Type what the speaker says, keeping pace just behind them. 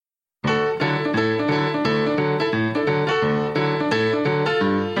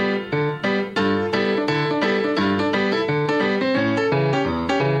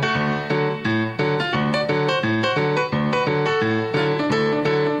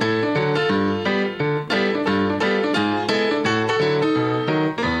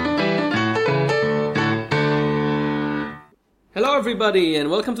everybody, and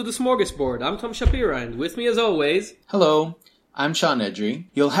welcome to the Smorgasbord. I'm Tom Shapira, and with me as always... Hello, I'm Sean Edry.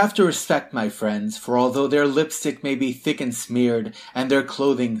 You'll have to respect my friends, for although their lipstick may be thick and smeared, and their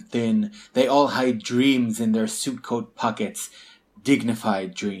clothing thin, they all hide dreams in their suit coat pockets.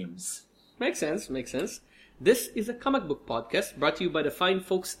 Dignified dreams. Makes sense. This is a comic book podcast brought to you by the fine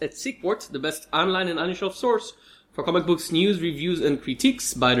folks at Sequart, the best online and unshelf source for comic books news, reviews, and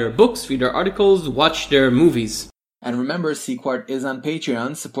critiques. Buy their books, read their articles, watch their movies. And remember, Sequart is on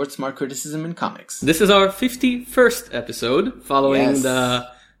Patreon, support smart criticism in comics. This is our 51st episode, following the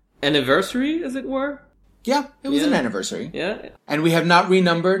anniversary, as it were. Yeah, it was an anniversary. Yeah. And we have not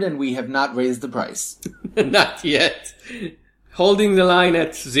renumbered, and we have not raised the price. Not yet. Holding the line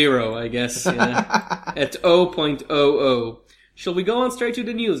at 0, I guess. Yeah. At 0.00. Shall we go on straight to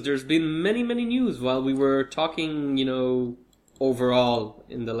the news? There's been many news while we were talking, overall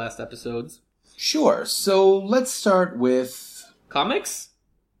in the last episodes. Sure, so let's start with... Comics?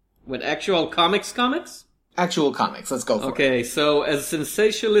 With actual comics? Actual comics, let's go for it. Okay, so as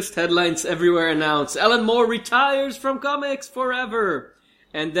sensationalist headlines everywhere announce, Alan Moore retires from comics forever!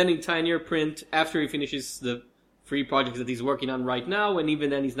 And then in tinier print, after he finishes the 3 projects that he's working on right now, and even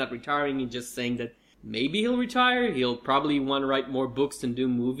then he's not retiring, he's just saying that maybe he'll retire, he'll probably want to write more books and do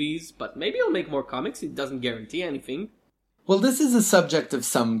movies, but maybe he'll make more comics, it doesn't guarantee anything. Well, this is a subject of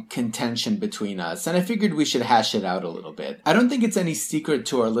some contention between us, and I figured we should hash it out a little bit. I don't think it's any secret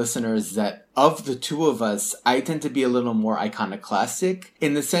to our listeners that of the two of us, I tend to be a little more iconoclastic,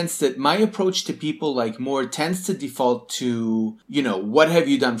 in the sense that my approach to people like Moore tends to default to, what have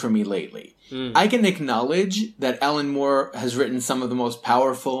you done for me lately? I can acknowledge that Alan Moore has written some of the most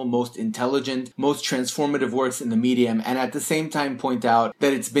powerful, most intelligent, most transformative works in the medium, and at the same time point out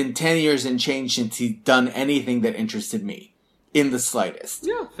that it's been 10 years and change since he's done anything that interested me. In the slightest.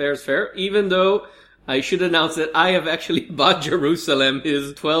 Yeah, fair is fair. Even though I should announce that I have actually bought Jerusalem,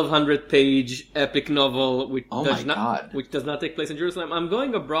 his 1,200-page epic novel, which does not take place in Jerusalem. I'm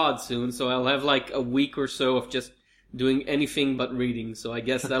going abroad soon, so I'll have like a week or so of just doing anything but reading. So I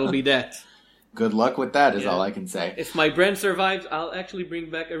guess that'll be that. Good luck with that is all I can say. If my brand survives, I'll actually bring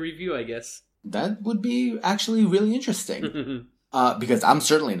back a review, I guess. That would be actually really interesting. Because I'm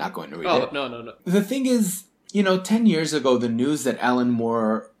certainly not going to read it. Oh, no. The thing is, 10 years ago, the news that Alan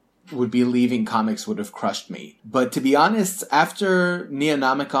Moore would be leaving comics would have crushed me. But to be honest, after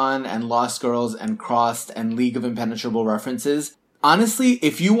Neonomicon and Lost Girls and Crossed and League of Impenetrable References, honestly,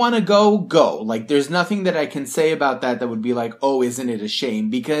 if you want to go. Like, there's nothing that I can say about that would be like, oh, isn't it a shame?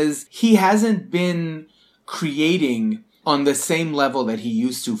 Because he hasn't been creating on the same level that he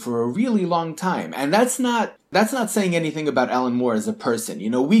used to for a really long time. And that's not saying anything about Alan Moore as a person.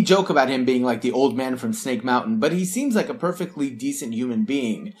 We joke about him being like the old man from Snake Mountain, but he seems like a perfectly decent human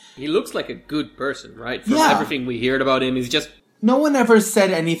being. He looks like a good person, right? From everything we heard about him, he's just... No one ever said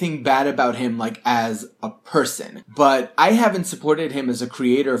anything bad about him, like, as a person. But I haven't supported him as a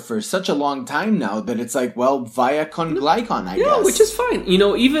creator for such a long time now that it's like, well, via con glycon, I guess. Yeah, which is fine.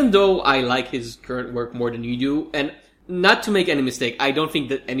 Even though I like his current work more than you do, and not to make any mistake, I don't think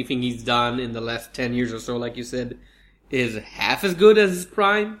that anything he's done in the last 10 years or so, like you said, is half as good as his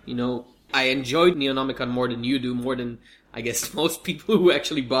prime. I enjoyed Neonomicon more than you do, more than, I guess, most people who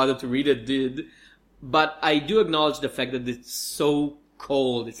actually bothered to read it did. But I do acknowledge the fact that it's so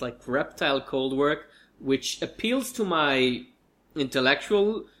cold. It's like reptile cold work, which appeals to my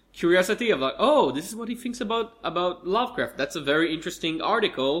intellectual curiosity of like, oh, this is what he thinks about Lovecraft. That's a very interesting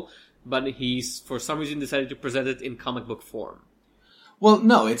article, but he's, for some reason, decided to present it in comic book form. Well,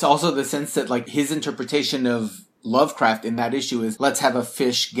 no, it's also the sense that, like, his interpretation of Lovecraft in that issue is, let's have a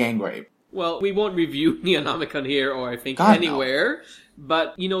fish gang rape. Well, we won't review Neonomicon here, or I think anywhere. No.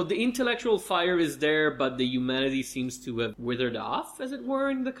 But, the intellectual fire is there, but the humanity seems to have withered off, as it were,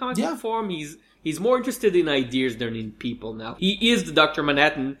 in the comic book form. He's more interested in ideas than in people now. He is the Dr.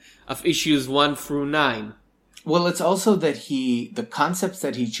 Manhattan of issues 1 through 9. Well, it's also that the concepts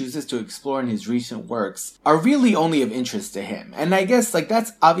that he chooses to explore in his recent works are really only of interest to him. And I guess,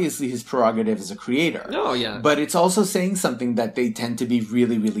 that's obviously his prerogative as a creator. Oh, yeah. But it's also saying something that they tend to be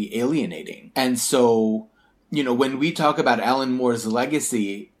really, really alienating. And so, when we talk about Alan Moore's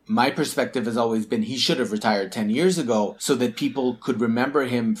legacy, my perspective has always been he should have retired 10 years ago so that people could remember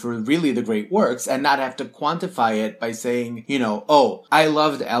him for really the great works and not have to quantify it by saying, oh, I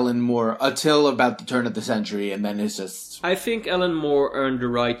loved Alan Moore until about the turn of the century, and then it's just... I think Alan Moore earned the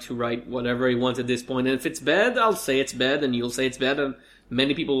right to write whatever he wants at this point, and if it's bad, I'll say it's bad, and you'll say it's bad, and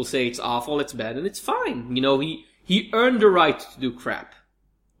many people will say it's awful, it's bad, and it's fine. He earned the right to do crap.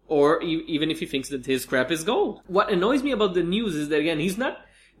 Or even if he thinks that his crap is gold. What annoys me about the news is that, again, he's not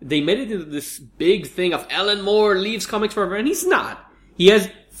they made it into this big thing of Alan Moore leaves comics forever, and he's not. He has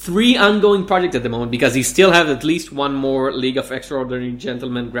 3 ongoing projects at the moment because he still has at least one more League of Extraordinary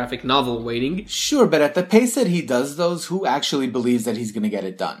Gentlemen graphic novel waiting. Sure, but at the pace that he does those, who actually believes that he's going to get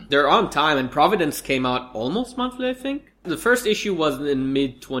it done? They're on time, and Providence came out almost monthly, I think. The first issue was in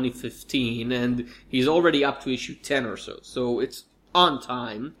mid-2015, and he's already up to issue 10 or so. So it's on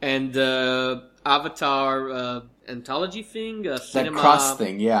time. And Avatar anthology thing, Cinema... That cross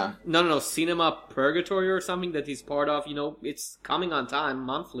thing, yeah. No, Cinema Purgatory or something that he's part of, it's coming on time,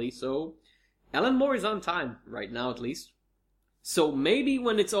 monthly, so Alan Moore is on time, right now at least. So maybe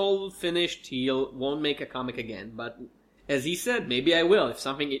when it's all finished, won't make a comic again, but as he said, maybe I will. If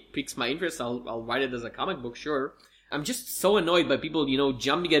something piques my interest, I'll write it as a comic book, sure. I'm just so annoyed by people,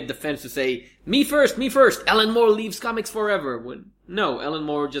 jumping at the fence to say, me first, Alan Moore leaves comics forever. No, Alan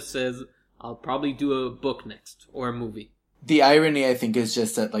Moore just says, I'll probably do a book next, or a movie. The irony, I think, is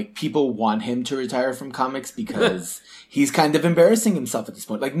just that, people want him to retire from comics because he's kind of embarrassing himself at this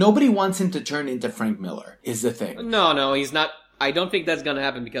point. Nobody wants him to turn into Frank Miller, is the thing. No, he's not. I don't think that's gonna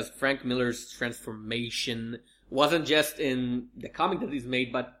happen because Frank Miller's transformation wasn't just in the comic that he's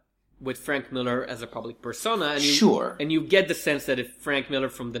made, but with Frank Miller as a public persona. And sure. And you get the sense that if Frank Miller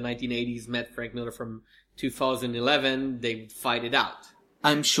from the 1980s met Frank Miller from 2011, they would fight it out.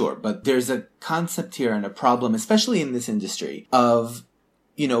 I'm sure, but there's a concept here and a problem, especially in this industry, of,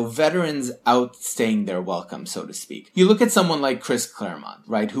 veterans outstaying their welcome, so to speak. You look at someone like Chris Claremont,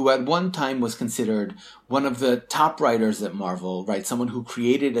 right, who at one time was considered one of the top writers at Marvel, right, someone who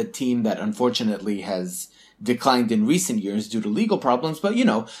created a team that unfortunately has declined in recent years due to legal problems, but,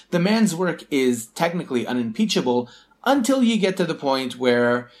 the man's work is technically unimpeachable until you get to the point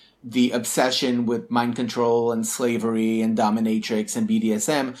where the obsession with mind control and slavery and dominatrix and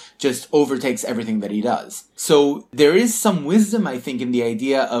BDSM just overtakes everything that he does. So there is some wisdom, I think, in the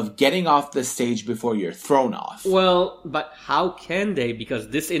idea of getting off the stage before you're thrown off. Well, but how can they? Because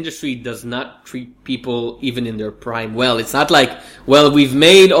this industry does not treat people even in their prime well. It's not like, well, we've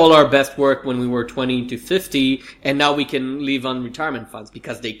made all our best work when we were 20 to 50 and now we can live on retirement funds,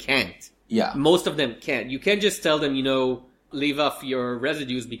 because they can't. Yeah. Most of them can't. You can't just tell them, leave off your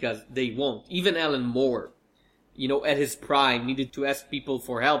residues, because they won't. Even Alan Moore, at his prime, needed to ask people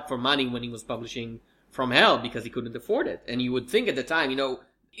for help, for money, when he was publishing From Hell, because he couldn't afford it. And you would think at the time,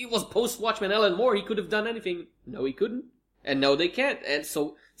 it was post-Watchmen Alan Moore, he could have done anything. No, he couldn't. And no, they can't. And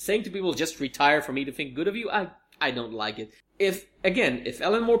so, saying to people, just retire for me to think good of you, I don't like it. If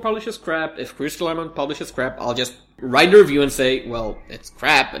Alan Moore publishes crap, if Chris Claremont publishes crap, I'll just write a review and say, well, it's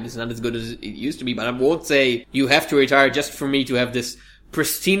crap and it's not as good as it used to be, but I won't say you have to retire just for me to have this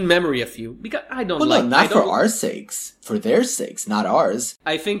pristine memory of you, because I don't like... Well, not for our sakes. For their sakes, not ours.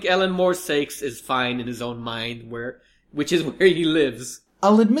 I think Alan Moore's sakes is fine in his own mind, which is where he lives.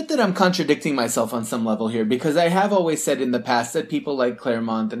 I'll admit that I'm contradicting myself on some level here, because I have always said in the past that people like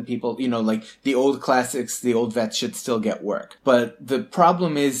Claremont and people, the old classics, the old vets should still get work. But the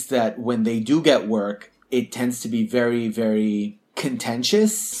problem is that when they do get work, it tends to be very, very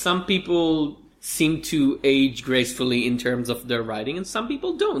contentious. Some people seem to age gracefully in terms of their writing, and some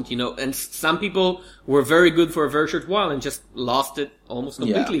people don't, and some people were very good for a very short while and just lost it almost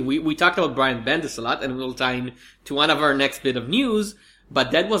completely. Yeah. We talked about Brian Bendis a lot, and we'll tie into one of our next bit of news.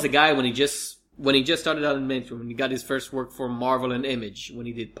 But that was a guy when he just started out in mainstream, when he got his first work for Marvel and Image, when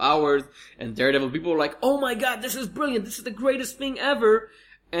he did Powers and Daredevil, people were like, oh my god, this is brilliant, this is the greatest thing ever.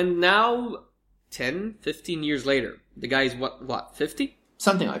 And now, 10, 15 years later, the guy is what, 50?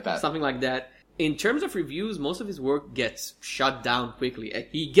 Something like that. Something like that. In terms of reviews, most of his work gets shut down quickly.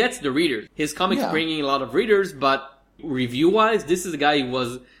 He gets the readers. His comics bringing a lot of readers, but review-wise, this is a guy who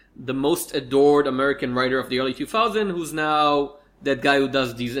was the most adored American writer of the early 2000s, who's now that guy who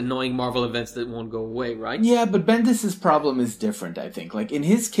does these annoying Marvel events that won't go away, right? Yeah, but Bendis' problem is different, I think. In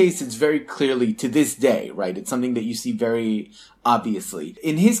his case, it's very clearly, to this day, right? It's something that you see very obviously.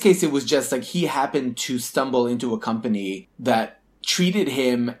 In his case, it was just he happened to stumble into a company that treated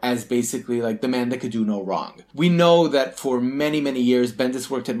him as basically the man that could do no wrong. We know that for many, many years, Bendis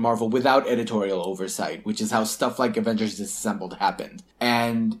worked at Marvel without editorial oversight, which is how stuff like Avengers Disassembled happened.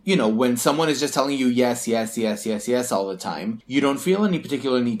 And, when someone is just telling you yes, yes, yes, yes, yes all the time, you don't feel any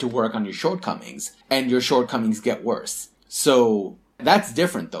particular need to work on your shortcomings, and your shortcomings get worse. So, that's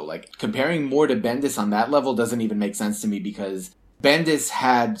different though. Comparing Moore to Bendis on that level doesn't even make sense to me, because Bendis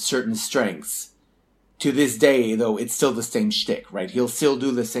had certain strengths. To this day, though, it's still the same shtick, right? He'll still do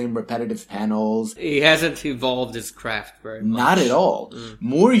the same repetitive panels. He hasn't evolved his craft very much. Not at all.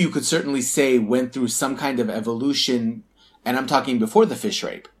 Moore, you could certainly say, went through some kind of evolution, and I'm talking before the fish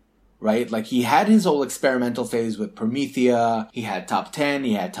rape, right? Like, he had his whole experimental phase with Promethea, he had Top 10,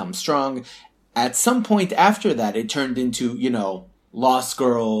 he had Tom Strong. At some point after that, it turned into, Lost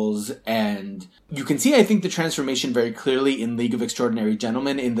Girls, and you can see, I think, the transformation very clearly in League of Extraordinary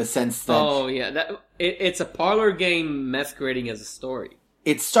Gentlemen, in the sense that... Oh, yeah. It's a parlor game masquerading as a story.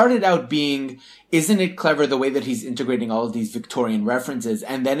 It started out being, isn't it clever the way that he's integrating all of these Victorian references?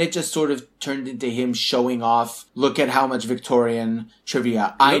 And then it just sort of turned into him showing off, look at how much Victorian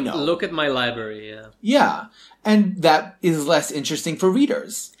trivia I know. Look at my library, yeah. Yeah. And that is less interesting for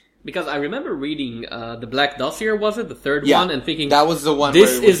readers. Because I remember reading The Black Dossier, was it? The third one? And thinking, that was the one this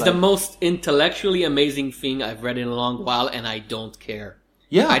where it was is the most intellectually amazing thing I've read in a long while, and I don't care.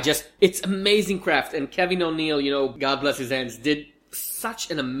 Yeah. It's amazing craft. And Kevin O'Neill, God bless his hands, did such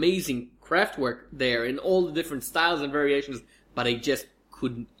an amazing craft work there in all the different styles and variations, but I just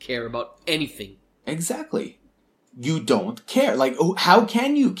couldn't care about anything. Exactly. You don't care. Like, how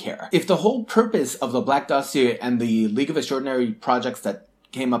can you care? If the whole purpose of the Black Dossier and the League of Extraordinary projects that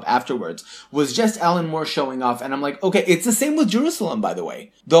came up afterwards was just Alan Moore showing off, and I'm like, okay, it's the same with Jerusalem, by the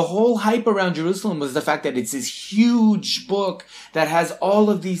way. The whole hype around Jerusalem was the fact that it's this huge book that has all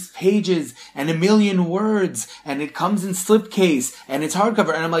of these pages and 1 million words, and it comes in slipcase, and it's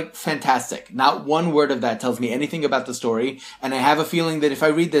hardcover, and I'm like, fantastic. Not one word of that tells me anything about the story, and I have a feeling that if I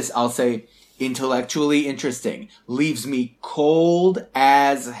read this, I'll say, intellectually interesting, leaves me cold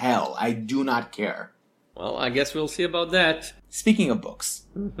as hell. I do not care. Well, I guess we'll see about that. Speaking of books,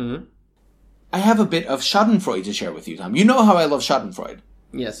 I have a bit of Schadenfreude to share with you, Tom. You know how I love Schadenfreude.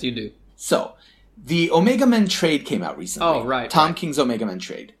 Yes, you do. So, the Omega Men trade came out recently. Oh, right. Tom King's Omega Men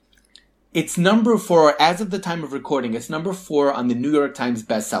trade. It's number 4, as of the time of recording, it's number 4 on the New York Times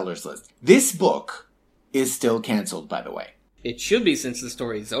bestsellers list. This book is still canceled, by the way. It should be, since the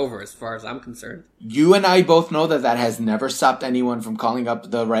story is over, as far as I'm concerned. You and I both know that has never stopped anyone from calling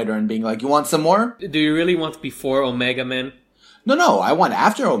up the writer and being like, you want some more? Do you really want before Omega Men? No, I want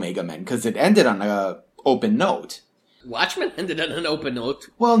after Omega Men, because it ended on an open note. Watchmen ended on an open note.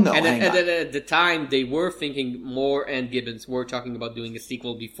 Well, no, and at the time, they were thinking, Moore and Gibbons were talking about doing a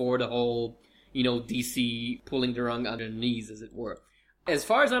sequel before the whole, DC pulling the rug under their knees, as it were. As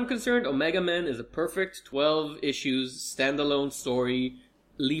far as I'm concerned, Omega Men is a perfect 12 issues, standalone story.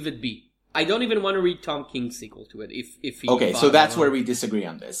 Leave it be. I don't even want to read Tom King's sequel to it. If he okay, so that's where we disagree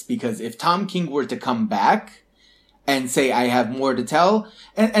on this. Because if Tom King were to come back and say, I have more to tell,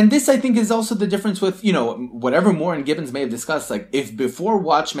 and this I think is also the difference with, whatever Moore and Gibbons may have discussed, like, if before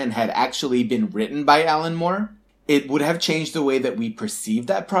Watchmen had actually been written by Alan Moore, it would have changed the way that we perceive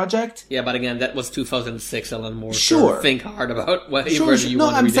that project. Yeah, but again, that was 2006 Alan Moore. Sure. So think hard about whether you no, want to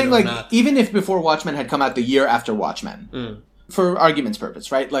read I'm it saying, or like, not. even if before Watchmen had come out the year after Watchmen, for argument's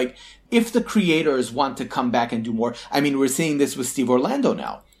purpose, right? Like, if the creators want to come back and do more, I mean, we're seeing this with Steve Orlando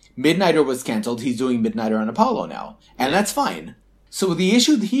now. Midnighter was canceled, he's doing Midnighter on Apollo now. And that's fine. So the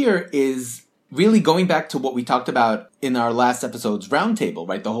issue here is really going back to what we talked about in our last episode's roundtable,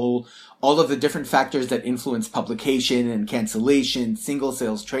 right? All of the different factors that influence publication and cancellation, single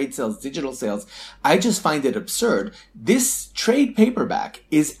sales, trade sales, digital sales. I just find it absurd. This trade paperback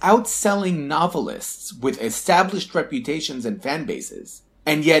is outselling novelists with established reputations and fan bases.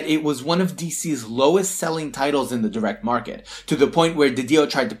 And yet it was one of DC's lowest selling titles in the direct market, to the point where DiDio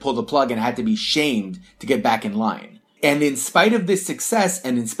tried to pull the plug and had to be shamed to get back in line. And in spite of this success,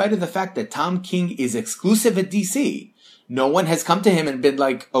 and in spite of the fact that Tom King is exclusive at DC, no one has come to him and been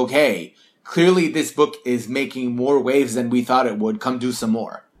like, okay, clearly this book is making more waves than we thought it would. Come do some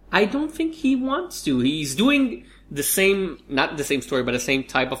more. I don't think he wants to. He's doing the same, not the same story, but the same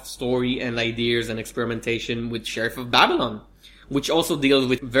type of story and ideas and experimentation with Sheriff of Babylon, which also deals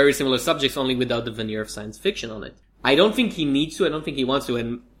with very similar subjects, only without the veneer of science fiction on it. I don't think he needs to. I don't think he wants to.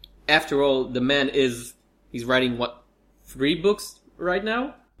 And after all, the man he's writing, 3 books right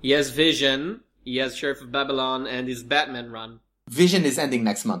now? He has Vision, he has Sheriff of Babylon, and his Batman run. Vision is ending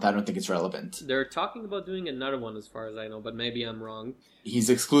next month. I don't think it's relevant. They're talking about doing another one as far as I know, but maybe I'm wrong. He's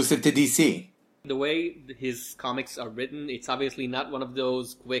exclusive to DC. The way his comics are written, it's obviously not one of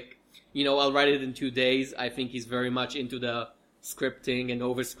those quick, I'll write it in 2 days. I think he's very much into the scripting and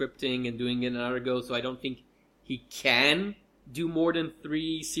over-scripting and doing it in another go, so I don't think he can do more than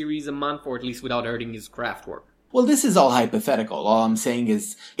 3 series a month, or at least without hurting his craft work. Well, this is all hypothetical. All I'm saying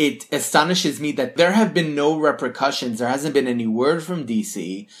is it astonishes me that there have been no repercussions. There hasn't been any word from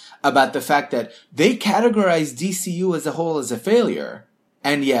DC about the fact that they categorize DCU as a whole as a failure.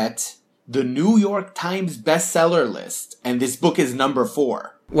 And yet, the New York Times bestseller list, and this book is number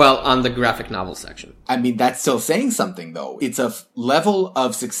 4. Well, on the graphic novel section. I mean, that's still saying something, though. It's a level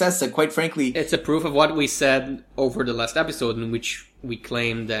of success that, quite frankly... It's a proof of what we said over the last episode, in which we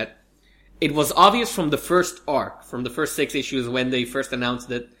claimed that it was obvious from the first arc, from the first 6 issues when they first announced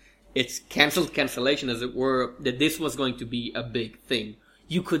that it's cancellation as it were, that this was going to be a big thing.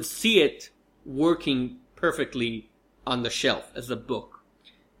 You could see it working perfectly on the shelf as a book.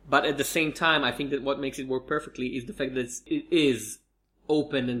 But at the same time, I think that what makes it work perfectly is the fact that it is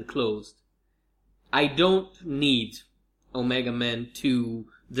open and closed. I don't need Omega Man 2,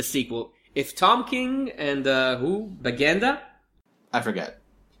 the sequel. If Tom King and, Baganda? I forget.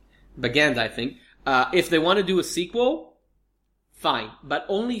 Baganda, I think. If they want to do a sequel, fine. But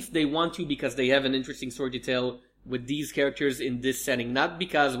only if they want to because they have an interesting story to tell with these characters in this setting. Not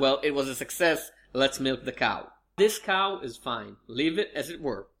because, well, it was a success, let's milk the cow. This cow is fine. Leave it as it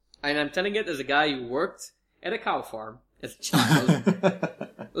were. And I'm telling it as a guy who worked at a cow farm as a child.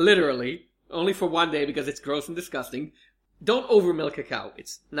 Literally. Only for one day because it's gross and disgusting. Don't over milk a cow.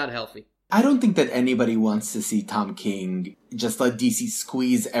 It's not healthy. I don't think that anybody wants to see Tom King just let DC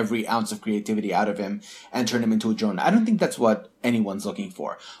squeeze every ounce of creativity out of him and turn him into a drone. I don't think that's what anyone's looking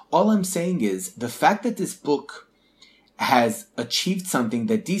for. All I'm saying is the fact that this book has achieved something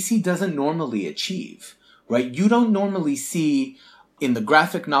that DC doesn't normally achieve, right? You don't normally see in the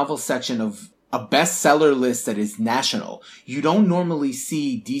graphic novel section of a bestseller list that is national. You don't normally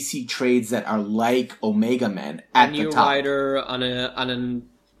see DC trades that are like Omega Man at the top. A new writer on a new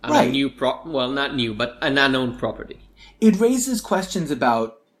not new, but an unknown property. It raises questions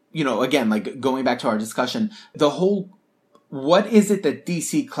about, again, like going back to our discussion, what is it that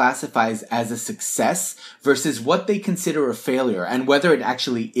DC classifies as a success versus what they consider a failure and whether it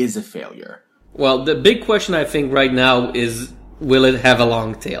actually is a failure? Well, the big question I think right now is, will it have a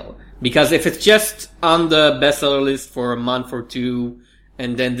long tail? Because if it's just on the bestseller list for a month or two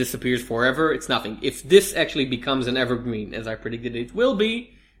and then disappears forever, it's nothing. If this actually becomes an evergreen, as I predicted it will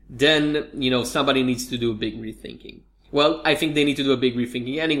be, then, somebody needs to do a big rethinking. Well, I think they need to do a big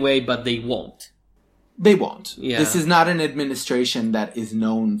rethinking anyway, but they won't. They won't. Yeah. This is not an administration that is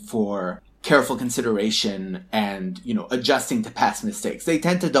known for careful consideration and, adjusting to past mistakes. They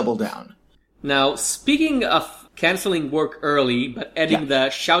tend to double down. Now, speaking of canceling work early, but adding the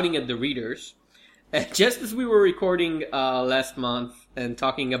shouting at the readers, just as we were recording last month and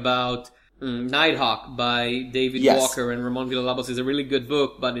talking about Nighthawk by David Walker and Ramon Villalobos is a really good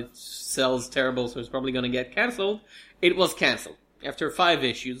book, but it sells terrible, so it's probably going to get canceled. It was canceled after 5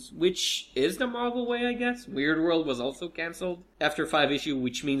 issues, which is the Marvel way, I guess. Weird World was also canceled after 5 issues,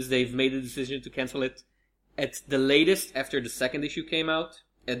 which means they've made the decision to cancel it at the latest after the 2nd issue came out,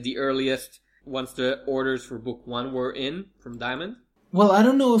 at the earliest once the orders for book 1 were in from Diamond. Well, I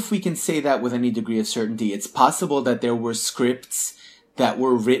don't know if we can say that with any degree of certainty. It's possible that there were scripts that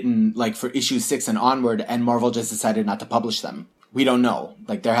were written, like, for issue 6 and onward, and Marvel just decided not to publish them. We don't know.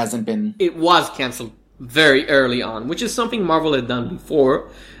 Like, there hasn't been... It was canceled very early on, which is something Marvel had done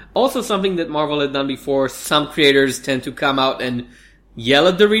before. Also something that Marvel had done before. Some creators tend to come out and yell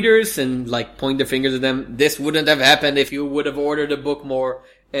at the readers and, like, point their fingers at them. This wouldn't have happened if you would have ordered a book more.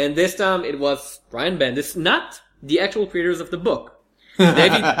 And this time it was Brian Bendis, not the actual creators of the book.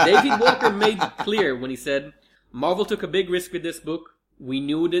 David Walker made clear when he said, Marvel took a big risk with this book. We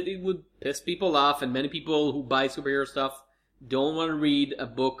knew that it would piss people off, and many people who buy superhero stuff don't want to read a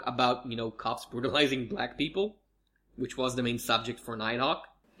book about, cops brutalizing black people, which was the main subject for Nighthawk.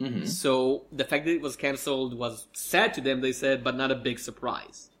 Mm-hmm. So the fact that it was cancelled was sad to them, they said, but not a big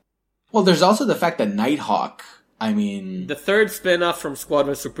surprise. Well, there's also the fact that Nighthawk, the 3rd spin-off from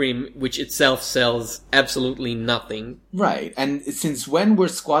Squadron Supreme, which itself sells absolutely nothing. Right. And since when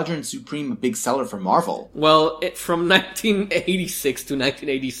was Squadron Supreme a big seller for Marvel? Well, from 1986 to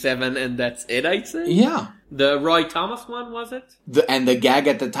 1987, and that's it, I'd say? Yeah. The Roy Thomas one, was it? And the gag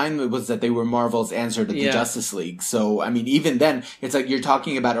at the time was that they were Marvel's answer to the Justice League. So, even then, it's like you're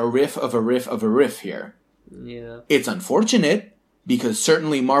talking about a riff of a riff of a riff here. Yeah. It's unfortunate, because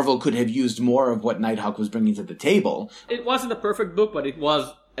certainly Marvel could have used more of what Nighthawk was bringing to the table. It wasn't a perfect book, but it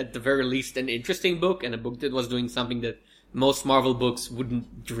was, at the very least, an interesting book, and a book that was doing something that most Marvel books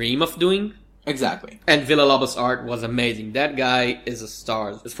wouldn't dream of doing. Exactly. And Villalobos' art was amazing. That guy is a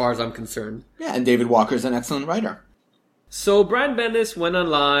star, as far as I'm concerned. Yeah, and David Walker's an excellent writer. So Brian Bendis went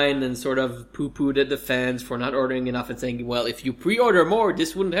online and sort of poo-pooed at the fans for not ordering enough and saying, well, if you pre-order more,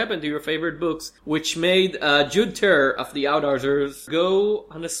 this wouldn't happen to your favorite books, which made Jude Terror of the Outdoors go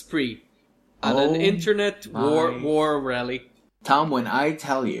on a spree. On an internet war rally. Tom, when I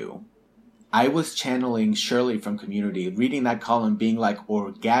tell you, I was channeling Shirley from Community, reading that column being like,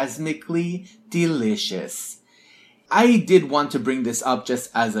 orgasmically delicious. I did want to bring this up just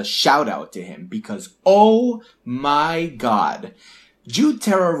as a shout out to him because, oh my God, Jude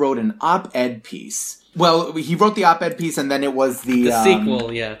Terror wrote an op-ed piece. Well, he wrote the op-ed piece and then it was the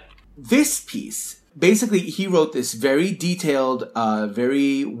sequel, yeah. this piece, basically he wrote this very detailed,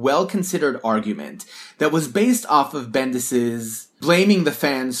 very well-considered argument that was based off of Bendis's blaming the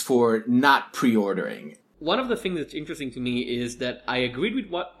fans for not pre-ordering. One of the things that's interesting to me is that I agreed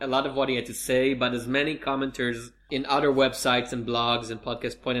with a lot of what he had to say, but as many commenters in other websites and blogs and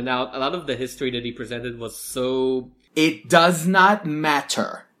podcasts pointed out, a lot of the history that he presented was so... It does not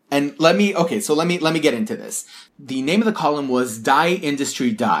matter. And let me get into this. The name of the column was Die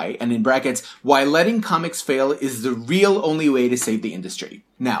Industry Die, and in brackets, why letting comics fail is the real only way to save the industry.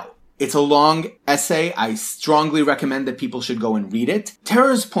 Now, it's a long essay. I strongly recommend that people should go and read it.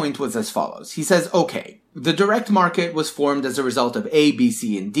 Terror's point was as follows. He says, okay, the direct market was formed as a result of A, B,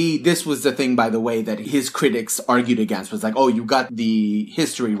 C, and D. This was the thing, by the way, that his critics argued against, was like, oh, you got the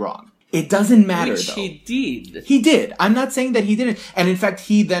history wrong. It doesn't matter, Which though. he did. He did. I'm not saying that he didn't. And in fact,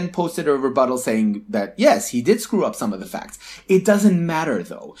 he then posted a rebuttal saying that, yes, he did screw up some of the facts. It doesn't matter,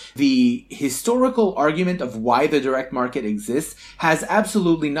 though. The historical argument of why the direct market exists has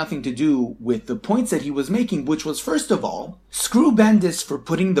absolutely nothing to do with the points that he was making, which was, first of all, screw Bendis for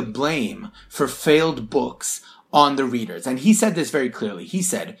putting the blame for failed books on the readers. And he said this very clearly. He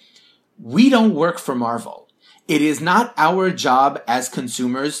said, we don't work for Marvel. It is not our job as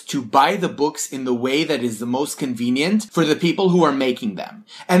consumers to buy the books in the way that is the most convenient for the people who are making them.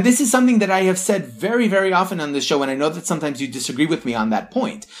 And this is something that I have said very, very often on this show, and I know that sometimes you disagree with me on that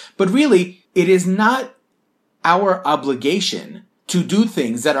point. But really, it is not our obligation to do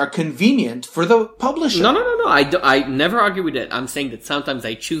things that are convenient for the publisher. No. I never argue with that. I'm saying that sometimes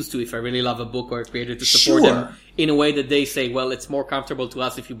I choose to, if I really love a book or a creator, to support them in a way that they say, well, it's more comfortable to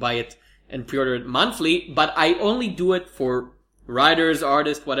us if you buy it and pre-order it monthly, but I only do it for writers,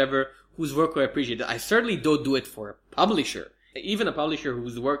 artists, whatever, whose work I appreciate. I certainly don't do it for a publisher. Even a publisher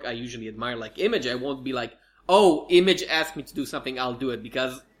whose work I usually admire, like Image, I won't be like, oh, Image asked me to do something, I'll do it,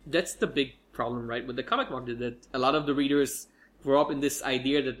 because that's the big problem, right, with the comic market, that a lot of the readers grow up in this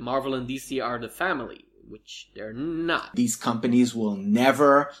idea that Marvel and DC are the family, which they're not. These companies will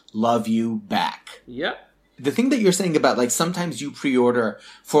never love you back. Yeah. The thing that you're saying about, like, sometimes you pre-order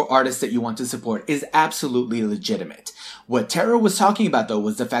for artists that you want to support is absolutely legitimate. What Tara was talking about, though,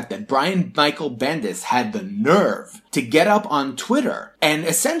 was the fact that Brian Michael Bendis had the nerve to get up on Twitter and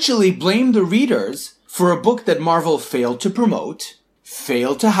essentially blame the readers for a book that Marvel failed to promote,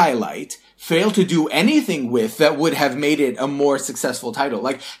 failed to highlight, failed to do anything with that would have made it a more successful title.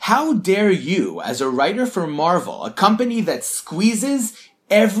 Like, how dare you, as a writer for Marvel, a company that squeezes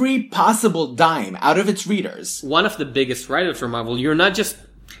every possible dime out of its readers. One of the biggest writers for Marvel.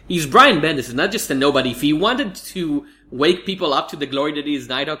 He's Brian Bendis. He's not just a nobody. If he wanted to wake people up to the glory that is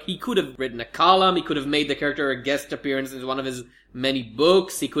Nighthawk, he could have written a column. He could have made the character a guest appearance in one of his many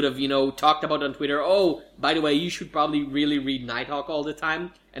books. He could have, talked about on Twitter, oh, by the way, you should probably really read Nighthawk all the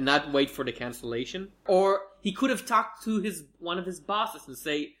time and not wait for the cancellation. Or he could have talked to one of his bosses and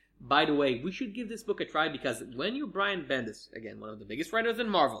say, by the way, we should give this book a try because when you're Brian Bendis, again, one of the biggest writers in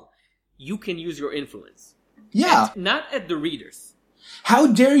Marvel, you can use your influence. Yeah. And not at the readers. How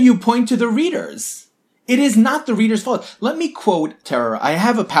dare you point to the readers? It is not the reader's fault. Let me quote Terror. I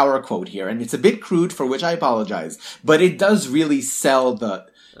have a power quote here, and it's a bit crude, for which I apologize, but it does really sell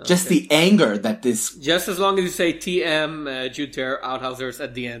just the anger that this... Just as long as you say TM, Jude Terror, Outhousers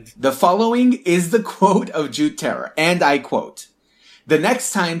at the end. The following is the quote of Jude Terror, and I quote, "The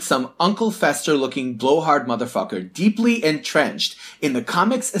next time some Uncle Fester-looking blowhard motherfucker deeply entrenched in the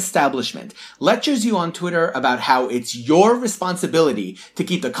comics establishment lectures you on Twitter about how it's your responsibility to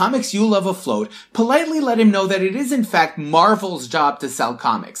keep the comics you love afloat, politely let him know that it is in fact Marvel's job to sell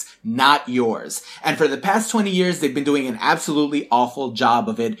comics, not yours. And for the past 20 years, they've been doing an absolutely awful job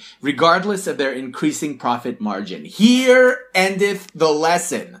of it, regardless of their increasing profit margin. Here endeth the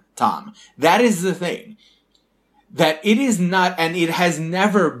lesson, Tom. That is the thing. That it is not, and it has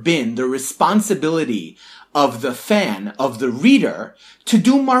never been, the responsibility of the fan, of the reader, to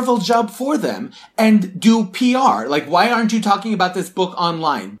do Marvel's job for them and do PR. Like, why aren't you talking about this book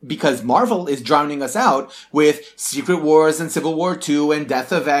online? Because Marvel is drowning us out with Secret Wars and Civil War 2 and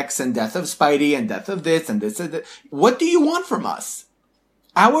Death of X and Death of Spidey and Death of this and this and that. What do you want from us?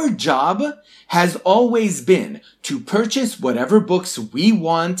 Our job has always been to purchase whatever books we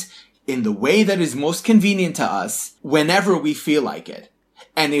want in the way that is most convenient to us whenever we feel like it.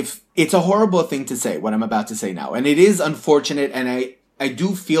 And if it's a horrible thing to say, what I'm about to say now, and it is unfortunate, and I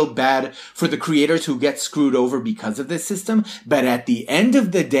do feel bad for the creators who get screwed over because of this system, but at the end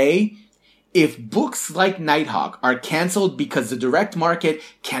of the day, if books like Nighthawk are canceled because the direct market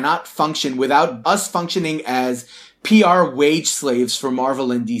cannot function without us functioning as PR wage slaves for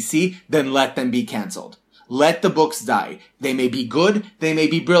Marvel and DC, then let them be canceled. Let the books die. They may be good, they may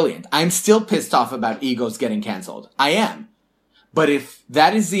be brilliant. I'm still pissed off about Egos getting canceled. I am. But if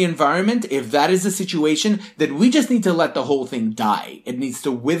that is the environment, if that is the situation, then we just need to let the whole thing die. It needs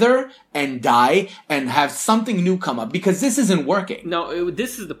to wither and die and have something new come up, because this isn't working. No,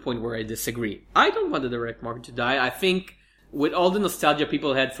 this is the point where I disagree. I don't want the direct market to die. I think with all the nostalgia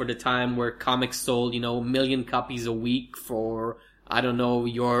people had for the time where comics sold, 1 million copies a week for, I don't know,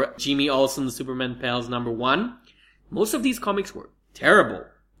 your Jimmy Olsen Superman Pals #1, most of these comics were terrible.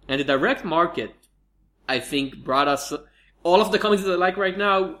 And the direct market, I think, brought us all of the comics that I like right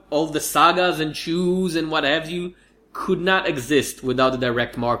now, all the sagas and shoes and what have you, could not exist without the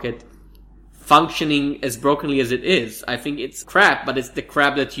direct market functioning as brokenly as it is. I think it's crap, but it's the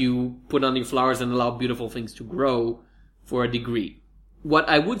crap that you put on your flowers and allow beautiful things to grow for a degree. What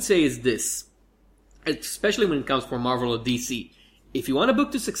I would say is this, especially when it comes for Marvel or DC. If you want a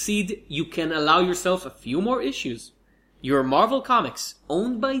book to succeed, you can allow yourself a few more issues. You're Marvel Comics,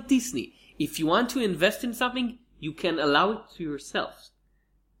 owned by Disney. If you want to invest in something, you can allow it to yourself.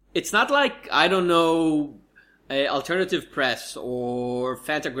 It's not like, I don't know, Alternative Press or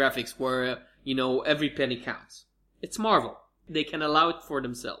Fantagraphics where, every penny counts. It's Marvel. They can allow it for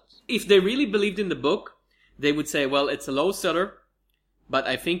themselves. If they really believed in the book, they would say, well, it's a low seller, but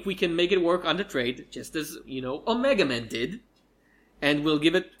I think we can make it work on the trade, just as, Omega Man did. And we'll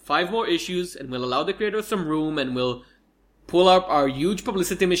give it 5 more issues, and we'll allow the creator some room, and we'll pull up our huge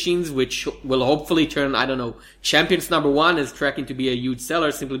publicity machines, which will hopefully turn, I don't know, Champions #1 is tracking to be a huge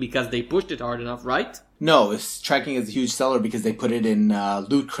seller simply because they pushed it hard enough, right? No, it's tracking as a huge seller because they put it in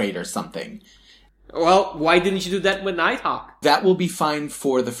Loot Crate or something. Well, why didn't you do that with Nighthawk? That will be fine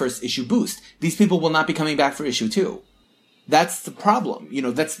for the first issue boost. These people will not be coming back for issue 2. That's the problem.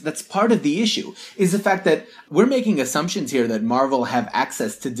 That's part of the issue, is the fact that we're making assumptions here that Marvel have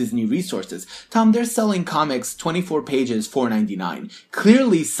access to Disney resources. Tom, they're selling comics 24 pages, $4.99.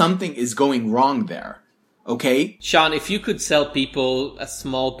 Clearly something is going wrong there. Okay? Sean, if you could sell people a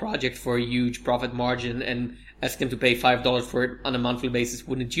small project for a huge profit margin and ask them to pay $5 for it on a monthly basis,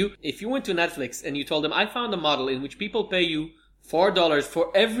 wouldn't you? If you went to Netflix and you told them, I found a model in which people pay you $4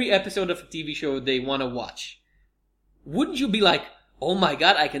 for every episode of a TV show they want to watch, wouldn't you be like, oh my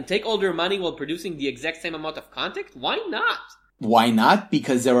god, I can take all their money while producing the exact same amount of content? Why not? Why not?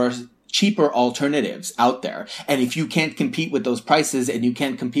 Because there are cheaper alternatives out there. And if you can't compete with those prices and you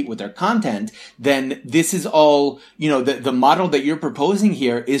can't compete with their content, then this is all, the model that you're proposing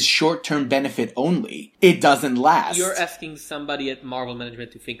here is short-term benefit only. It doesn't last. You're asking somebody at Marvel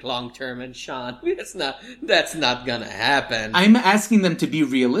management to think long-term, and Sean, that's not gonna happen. I'm asking them to be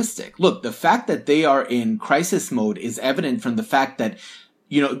realistic. Look, the fact that they are in crisis mode is evident from the fact that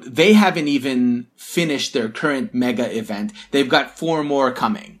they haven't even finished their current mega event. They've got 4 more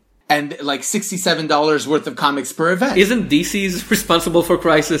coming. And like $67 worth of comics per event. Isn't DC's responsible for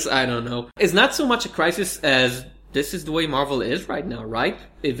crisis? I don't know. It's not so much a crisis as this is the way Marvel is right now, right?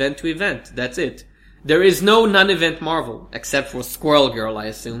 Event to event. That's it. There is no non-event Marvel, except for Squirrel Girl, I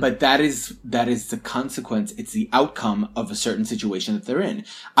assume. But that is the consequence. It's the outcome of a certain situation that they're in.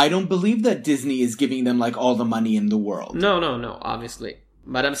 I don't believe that Disney is giving them like all the money in the world. No, obviously.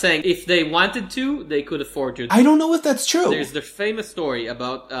 But I'm saying, if they wanted to, they could afford to. I don't know if that's true. There's the famous story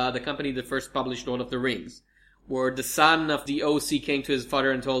about the company that first published Lord of the Rings, where the son of the OC came to his father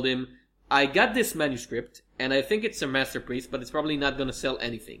and told him, I got this manuscript, and I think it's a masterpiece, but it's probably not going to sell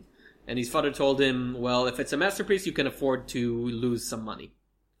anything. And his father told him, well, if it's a masterpiece, you can afford to lose some money.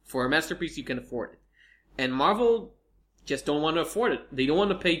 For a masterpiece, you can afford it. And Marvel just don't want to afford it. They don't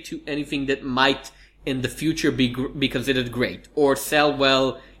want to pay to anything that might in the future be considered great or sell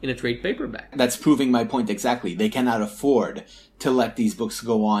well in a trade paperback. That's proving my point exactly. They cannot afford to let these books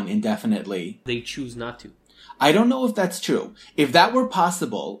go on indefinitely. They choose not to. I don't know if that's true. If that were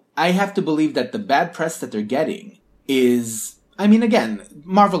possible, I have to believe that the bad press that they're getting is, again,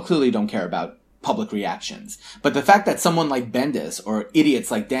 Marvel clearly don't care about public reactions. But the fact that someone like Bendis or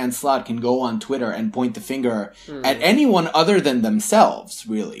idiots like Dan Slott can go on Twitter and point the finger at anyone other than themselves,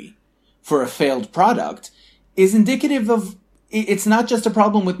 really, for a failed product, is indicative of, it's not just a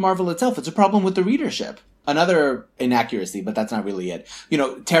problem with Marvel itself, it's a problem with the readership. Another inaccuracy, but that's not really it.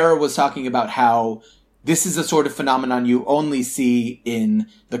 Tara was talking about how this is a sort of phenomenon you only see in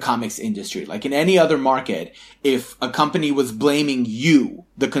the comics industry. Like in any other market, if a company was blaming you,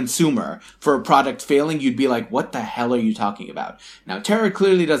 the consumer, for a product failing, you'd be like, what the hell are you talking about? Now, Tara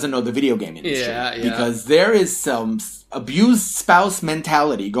clearly doesn't know the video game industry. Because there is some abused spouse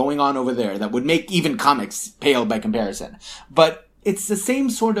mentality going on over there that would make even comics pale by comparison. But it's the same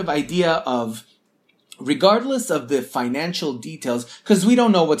sort of idea of regardless of the financial details, because we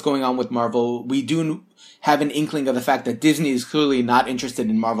don't know what's going on with Marvel, we do have an inkling of the fact that Disney is clearly not interested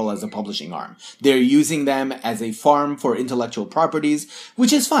in Marvel as a publishing arm. They're using them as a farm for intellectual properties,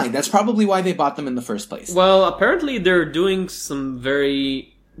 which is fine. That's probably why they bought them in the first place. Well, apparently they're doing some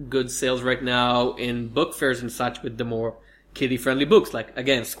very good sales right now in book fairs and such with the more kiddie-friendly books, like,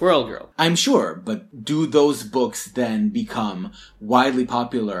 again, Squirrel Girl. I'm sure, but do those books then become widely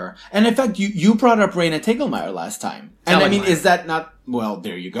popular? And in fact, you brought up Raina Tegelmeier last time. And I mean, is that not... Well,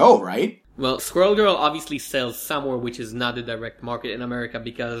 there you go, right? Well, Squirrel Girl obviously sells somewhere which is not the direct market in America,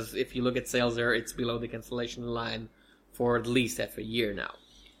 because if you look at sales there, it's below the cancellation line for at least half a year now.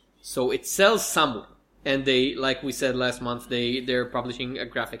 So it sells somewhere. And they, like we said last month, they're publishing a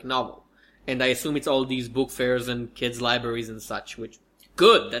graphic novel. And I assume it's all these book fairs and kids' libraries and such, which,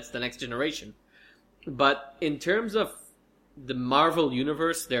 good, that's the next generation. But in terms of the Marvel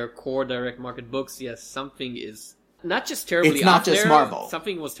universe, their core direct market books, yes, something is... Not just terribly it's not off just there. Marvel.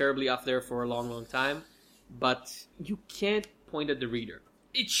 Something was terribly off there for a long, long time. But you can't point at the reader.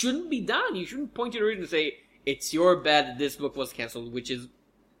 It shouldn't be done. You shouldn't point at the reader and say, it's your bad that this book was canceled, which is,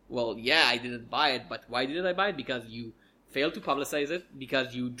 well, yeah, I didn't buy it, but why didn't I buy it? Because you failed to publicize it,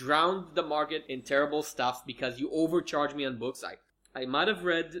 because you drowned the market in terrible stuff, because you overcharged me on books. I might have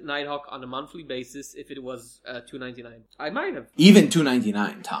read Nighthawk on a monthly basis if it was $2.99. I might have. Even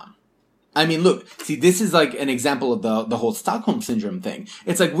 $2.99, Tom. I mean, look, see, this is like an example of the whole Stockholm Syndrome thing.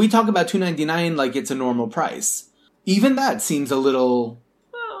 It's like we talk about $2.99 like it's a normal price. Even that seems a little,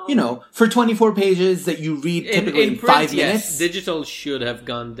 for 24 pages that you read typically in print, 5 minutes. Yes, digital should have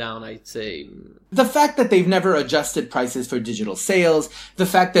gone down, I'd say. The fact that they've never adjusted prices for digital sales, the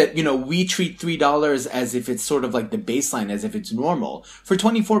fact that, we treat $3 as if it's sort of like the baseline, as if it's normal. For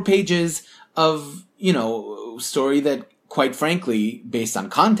 24 pages of, story that, quite frankly, based on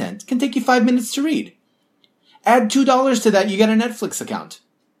content, can take you 5 minutes to read. Add $2 to that, you get a Netflix account.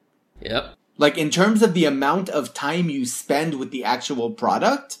 Yep. Like, in terms of the amount of time you spend with the actual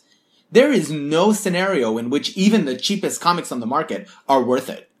product, there is no scenario in which even the cheapest comics on the market are worth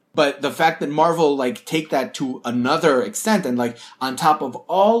it. But the fact that Marvel, take that to another extent and, on top of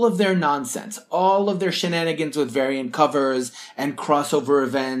all of their nonsense, all of their shenanigans with variant covers and crossover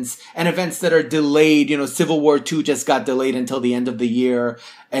events and events that are delayed, Civil War 2 just got delayed until the end of the year.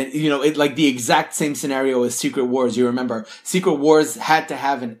 And, the exact same scenario as Secret Wars. You remember, Secret Wars had to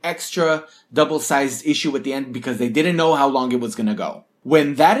have an extra double-sized issue at the end because they didn't know how long it was going to go.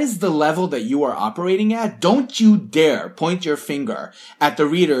 When that is the level that you are operating at, don't you dare point your finger at the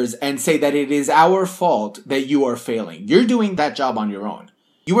readers and say that it is our fault that you are failing. You're doing that job on your own.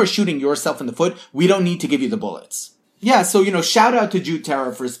 You are shooting yourself in the foot. We don't need to give you the bullets. Yeah, so, shout out to Jude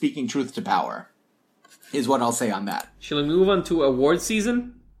Terra for speaking truth to power, is what I'll say on that. Shall we move on to award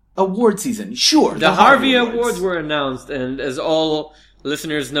season? Award season, sure. The Harvey Awards were announced, and as all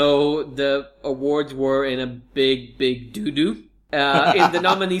listeners know, the awards were in a big, big doo-doo. In the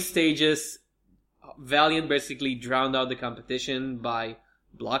nominee stages, Valiant basically drowned out the competition by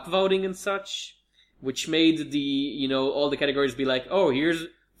block voting and such, which made the, all the categories be like, oh, here's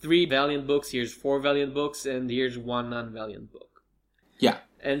 3 Valiant books, here's 4 Valiant books, and here's 1 non-Valiant book. Yeah.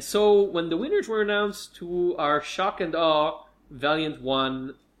 And so when the winners were announced, to our shock and awe, Valiant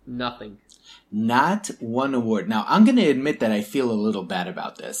won nothing. Not one award. Now, I'm going to admit that I feel a little bad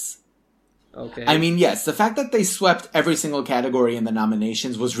about this. Okay. I mean, yes, the fact that they swept every single category in the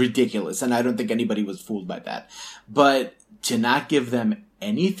nominations was ridiculous, and I don't think anybody was fooled by that. But to not give them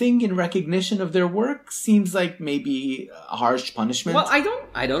anything in recognition of their work seems like maybe a harsh punishment. Well, I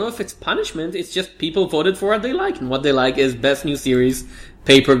don't know if it's punishment. It's just people voted for what they like, and what they like is Best New Series,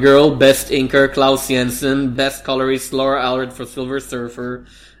 Paper Girl, Best Inker, Klaus Jensen, Best Colorist, Laura Allred for Silver Surfer,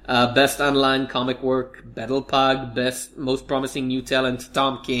 Best Online Comic Work, Battle Pug, Best Most Promising New Talent,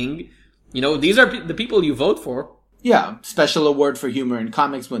 Tom King. These are the people you vote for. Yeah. Special award for humor in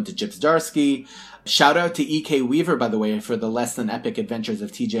comics went to Chip Zdarsky. Shout out to E.K. Weaver, by the way, for the Less Than Epic Adventures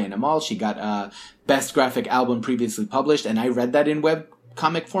of TJ and Amal. She got Best Graphic Album Previously Published, and I read that in web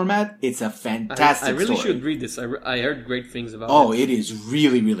comic format. It's a fantastic I really story. should read this. I heard great things about it. Oh, it is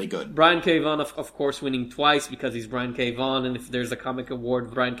really, really good. Brian K. Vaughan, of course, winning twice because he's Brian K. Vaughan, and if there's a comic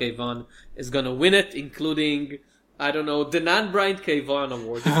award, Brian K. Vaughan is going to win it, including... I don't know, the non-Brian K. Vaughan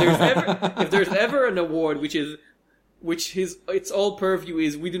Award. If there's ever an award which its all purview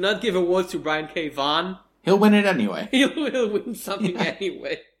is, we do not give awards to Brian K. Vaughan. He'll win it anyway. He'll win something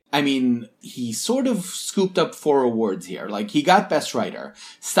anyway. I mean, he sort of scooped up 4 awards here. He got Best Writer,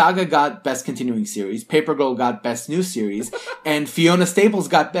 Saga got Best Continuing Series, Paper Girl got Best New Series, and Fiona Staples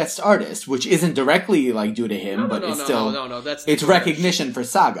got Best Artist, which isn't directly, due to him, but it's still... No, that's it's recognition for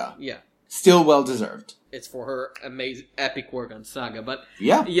Saga. Yeah. Still well deserved. It's for her amazing, epic work on Saga, but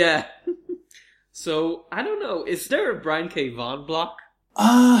Yeah. yeah. So, I don't know, is there a Brian K. Vaughan block?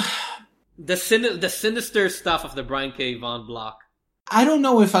 The sinister stuff of the Brian K. Vaughan block. I don't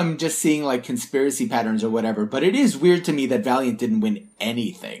know if I'm just seeing like conspiracy patterns or whatever, but it is weird to me that Valiant didn't win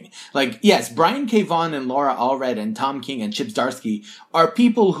anything. Like, yes, Brian K. Vaughan and Laura Allred and Tom King and Chip Zdarsky are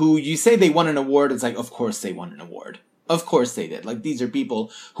people who you say they won an award. It's like, of course they won an award. Of course they did. Like, these are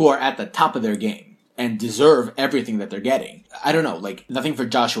people who are at the top of their game and deserve everything that they're getting. I don't know, like, nothing for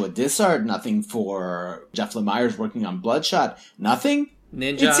Joshua Dysart, nothing for Jeff Lemire's working on Bloodshot, nothing?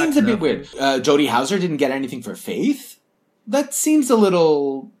 Ninja. It seems a bit weird. Jodie Hauser didn't get anything for Faith? That seems a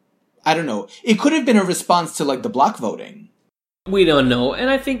little, I don't know. It could have been a response to, like, the block voting. We don't know, and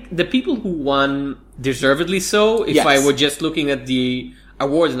I think the people who won deservedly so, if Yes. I were just looking at the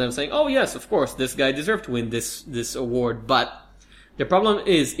awards and I'm saying, oh yes, of course, this guy deserved to win this award, but the problem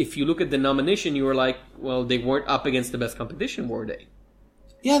is, if you look at the nomination, you were like, well, they weren't up against the best competition, were they?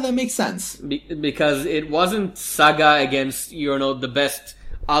 Yeah, that makes sense. Because it wasn't Saga against, the best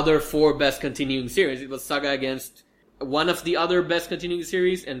other 4 best continuing series. It was Saga against one of the other best continuing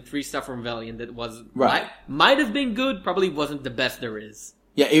series and 3 stuff from Valiant that was Right. might have been good, probably wasn't the best there is.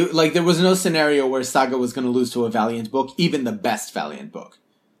 Yeah, there was no scenario where Saga was going to lose to a Valiant book, even the best Valiant book.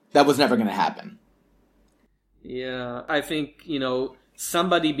 That was never going to happen. Yeah, I think,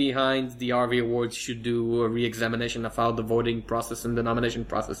 somebody behind the RV Awards should do a re-examination of how the voting process and the nomination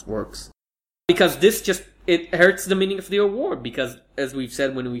process works. Because this it hurts the meaning of the award, because as we've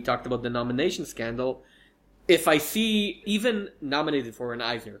said when we talked about the nomination scandal, if I see, even nominated for an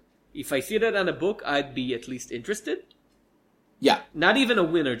Eisner, if I see that on a book, I'd be at least interested. Yeah. Not even a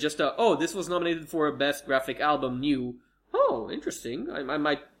winner, just this was nominated for a best graphic album new. Oh, interesting. I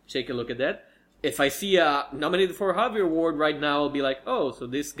might take a look at that. If I see nominated for a Javier Award right now, I'll be like, oh, so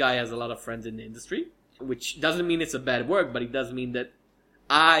this guy has a lot of friends in the industry. Which doesn't mean it's a bad work, but it does mean that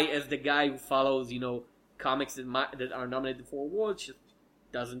I, as the guy who follows, comics that are nominated for awards, just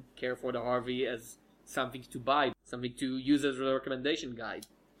doesn't care for the Harvey as something to buy, something to use as a recommendation guide.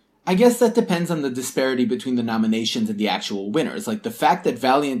 I guess that depends on the disparity between the nominations and the actual winners. Like, the fact that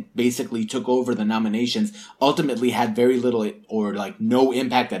Valiant basically took over the nominations ultimately had very little or, like, no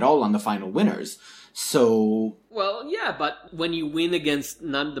impact at all on the final winners. So... Well, yeah, but when you win against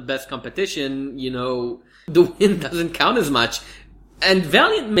not the best competition, the win doesn't count as much. And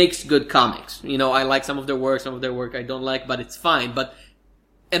Valiant makes good comics. I like some of their work I don't like, but it's fine. But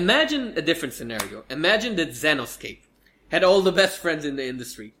imagine a different scenario. Imagine that Xenoscape had all the best friends in the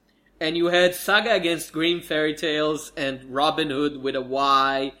industry. And you had Saga against Grimm Fairy Tales and Robin Hood with a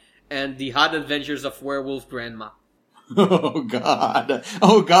Y and the Hot Adventures of Werewolf Grandma. Oh God.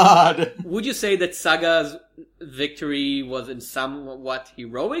 Oh God. Would you say that Saga's victory was in somewhat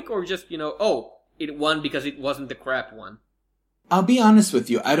heroic, or just, it won because it wasn't the crap one? I'll be honest with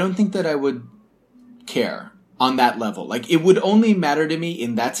you. I don't think that I would care on that level. Like, it would only matter to me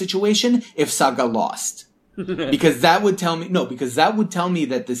in that situation if Saga lost. Because that would tell me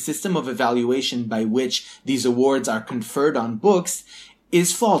that the system of evaluation by which these awards are conferred on books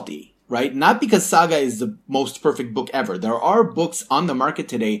is faulty, right? Not because Saga is the most perfect book ever. There are books on the market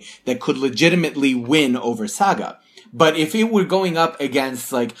today that could legitimately win over Saga. But if it were going up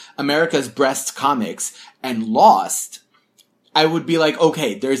against, like, America's Breast Comics and lost, I would be like,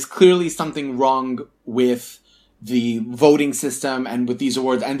 okay, there's clearly something wrong with the voting system and with these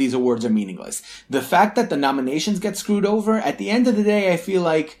awards, and these awards are meaningless. The fact that the nominations get screwed over, at the end of the day, I feel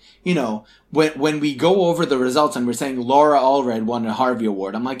like, when we go over the results and we're saying Laura Allred won a Harvey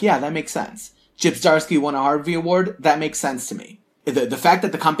Award, I'm like, yeah, that makes sense. Chip Zdarsky won a Harvey Award, that makes sense to me. The fact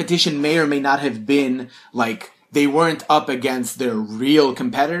that the competition may or may not have been, like, they weren't up against their real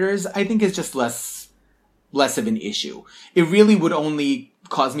competitors, I think is just less of an issue. It really would only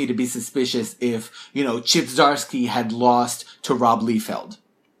cause me to be suspicious if, Chip Zdarsky had lost to Rob Liefeld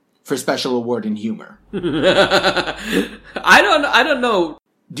for Special Award in Humor. I don't know.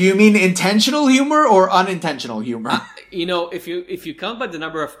 Do you mean intentional humor or unintentional humor? If you count by the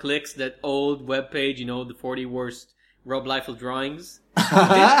number of clicks that old webpage, the 40 worst Rob Liefeld drawings,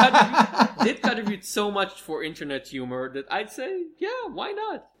 did contribute so much for internet humor that I'd say, yeah, why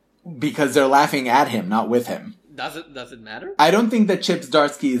not? Because they're laughing at him, not with him. Does it matter? I don't think that Chip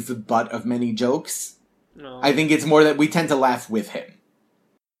Zdarsky is the butt of many jokes. No. I think it's more that we tend to laugh with him.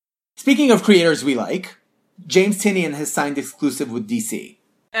 Speaking of creators we like, James Tynion has signed exclusive with DC.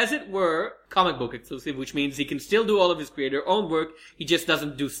 As it were, comic book exclusive, which means he can still do all of his creator-owned work, he just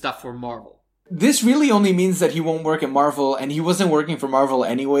doesn't do stuff for Marvel. This really only means that he won't work at Marvel, and he wasn't working for Marvel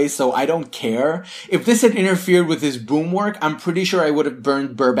anyway, so I don't care. If this had interfered with his Boom work, I'm pretty sure I would have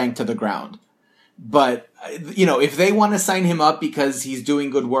burned Burbank to the ground. But, if they want to sign him up because he's doing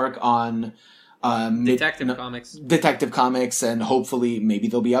good work on Detective Comics, and hopefully maybe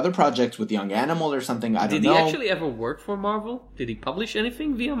there'll be other projects with Young Animal or something, I don't know. Did he actually ever work for Marvel? Did he publish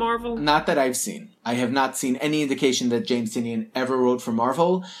anything via Marvel? Not that I've seen. I have not seen any indication that James Tynion ever wrote for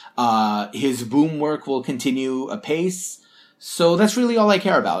Marvel. His Boom work will continue apace. So that's really all I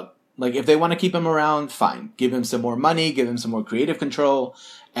care about. Like, if they want to keep him around, fine. Give him some more money, give him some more creative control,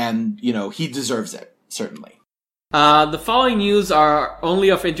 and, he deserves it, certainly. The following news are only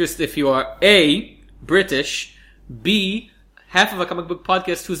of interest if you are A, British, B, half of a comic book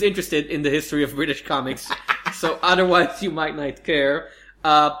podcast who's interested in the history of British comics. So otherwise you might not care.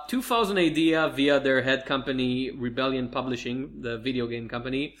 2000 AD via their head company, Rebellion Publishing, the video game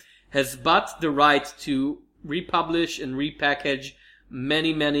company, has bought the right to republish and repackage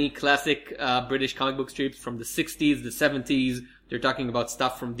many, many classic British comic book strips from the 60s, the 70s. They're talking about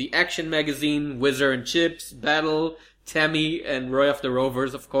stuff from the Action Magazine, Whizzer and Chips, Battle, Tammy, and Roy of the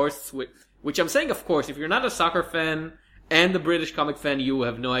Rovers, of course. Which I'm saying, of course, if you're not a soccer fan and a British comic fan, you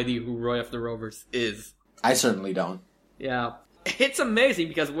have no idea who Roy of the Rovers is. I certainly don't. Yeah. It's amazing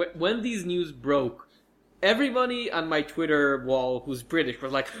because when these news broke, everybody on my Twitter wall who's British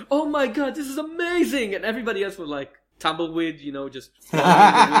was like, "Oh my god, this is amazing!" And everybody else was like, tumbleweed, just falling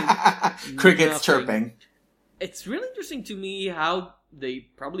in the wind. Crickets chirping. It's really interesting to me how they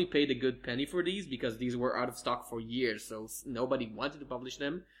probably paid a good penny for these because these were out of stock for years, so nobody wanted to publish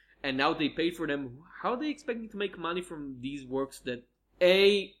them. And now they paid for them. How are they expecting to make money from these works that,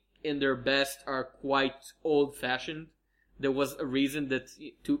 A, in their best, are quite old-fashioned? There was a reason that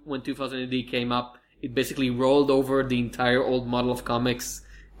when 2000 AD came up, it basically rolled over the entire old model of comics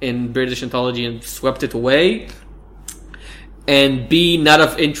in British anthology and swept it away. And B, not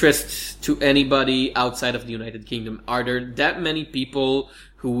of interest to anybody outside of the United Kingdom. Are there that many people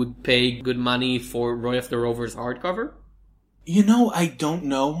who would pay good money for Roy of the Rovers hardcover? I don't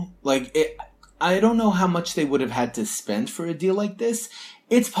know. I don't know how much they would have had to spend for a deal like this.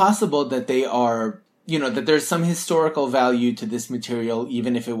 It's possible that they are, that there's some historical value to this material,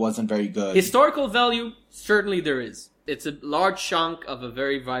 even if it wasn't very good. Historical value? Certainly there is. It's a large chunk of a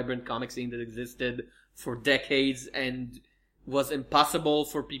very vibrant comic scene that existed for decades and was impossible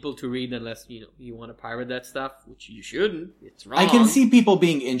for people to read unless, you want to pirate that stuff, which you shouldn't. It's wrong. I can see people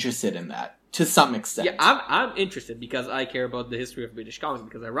being interested in that, to some extent. Yeah, I'm interested because I care about the history of British comics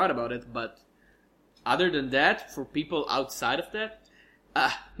because I write about it, but other than that, for people outside of that,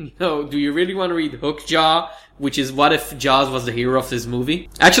 do you really want to read Hookjaw, which is what if Jaws was the hero of this movie?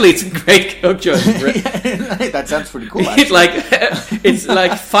 Actually, it's a great Hookjaw. That sounds pretty cool, actually. It's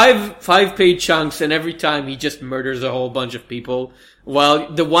like five-page chunks, and every time he just murders a whole bunch of people,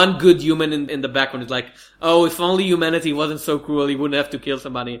 while the one good human in the background is like, oh, if only humanity wasn't so cruel, he wouldn't have to kill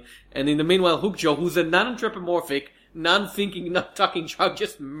somebody. And in the meanwhile, Hookjaw, who's a non-anthropomorphic, non-thinking, not-talking shark,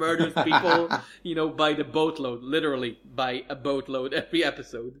 just murders people, by the boatload. Literally, by a boatload every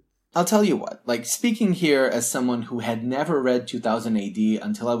episode. I'll tell you what, speaking here as someone who had never read 2000 AD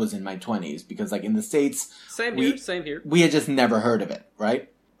until I was in my 20s, because, in the States... Same here. We had just never heard of it,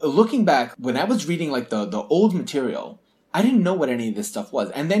 right? Looking back, when I was reading, the old material, I didn't know what any of this stuff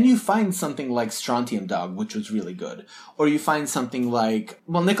was. And then you find something like Strontium Dog, which was really good. Or you find something like...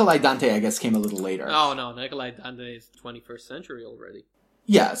 Well, Nikolai Dante, I guess, came a little later. Oh, no. Nikolai Dante is 21st century already.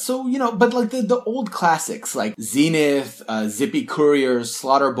 Yeah, so, but the old classics, like Zenith, Zippy Courier,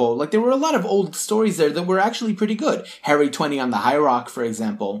 Slaughter Bowl, there were a lot of old stories there that were actually pretty good. Harry 20 on the High Rock, for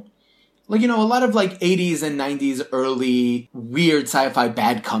example. A lot of 80s and 90s early weird sci-fi.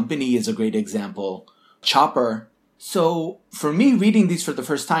 Bad Company is a great example. Chopper. So, for me, reading these for the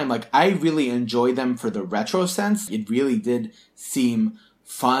first time, I really enjoy them for the retro sense. It really did seem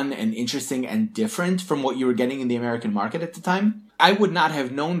fun and interesting and different from what you were getting in the American market at the time. I would not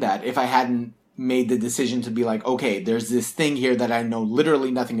have known that if I hadn't made the decision to be okay, there's this thing here that I know literally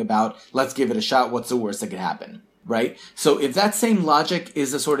nothing about. Let's give it a shot. What's the worst that could happen? Right? So if that same logic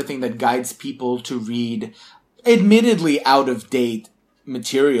is the sort of thing that guides people to read admittedly out of date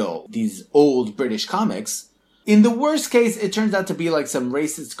material, these old British comics, in the worst case, it turns out to be some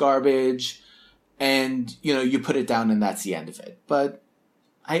racist garbage and, you put it down and that's the end of it. But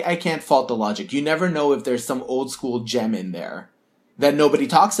I can't fault the logic. You never know if there's some old school gem in there that nobody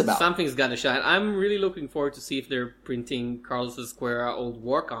talks about. Something's gonna shine. I'm really looking forward to see if they're printing Carlos Ezquerra old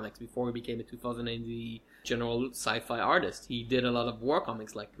war comics before he became a 2000 AD general sci-fi artist. He did a lot of war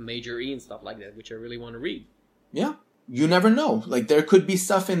comics like Major E and stuff like that, which I really want to read. Yeah. You never know. Like, there could be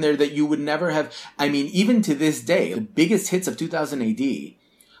stuff in there that you would never have. I mean, even to this day, the biggest hits of 2000 AD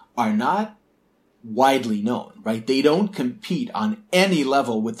are not widely known, right? They don't compete on any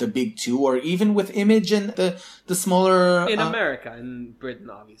level with the big two or even with Image and the smaller... In America, in Britain,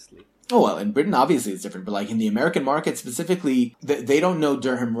 obviously. Oh, well, in Britain, obviously, it's different. But, like, in the American market specifically, they don't know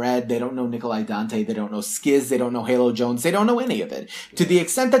Durham Red. They don't know Nikolai Dante. They don't know Skiz. They don't know Halo Jones. They don't know any of it. Yeah. To the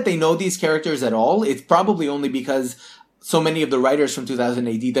extent that they know these characters at all, it's probably only because so many of the writers from 2000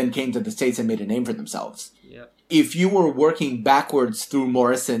 AD then came to the States and made a name for themselves. Yeah. If you were working backwards through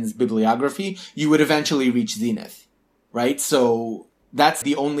Morrison's bibliography, you would eventually reach Zenith, right? So that's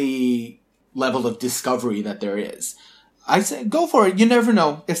the only level of discovery that there is. I say, go for it. You never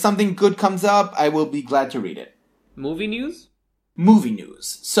know. If something good comes up, I will be glad to read it. Movie news? Movie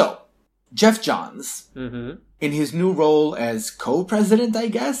news. So, Geoff Johns, Mm-hmm. in his new role as co-president, I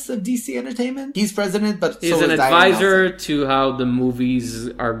guess, of DC Entertainment. He's president, but he's so an is Diane advisor Nelson. to how the movies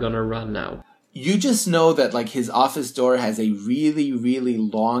are gonna run now. You just know that, like, his office door has a really, really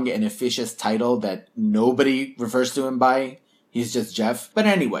long and officious title that nobody refers to him by. He's just Jeff. But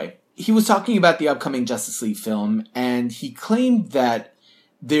anyway, he was talking about the upcoming Justice League film, and he claimed that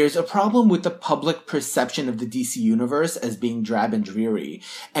there's a problem with the public perception of the DC universe as being drab and dreary.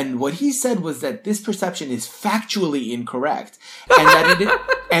 And what he said was that this perception is factually incorrect,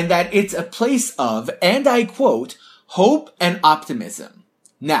 and that it's a place of, and I quote, hope and optimism.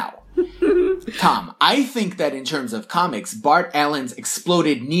 Now, Tom, I think that in terms of comics, Bart Allen's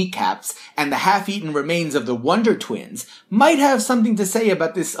exploded kneecaps and the half-eaten remains of the Wonder Twins might have something to say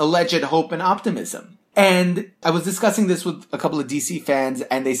about this alleged hope and optimism. And I was discussing this with a couple of DC fans,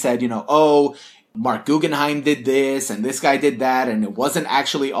 and they said, oh, Mark Guggenheim did this, and this guy did that, and it wasn't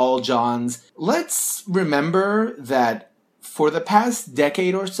actually all Johns. Let's remember that for the past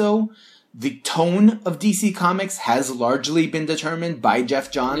decade or so, the tone of DC Comics has largely been determined by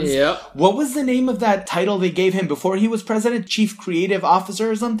Geoff Johns. Yep. What was the name of that title they gave him before he was president? Chief Creative Officer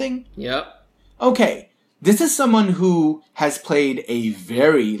or something? Yep. Okay. This is someone who has played a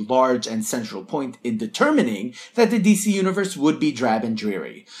very large and central point in determining that the DC universe would be drab and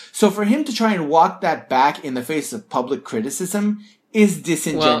dreary. So for him to try and walk that back in the face of public criticism is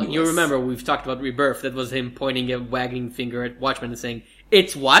disingenuous. Well, you remember we've talked about Rebirth. That was him pointing a wagging finger at Watchmen and saying,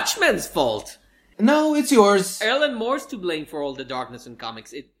 it's Watchmen's fault. No, it's yours. Alan Moore's to blame for all the darkness in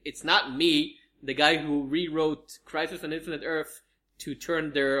comics. It's not me, the guy who rewrote Crisis on Infinite Earth to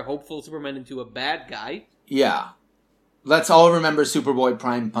turn their hopeful Superman into a bad guy. Yeah. Let's all remember Superboy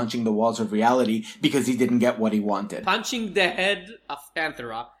Prime punching the walls of reality because he didn't get what he wanted. Punching the head of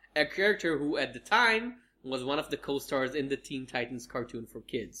Panthera, a character who at the time was one of the co-stars in the Teen Titans cartoon for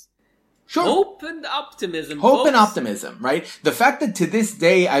kids. Sure. Hope and optimism. Hope folks. and optimism, right? The fact that to this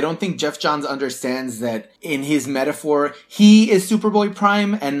day, I don't think Geoff Johns understands that in his metaphor, he is Superboy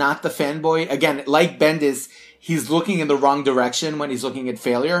Prime and not the fanboy. Again, like Bendis, he's looking in the wrong direction when he's looking at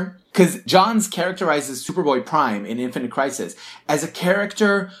failure. Because Johns characterizes Superboy Prime in Infinite Crisis as a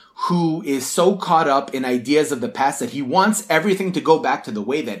character who is so caught up in ideas of the past that he wants everything to go back to the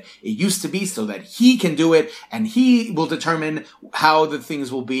way that it used to be so that he can do it and he will determine how the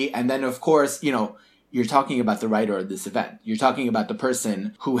things will be. And then, of course, you're talking about the writer of this event. You're talking about the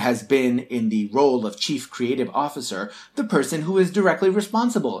person who has been in the role of chief creative officer, the person who is directly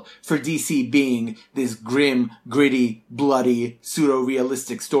responsible for DC being this grim, gritty, bloody,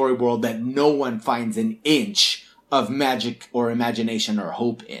 pseudo-realistic story world that no one finds an inch of magic or imagination or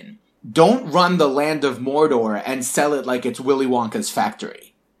hope in. Don't run the land of Mordor and sell it like it's Willy Wonka's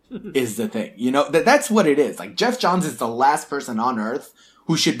factory, is the thing. That's what it is. Like, Geoff Johns is the last person on Earth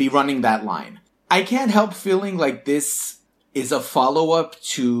who should be running that line. I can't help feeling like this is a follow-up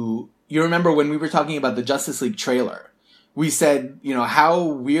to... You remember when we were talking about the Justice League trailer? We said, how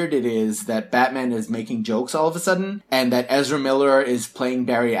weird it is that Batman is making jokes all of a sudden, and that Ezra Miller is playing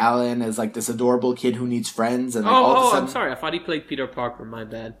Barry Allen as, like, this adorable kid who needs friends, and all of a sudden... I'm sorry. I thought he played Peter Parker. My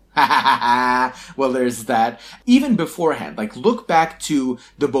bad. Well, there's that. Even beforehand, like, look back to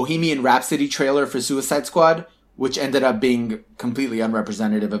the Bohemian Rhapsody trailer for Suicide Squad, which ended up being completely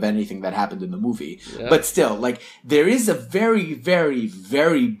unrepresentative of anything that happened in the movie. Yeah. But still, like, there is a very, very,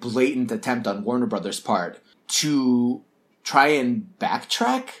 very blatant attempt on Warner Brothers' part to try and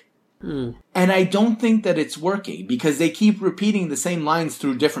backtrack. And I don't think that it's working because they keep repeating the same lines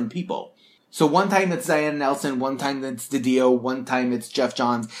through different people. So one time it's Diane Nelson, one time it's DiDio, one time it's Geoff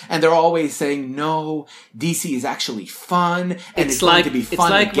Johns, and they're always saying, no, DC is actually fun, and it's going to be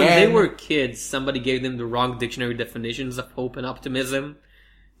fun again. It's like when they were kids, somebody gave them the wrong dictionary definitions of hope and optimism.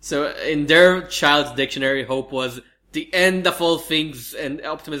 So in their child's dictionary, hope was the end of all things, and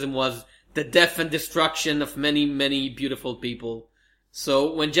optimism was the death and destruction of many, many beautiful people.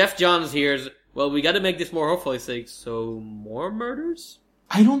 So when Jeff Johns hears, well, we gotta make this more hopeful, he's like, so more murders?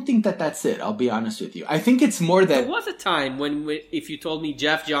 I don't think that that's it, I'll be honest with you. I think it's more that... There was a time when, if you told me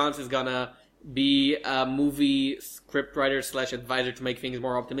Jeff Johns is gonna be a movie scriptwriter / advisor to make things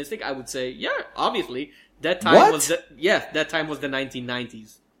more optimistic, I would say, yeah, obviously. That time was the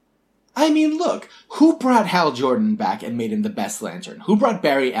 1990s. I mean, look, who brought Hal Jordan back and made him the best Lantern? Who brought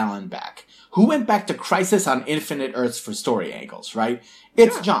Barry Allen back? Who went back to Crisis on Infinite Earths for story angles, right?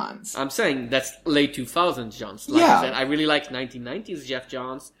 It's Johns. I'm saying that's late 2000s Johns. Like I said, I really like 1990s Jeff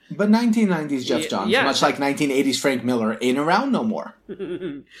Johns. But 1990s Jeff Johns, much like 1980s Frank Miller, ain't around no more.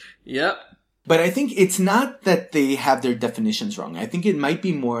 Yep. But I think it's not that they have their definitions wrong. I think it might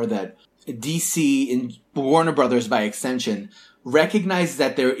be more that DC and Warner Brothers, by extension, recognize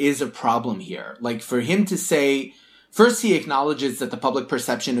that there is a problem here. Like, for him to say, first he acknowledges that the public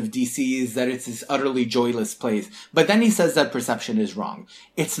perception of DC is that it's this utterly joyless place, but then he says that perception is wrong.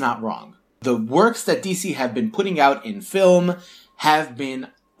 It's not wrong. The works that DC have been putting out in film have been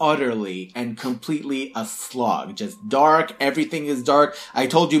utterly and completely a slog. Just dark. Everything is dark. I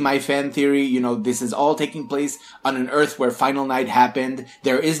told you my fan theory, this is all taking place on an Earth where Final Night happened.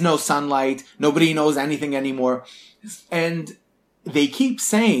 There is no sunlight. Nobody knows anything anymore. And they keep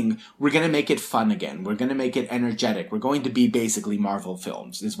saying, we're going to make it fun again. We're going to make it energetic. We're going to be basically Marvel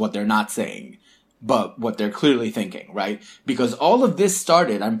films, is what they're not saying. But what they're clearly thinking, right? Because all of this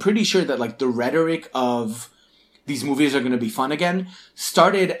started, I'm pretty sure that the rhetoric of these movies are going to be fun again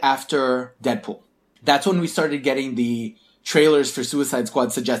started after Deadpool. That's when we started getting the trailers for Suicide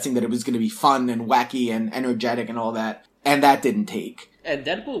Squad suggesting that it was going to be fun and wacky and energetic and all that. And that didn't take. And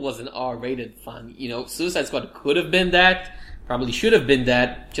Deadpool was an R-rated fun. Suicide Squad could have been that. Probably should have been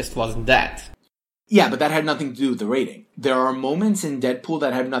that, just wasn't that. Yeah, but that had nothing to do with the rating. There are moments in Deadpool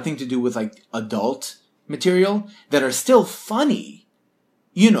that have nothing to do with, adult material that are still funny.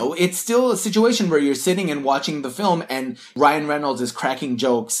 It's still a situation where you're sitting and watching the film and Ryan Reynolds is cracking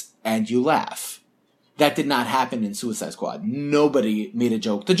jokes and you laugh. That did not happen in Suicide Squad. Nobody made a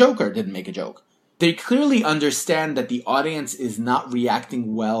joke. The Joker didn't make a joke. They clearly understand that the audience is not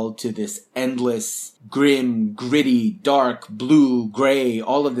reacting well to this endless, grim, gritty, dark, blue, gray,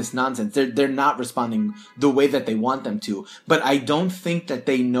 all of this nonsense. They're not responding the way that they want them to. But I don't think that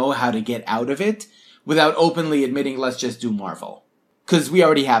they know how to get out of it without openly admitting, let's just do Marvel. Because we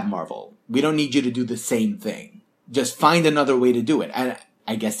already have Marvel. We don't need you to do the same thing. Just find another way to do it. And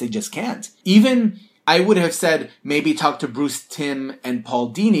I guess they just can't. Even, I would have said, maybe talk to Bruce Timm and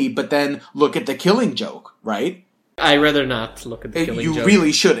Paul Dini, but then look at The Killing Joke, right? I'd rather not look at The Killing Joke. You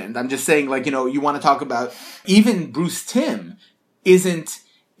really shouldn't. I'm just saying, you want to talk about, even Bruce Timm isn't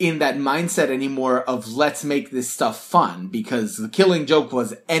in that mindset anymore of let's make this stuff fun, because The Killing Joke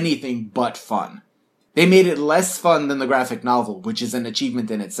was anything but fun. They made it less fun than the graphic novel, which is an achievement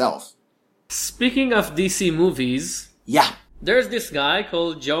in itself. Speaking of DC movies... Yeah. There's this guy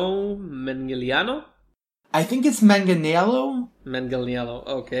called Joe Manganiello. I think it's Manganiello. Manganiello,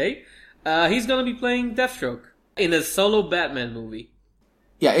 okay. He's gonna be playing Deathstroke in a solo Batman movie.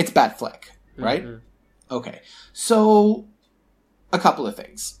 Yeah, it's Batfleck, right? Mm-hmm. Okay. So, a couple of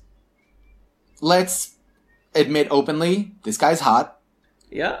things. Let's admit openly, this guy's hot.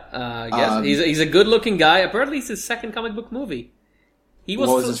 Yeah, yes. He's a good-looking guy. Apparently, it's his second comic book movie. What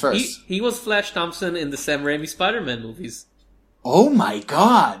was his first? He was Flash Thompson in the Sam Raimi Spider-Man movies. Oh my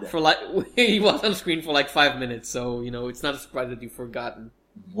god! He was on screen for 5 minutes, so, it's not a surprise that you've forgotten.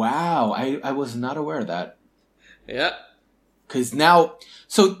 Wow, I was not aware of that. Yeah. Because now...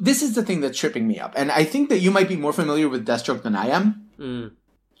 So, this is the thing that's tripping me up. And I think that you might be more familiar with Deathstroke than I am. Mm.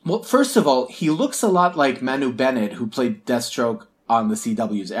 Well, first of all, he looks a lot like Manu Bennett, who played Deathstroke on the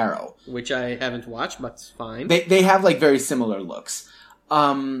CW's Arrow. Which I haven't watched, but it's fine. They have, very similar looks.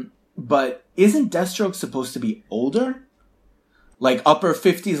 But isn't Deathstroke supposed to be older? Upper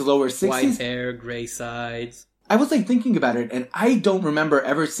 50s, lower 60s? White hair, gray sides. I was, thinking about it, and I don't remember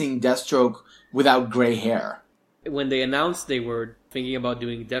ever seeing Deathstroke without gray hair. When they announced they were thinking about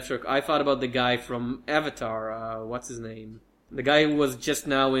doing Deathstroke, I thought about the guy from Avatar. What's his name? The guy who was just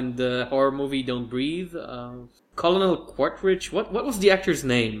now in the horror movie Don't Breathe. Colonel Quaritch. What was the actor's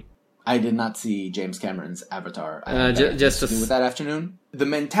name? I did not see James Cameron's Avatar. Just to do with that afternoon. The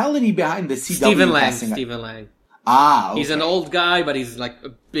mentality behind the CW Stephen Lang. Ah, okay. He's an old guy, but he's a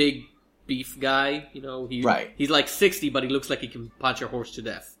big beef guy. Right. He's 60, but he looks like he can punch a horse to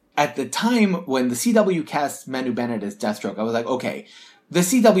death. At the time when the CW cast Manu Bennett as Deathstroke, I was like, okay, the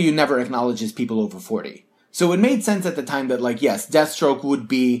CW never acknowledges people over 40. So it made sense at the time that, yes, Deathstroke would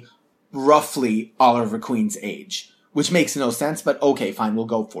be roughly Oliver Queen's age. which makes no sense, but okay, fine, we'll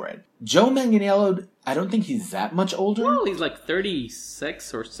go for it. Joe Manganiello, I don't think he's that much older. Well, he's like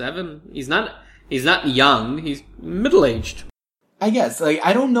 36 or 7. He's not young. He's middle-aged. I guess. Like,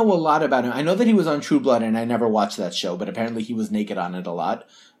 I don't know a lot about him. I know that he was on True Blood, and I never watched that show, but apparently he was naked on it a lot,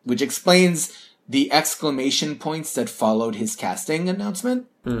 which explains the exclamation points that followed his casting announcement.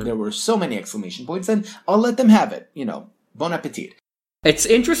 There were so many exclamation points, and I'll let them have it. Bon appetit. It's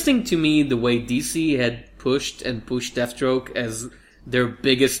interesting to me the way DC had pushed Deathstroke as their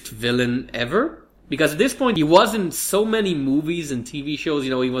biggest villain ever. Because at this point, he was in so many movies and TV shows.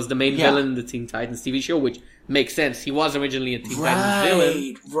 He was the main villain in the Teen Titans TV show, which makes sense. He was originally a Teen Titans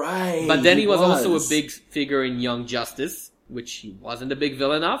villain. Right. But then he was also a big figure in Young Justice, which he wasn't a big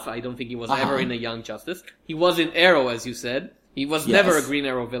villain of. I don't think he was ever in a Young Justice. He was in Arrow, as you said. He was never a Green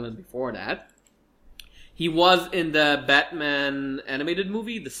Arrow villain before that. He was in the Batman animated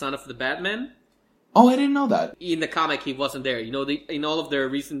movie, The Son of the Batman. Oh, I didn't know that. In the comic, he wasn't there. In all of their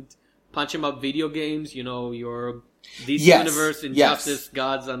recent punch 'em up video games, your DC Universe, Injustice,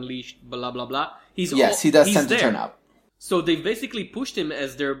 Gods Unleashed, blah blah blah. He does tend to turn up. So they've basically pushed him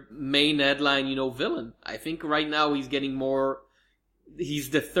as their main headline, villain. I think right now he's getting more.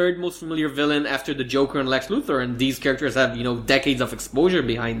 He's the third most familiar villain after the Joker and Lex Luthor, and these characters have decades of exposure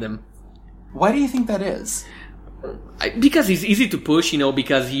behind them. Why do you think that is? Because he's easy to push,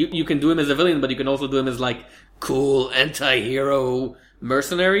 because you can do him as a villain, but you can also do him as like cool anti-hero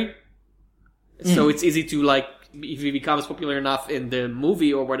mercenary. So it's easy to if he becomes popular enough in the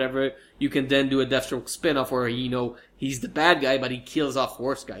movie or whatever, you can then do a Deathstroke spin-off where he's the bad guy, but he kills off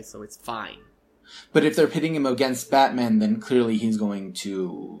worse guys, so it's fine. But if they're pitting him against Batman, then clearly he's going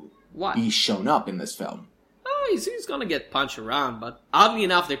to be shown up in this film. He's gonna get punched around, but oddly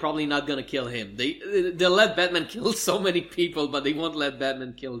enough, they're probably not gonna kill him. They'll let Batman kill so many people, but they won't let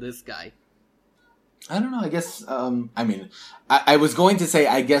Batman kill this guy. I don't know, I guess, I was going to say,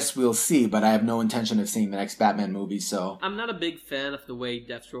 I guess we'll see, but I have no intention of seeing the next Batman movie, so... I'm not a big fan of the way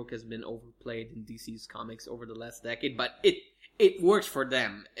Deathstroke has been overplayed in DC's comics over the last decade, but it works for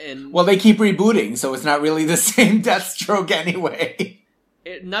them, and... Well, they keep rebooting, so it's not really the same Deathstroke anyway.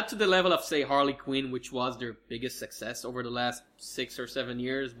 Not to the level of, say, Harley Quinn, which was their biggest success over the last 6 or 7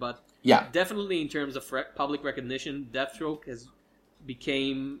 years, but definitely in terms of public recognition, Deathstroke has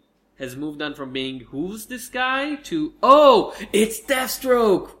moved on from being, who's this guy, to, oh, it's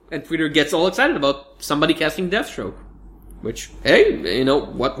Deathstroke! And Twitter gets all excited about somebody casting Deathstroke. Which, hey,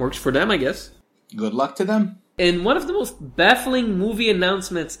 what works for them, I guess. Good luck to them. In one of the most baffling movie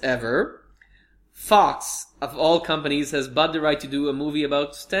announcements ever, Fox, of all companies, has bought the right to do a movie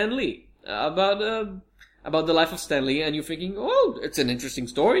about Stan Lee. About the life of Stan Lee, and you're thinking, oh, it's an interesting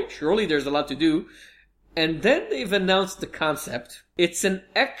story. Surely there's a lot to do. And then they've announced the concept. It's an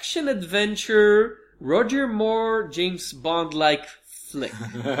action-adventure, Roger Moore, James Bond-like flick.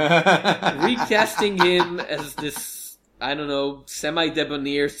 Recasting him as this, I don't know,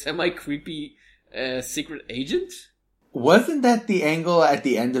 semi-debonair, semi-creepy secret agent? Wasn't that the angle at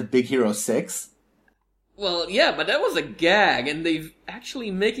the end of Big Hero 6? Well, yeah, but that was a gag, and they're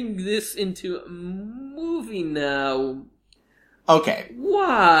actually making this into a movie now. Okay.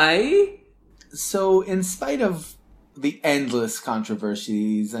 Why? So, in spite of the endless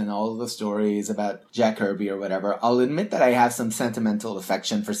controversies and all the stories about Jack Kirby or whatever, I'll admit that I have some sentimental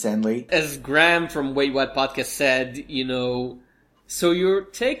affection for Stan Lee. As Graham from Wait What Podcast said, so you're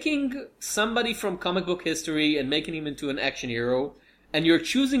taking somebody from comic book history and making him into an action hero, and you're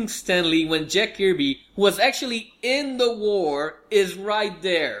choosing Stan Lee when Jack Kirby, who was actually in the war, is right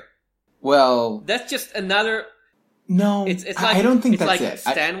there. Well... That's just another... No, it's like, I don't think that's like it.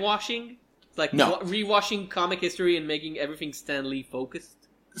 Stan washing. It's like rewashing comic history and making everything Stan Lee focused.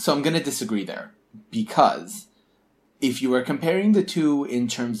 So I'm going to disagree there. Because if you are comparing the two in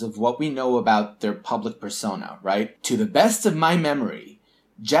terms of what we know about their public persona, right? To the best of my memory,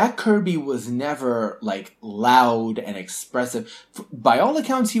 Jack Kirby was never, loud and expressive. By all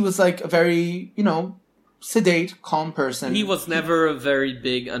accounts, he was, a very, sedate, calm person. He was never very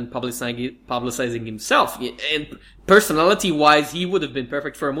big on publicizing himself. And personality-wise, he would have been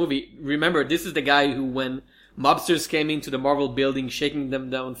perfect for a movie. Remember, this is the guy who, when mobsters came into the Marvel building, shaking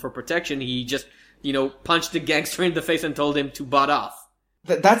them down for protection, he just, punched the gangster in the face and told him to butt off.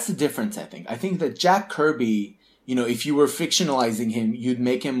 That's the difference, I think. I think that Jack Kirby... if you were fictionalizing him, you'd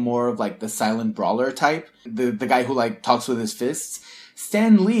make him more of, the silent brawler type. The guy who, talks with his fists.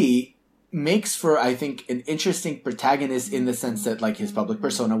 Stan Lee, makes for, I think, an interesting protagonist in the sense that, like, his public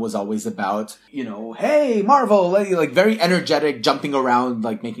persona was always about, hey, Marvel, like very energetic, jumping around,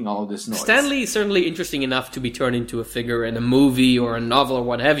 like, making all of this noise. Stan Lee is certainly interesting enough to be turned into a figure in a movie or a novel or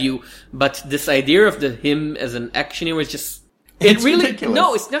what have you, but this idea of him as an action hero is just... It's ridiculous.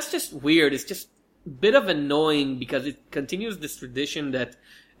 No, it's not just weird, it's just a bit of annoying because it continues this tradition that,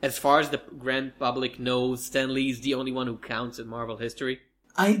 as far as the grand public knows, Stan Lee is the only one who counts in Marvel history.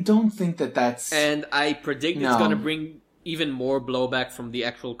 I don't think that's... And I predict it's going to bring even more blowback from the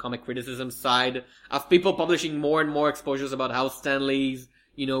actual comic criticism side of people publishing more and more exposures about how Stan Lee's,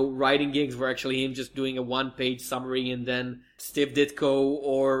 writing gigs were actually him just doing a one-page summary and then Steve Ditko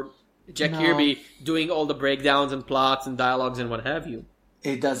or Jack Kirby doing all the breakdowns and plots and dialogues and what have you.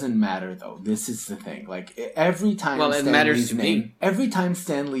 It doesn't matter, though. This is the thing. Like, every time every time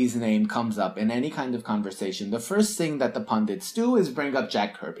Stan Lee's name comes up in any kind of conversation, the first thing that the pundits do is bring up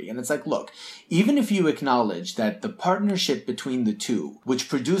Jack Kirby. And it's like, look, even if you acknowledge that the partnership between the two, which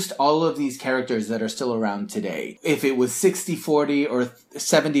produced all of these characters that are still around today, if it was 60-40 or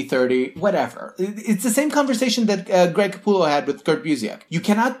 70-30, whatever, it's the same conversation that Greg Capullo had with Kurt Busiek. You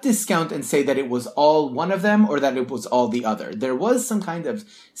cannot discount and say that it was all one of them or that it was all the other. There was some kind of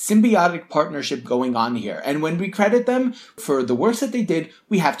symbiotic partnership going on here. And when we credit them for the works that they did,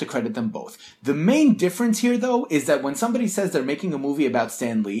 we have to credit them both. The main difference here, though, is that when somebody says they're making a movie about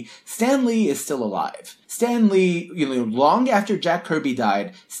Stan Lee is still alive. Stan Lee, long after Jack Kirby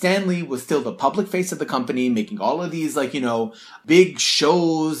died, Stan Lee was still the public face of the company, making all of these, big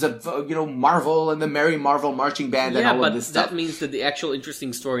shows of, Marvel and the Merry Marvel Marching Band and all of this stuff. Yeah, but that means that the actual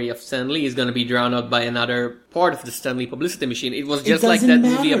interesting story of Stan Lee is going to be drowned out by another part of the Stan Lee publicity machine. It was just like that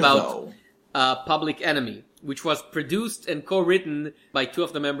movie about Public Enemy, which was produced and co-written by two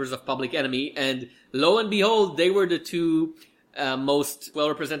of the members of Public Enemy, and lo and behold, they were the two most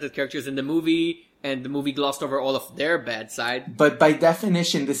well-represented characters in the movie, and the movie glossed over all of their bad side. But by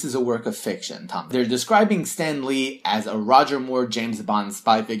definition, this is a work of fiction, Tom. They're describing Stan Lee as a Roger Moore, James Bond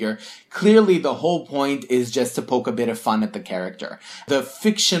spy figure. Clearly, the whole point is just to poke a bit of fun at the character. The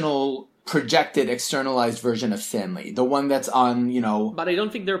fictional, projected, externalized version of Stan Lee. The one that's on, But I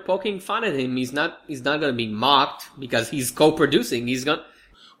don't think they're poking fun at him. He's not going to be mocked because he's co-producing.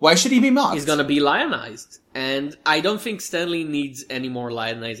 Why should he be mocked? He's going to be lionized. And I don't think Stan Lee needs any more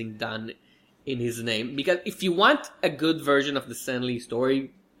lionizing done in his name. Because if you want a good version of the Stan Lee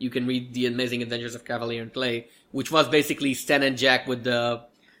story, you can read The Amazing Adventures of Cavalier and Clay, which was basically Stan and Jack with the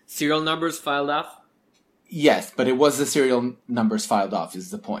serial numbers filed off. Yes, but it was the serial numbers filed off is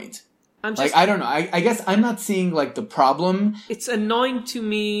the point. I don't know. I guess I'm not seeing, the problem. It's annoying to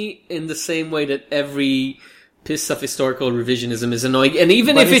me in the same way that every piece of historical revisionism is annoying. And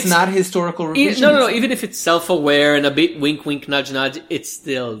even if it's not historical revisionism. No, even if it's self-aware and a bit wink, wink, nudge, nudge, it's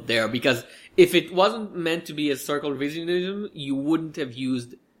still there. Because if it wasn't meant to be historical revisionism, you wouldn't have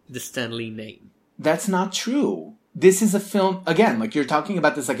used the Stan Lee name. That's not true. This is a film, again, you're talking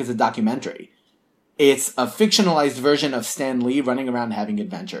about this like it's a documentary. It's a fictionalized version of Stan Lee running around having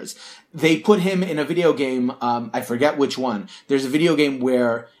adventures. They put him in a video game, I forget which one. There's a video game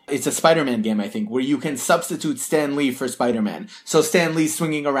where, it's a Spider-Man game, I think, where you can substitute Stan Lee for Spider-Man. So Stan Lee's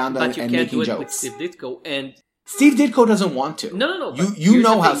swinging around and making jokes. But you can't do it with Steve Ditko, and... Steve Ditko doesn't want to. No. You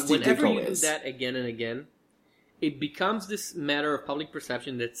know how Steve Ditko is. Whenever you do that again and again, it becomes this matter of public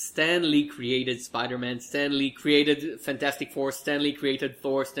perception that Stan Lee created Spider-Man, Stan Lee created Fantastic Four, Stan Lee created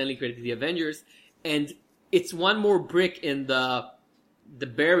Thor, Stan Lee created the Avengers, and it's one more brick in the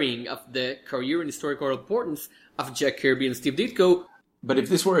burying of the career and historical importance of Jack Kirby and Steve Ditko. But if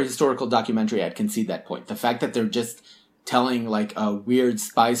this were a historical documentary, I'd concede that point. The fact that they're just telling a weird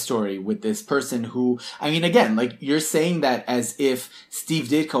spy story with this person who, again, you're saying that as if Steve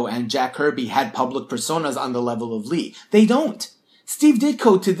Ditko and Jack Kirby had public personas on the level of Lee. They don't. Steve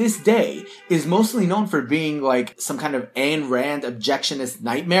Ditko, to this day, is mostly known for being some kind of Ayn Rand objectionist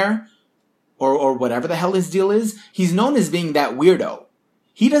nightmare, or whatever the hell his deal is. He's known as being that weirdo.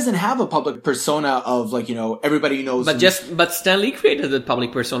 He doesn't have a public persona of everybody knows. But Stan Lee created the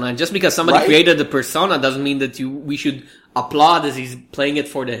public persona, and just because somebody created the persona doesn't mean that we should applaud as he's playing it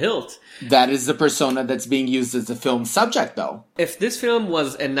for the hilt. That is the persona that's being used as the film subject, though. If this film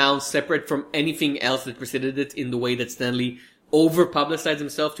was announced separate from anything else that preceded it in the way that Stan Lee over-publicized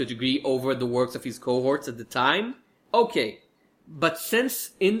himself to a degree over the works of his cohorts at the time, okay. But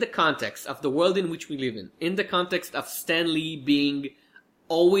since in the context of the world in which we live in the context of Stan Lee being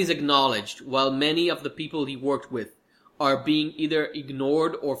always acknowledged, while many of the people he worked with are being either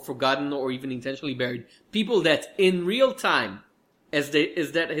ignored or forgotten or even intentionally buried, people that in real time, as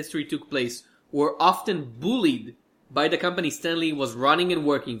that history took place, were often bullied by the company Stan Lee was running and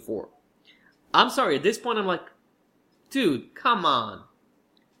working for. I'm sorry, at this point I'm like, dude, come on.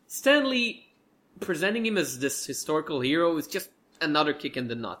 Stan Lee presenting him as this historical hero is just another kick in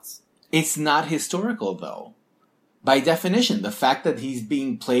the nuts. It's not historical, though. By definition, the fact that he's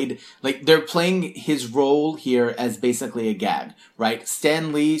being played, like, they're playing his role here as basically a gag, right?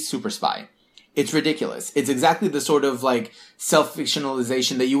 Stan Lee, super spy. It's ridiculous. It's exactly the sort of, like,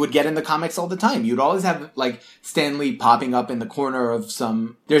 self-fictionalization that you would get in the comics all the time. You'd always have, like, Stan Lee popping up in the corner of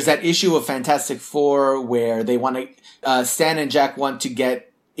some... There's that issue of Fantastic Four where they want to... Stan and Jack want to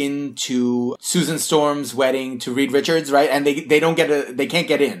get into Susan Storm's wedding to Reed Richards, right? And they can't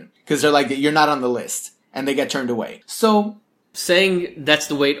get in because they're like, you're not on the list, and they get turned away. So saying that's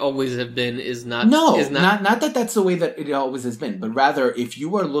the way it always have been is not... No, is not that that's the way that it always has been, but rather if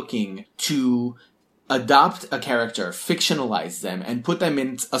you are looking to adopt a character, fictionalize them, and put them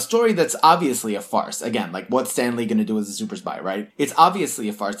in a story that's obviously a farce. Again, like what's Stan Lee going to do as a super spy, right? It's obviously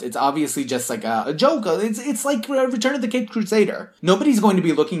a farce. It's obviously just like a joke. It's like Return of the Caped Crusader. Nobody's going to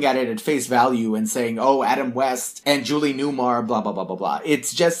be looking at it at face value and saying, oh, Adam West and Julie Newmar, blah, blah, blah, blah, blah.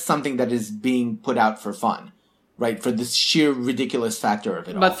 It's just something that is being put out for fun. Right, for the sheer ridiculous factor of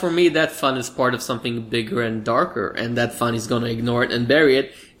it all. But for me, that fun is part of something bigger and darker, and that fun is going to ignore it and bury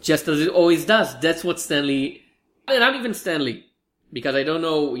it, just as it always does. That's what Stan Lee... Not even Stan Lee, because I don't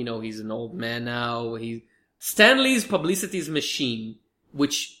know, he's an old man now. Stan Lee's publicity's machine,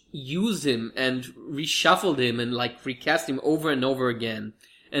 which used him and reshuffled him and, like, recast him over and over again,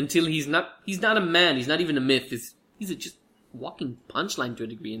 until he's not a man, he's not even a myth, he's a just walking punchline to a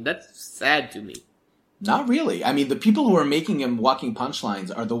degree, and that's sad to me. Not really. I mean, the people who are making him walking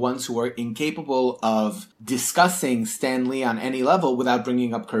punchlines are the ones who are incapable of discussing Stan Lee on any level without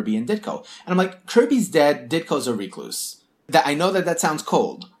bringing up Kirby and Ditko. And I'm like, Kirby's dead, Ditko's a recluse. I know that sounds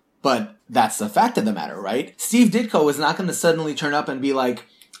cold, but that's the fact of the matter, right? Steve Ditko is not going to suddenly turn up and be like,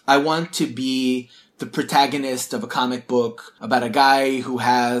 I want to be the protagonist of a comic book about a guy who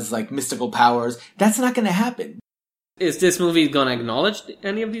has, like, mystical powers. That's not going to happen. Is this movie going to acknowledge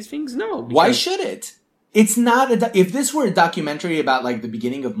any of these things? No. Why should it? It's not if this were a documentary about, like, the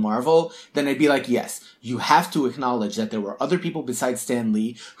beginning of Marvel, then I'd be like, yes, you have to acknowledge that there were other people besides Stan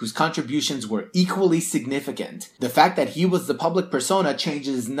Lee whose contributions were equally significant. The fact that he was the public persona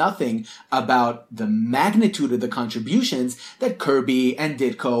changes nothing about the magnitude of the contributions that Kirby and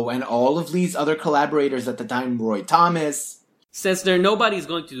Ditko and all of Lee's other collaborators at the time, Roy Thomas. Since nobody's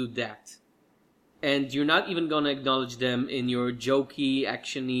going to do that, and you're not even going to acknowledge them in your jokey,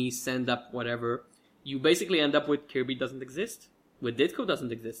 actiony, stand-up, whatever... You basically end up with Kirby doesn't exist. With Ditko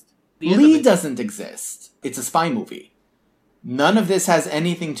doesn't exist. Lee doesn't exist. It's a spy movie. None of this has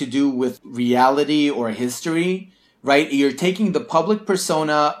anything to do with reality or history, right? You're taking the public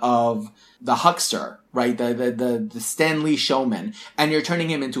persona of the huckster, right? The Stan Lee showman, and you're turning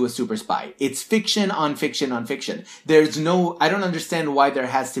him into a super spy. It's fiction on fiction on fiction. I don't understand why there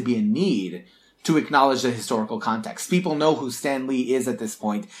has to be a need to acknowledge the historical context. People know who Stan Lee is at this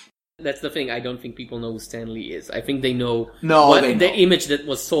point. That's the thing. I don't think people know who Stan Lee is. I think they know the image that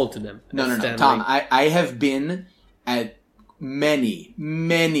was sold to them. No. Tom, I have been at many,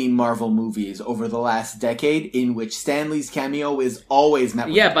 many Marvel movies over the last decade in which Stan Lee's cameo is always met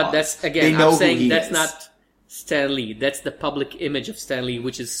with applause. That's, again, I'm saying that's not Stan Lee. That's the public image of Stan Lee,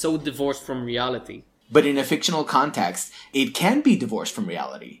 which is so divorced from reality. But in a fictional context, it can be divorced from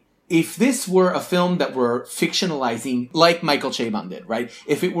reality. If this were a film that were fictionalizing, like Michael Chabon did, right?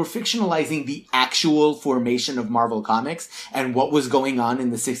 If it were fictionalizing the actual formation of Marvel Comics and what was going on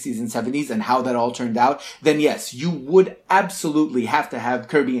in the 60s and 70s and how that all turned out, then yes, you would absolutely have to have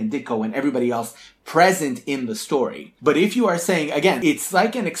Kirby and Ditko and everybody else present in the story. But if you are saying, again, it's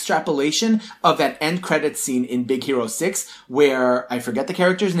like an extrapolation of that end credits scene in Big Hero 6 where, I forget the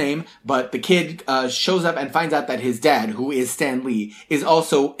character's name, but the kid shows up and finds out that his dad, who is Stan Lee, is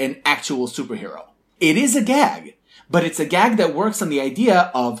also an actual superhero. It is a gag, but it's a gag that works on the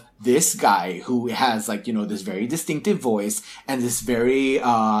idea of this guy who has, like, this very distinctive voice and this very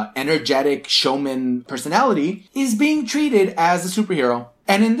energetic showman personality is being treated as a superhero.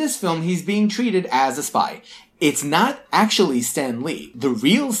 And in this film, he's being treated as a spy. It's not actually Stan Lee. The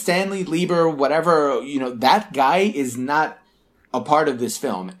real Stanley Lieber, whatever, that guy is not a part of this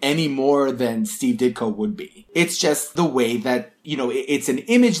film any more than Steve Ditko would be. It's just the way that, it's an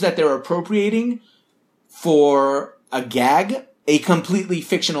image that they're appropriating for a gag, a completely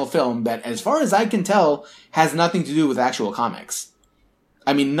fictional film that, as far as I can tell, has nothing to do with actual comics.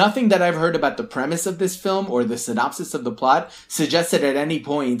 I mean, nothing that I've heard about the premise of this film or the synopsis of the plot suggested at any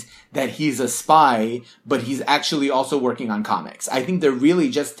point that he's a spy, but he's actually also working on comics. I think they're really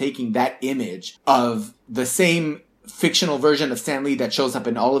just taking that image of the same fictional version of Stan Lee that shows up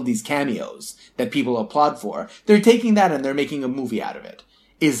in all of these cameos that people applaud for. They're taking that and they're making a movie out of it.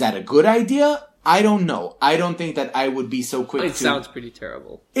 Is that a good idea? I don't know. I don't think that I would be so quick It sounds pretty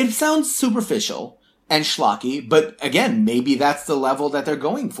terrible. It sounds superficial and schlocky, but again, maybe that's the level that they're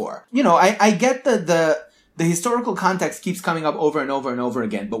going for. You know, I get the historical context keeps coming up over and over and over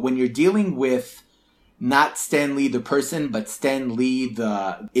again, but when you're dealing with not Stan Lee the person, but Stan Lee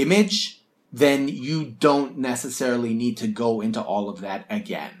the image, then you don't necessarily need to go into all of that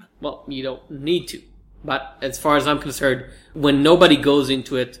again. Well, you don't need to. But as far as I'm concerned, when nobody goes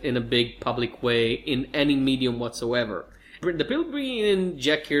into it in a big public way, in any medium whatsoever, the people bringing in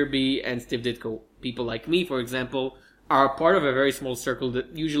Jack Kirby and Steve Ditko, people like me, for example, are part of a very small circle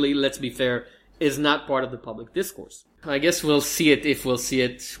that usually, let's be fair, is not part of the public discourse. I guess we'll see it if we'll see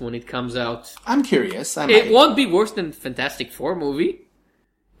it when it comes out. I'm curious. It won't be worse than Fantastic Four movie.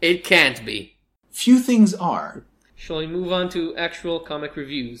 It can't be. Few things are. Shall we move on to actual comic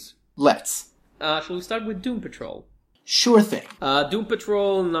reviews? Let's. Shall we start with Doom Patrol? Sure thing. Doom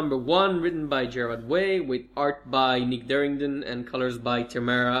Patrol number 1, written by Gerard Way, with art by Nick Darrington and colors by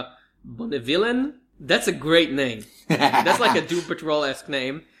Tamara Bonnevillain. That's a great name. That's like a Doom Patrol-esque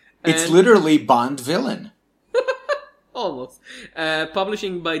name. It's literally Bond villain. Almost.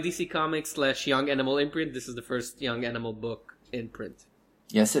 Publishing by DC Comics / Young Animal imprint. This is the first Young Animal book in print.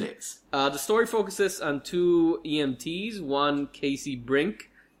 Yes, it is. The story focuses on 2 EMTs, one Casey Brink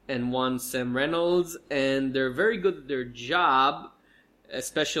and one Sam Reynolds, and they're very good at their job,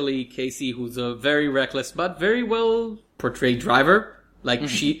 especially Casey, who's a very reckless but very well portrayed driver. Like,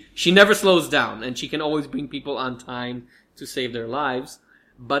 she never slows down, and she can always bring people on time to save their lives.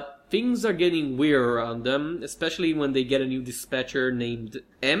 But things are getting weird around them, especially when they get a new dispatcher named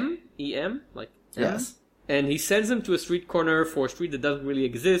M? E-M? Like M? Yes. And he sends them to a street corner for a street that doesn't really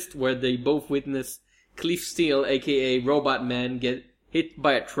exist, where they both witness Cliff Steele, aka Robot Man, get hit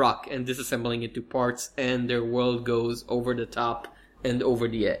by a truck and disassembling it to parts, and their world goes over the top and over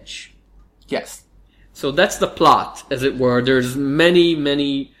the edge. Yes. So that's the plot, as it were. There's many,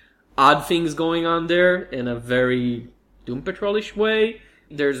 many odd things going on there in a very Doom Patrol-ish way.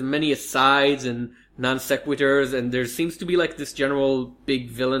 There's many asides and non sequiturs, and there seems to be like this general big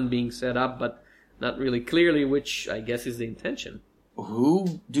villain being set up, but not really clearly, which I guess is the intention.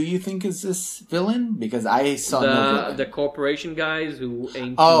 Who do you think is this villain? Because I saw no villain. The corporation guys who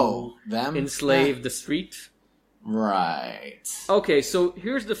aim to them? enslave the street. Right. Okay, so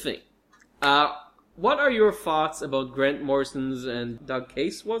here's the thing. What are your thoughts about Grant Morrison's and Doug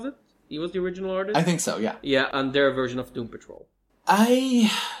Case, was it? He was the original artist? I think so, yeah. Yeah, on their version of Doom Patrol.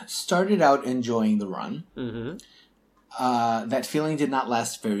 I started out enjoying the run. Mm-hmm. That feeling did not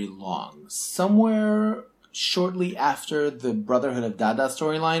last very long. Somewhere shortly after the Brotherhood of Dada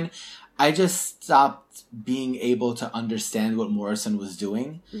storyline, I just stopped being able to understand what Morrison was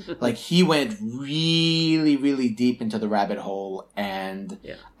doing. Like, he went really, really deep into the rabbit hole, and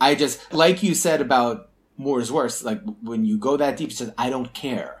I just, like you said about Moore's works, like, when you go that deep, it's just, I don't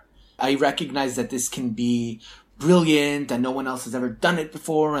care. I recognize that this can be brilliant and no one else has ever done it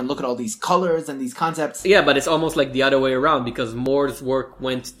before, and look at all these colors and these concepts. Yeah, but it's almost like the other way around, because Moore's work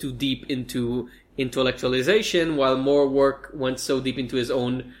went too deep into intellectualization, while Moore work went so deep into his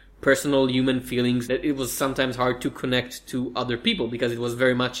own personal human feelings that it was sometimes hard to connect to other people, because it was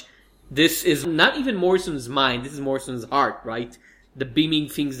very much, this is not even Morrison's mind, this is Morrison's heart, right? The beaming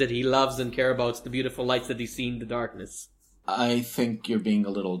things that he loves and cares about, the beautiful lights that he sees in the darkness. I think you're being a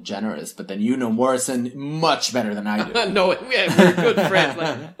little generous, but then you know Morrison much better than I do. No, we're good friends.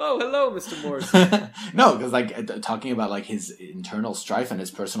 Like, oh, hello, Mr. Morrison. No, because like talking about like his internal strife and his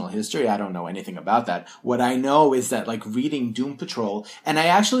personal history, I don't know anything about that. What I know is that like reading Doom Patrol, and I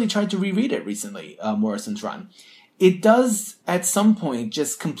actually tried to reread it recently, Morrison's run. It does at some point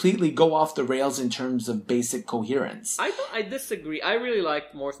just completely go off the rails in terms of basic coherence. I disagree. I really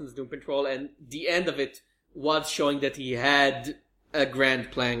liked Morrison's Doom Patrol, and the end of it was showing that he had a grand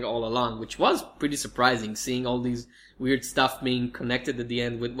plan all along, which was pretty surprising, seeing all these weird stuff being connected at the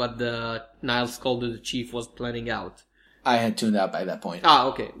end with what the Niles Calder, the chief, was planning out. I had tuned out by that point. Ah,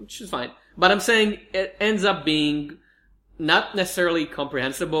 okay, which is fine. But I'm saying it ends up being not necessarily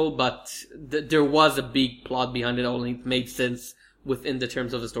comprehensible, but there was a big plot behind it all, and it made sense within the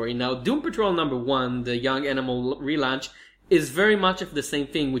terms of the story. Now, Doom Patrol number 1, the Young Animal relaunch, is very much of the same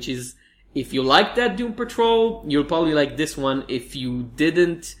thing, which is, if you like that Doom Patrol, you'll probably like this one. If you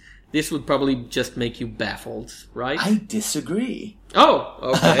didn't, this would probably just make you baffled, right? I disagree. Oh,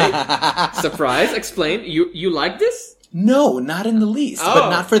 okay. Surprise. Explain. You like this? No, not in the least, but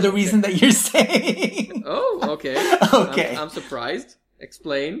not for the reason that you're saying. Oh, okay. Okay. I'm surprised.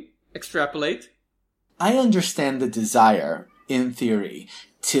 Explain. Extrapolate. I understand the desire, in theory,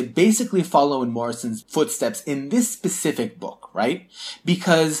 to basically follow in Morrison's footsteps in this specific book, right?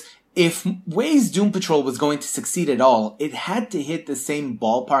 Because if Way's Doom Patrol was going to succeed at all, it had to hit the same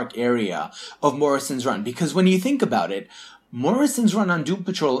ballpark area of Morrison's run. Because when you think about it, Morrison's run on Doom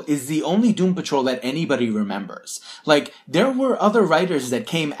Patrol is the only Doom Patrol that anybody remembers. Like, there were other writers that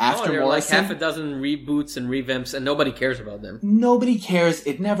came after there Morrison. Like half a dozen reboots and revamps, and nobody cares about them. Nobody cares.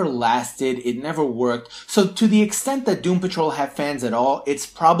 It never lasted. It never worked. So to the extent that Doom Patrol have fans at all, it's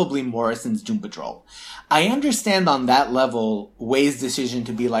probably Morrison's Doom Patrol. I understand on that level Way's decision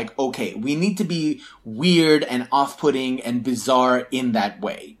to be like, okay, we need to be weird and off-putting and bizarre in that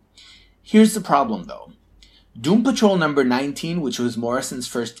way. Here's the problem, though. Doom Patrol number 19, which was Morrison's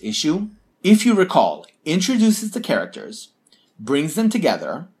first issue, if you recall, introduces the characters, brings them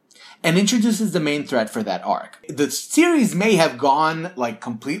together, and introduces the main threat for that arc. The series may have gone, like,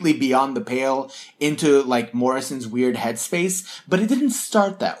 completely beyond the pale into, like, Morrison's weird headspace, but it didn't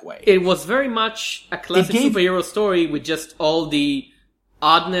start that way. It was very much a classic superhero story with just all the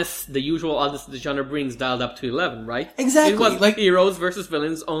oddness, the usual oddness that the genre brings dialed up to 11, right? Exactly. It was like heroes versus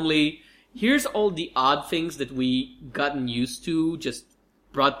villains, only here's all the odd things that we gotten used to, just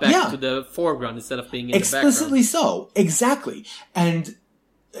brought back to the foreground instead of being in explicitly the background. So. Exactly. And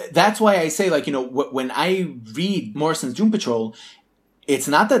that's why I say, like, you know, when I read Morrison's Doom Patrol, it's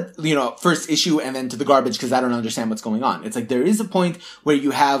not that, you know, first issue and then to the garbage because I don't understand what's going on. It's like there is a point where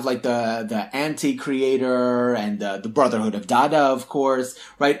you have, like, the anti-creator and the Brotherhood of Dada, of course,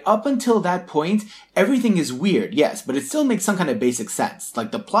 right? Up until that point, everything is weird, yes, but it still makes some kind of basic sense.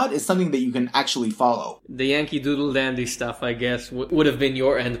 Like, the plot is something that you can actually follow. The Yankee Doodle Dandy stuff, I guess, would have been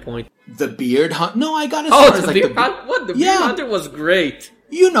your end point. The Beard Hunt? No, I got as far as, the like, Beard Hunt? What? The Beard Hunter was great.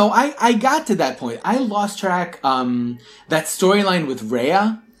 You know, I got to that point. I lost track, that storyline with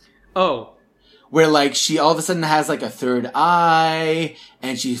Rhea. Oh. Where, like, she all of a sudden has, like, a third eye,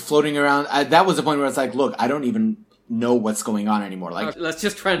 and she's floating around. That was the point where it's like, look, I don't even know what's going on anymore. Like, let's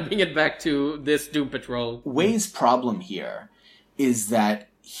just try and bring it back to this Doom Patrol. Way's problem here is that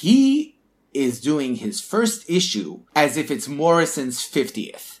he is doing his first issue as if it's Morrison's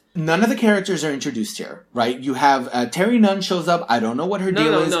 50th. None of the characters are introduced here, right? You have Terry Nunn shows up. I don't know what her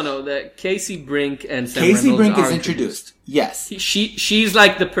deal is. No. Casey Brink and Sam Casey Reynolds Brink are is introduced. Yes. She's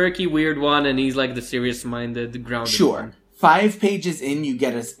like the perky, weird one, and he's like the serious-minded, grounded one. 5 pages in, you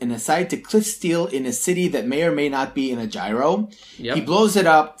get an aside to Cliff Steele in a city that may or may not be in a gyro. Yep. He blows it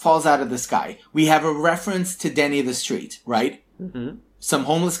up, falls out of the sky. We have a reference to Denny the Street, right? Mm-hmm. Some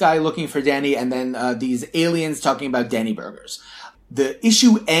homeless guy looking for Denny, and then these aliens talking about Denny burgers. The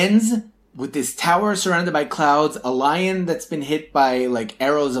issue ends with this tower surrounded by clouds, a lion that's been hit by, like,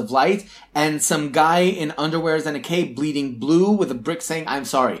 arrows of light, and some guy in underwears and a cape bleeding blue with a brick saying, "I'm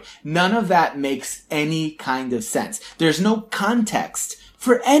sorry." None of that makes any kind of sense. There's no context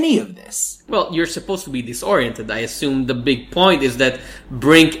for any of this. Well, you're supposed to be disoriented. I assume the big point is that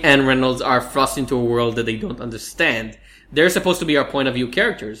Brink and Reynolds are thrust into a world that they don't understand. They're supposed to be our point of view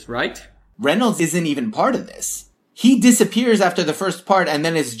characters, right? Reynolds isn't even part of this. He disappears after the first part, and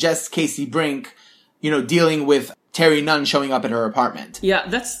then it's just Casey Brink, you know, dealing with Terry Nunn showing up at her apartment. Yeah,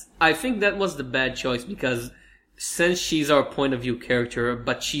 I think that was the bad choice, because since she's our point of view character,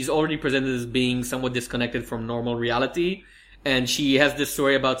 but she's already presented as being somewhat disconnected from normal reality, and she has this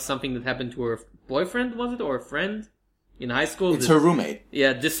story about something that happened to her boyfriend, was it, or a friend? In high school? It's her roommate.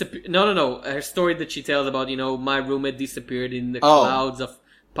 Yeah, No. Her story that she tells about, you know, my roommate disappeared in the clouds of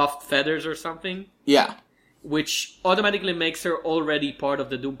puffed feathers or something. Yeah. Which automatically makes her already part of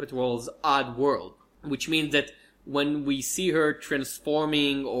the Doom Patrol's odd world. Which means that when we see her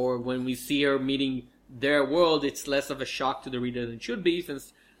transforming or when we see her meeting their world, it's less of a shock to the reader than it should be,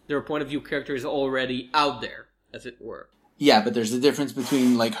 since their point of view character is already out there, as it were. Yeah, but there's a difference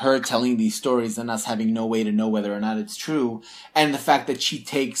between, like, her telling these stories and us having no way to know whether or not it's true, and the fact that she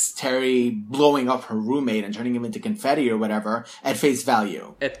takes Terry blowing up her roommate and turning him into confetti or whatever at face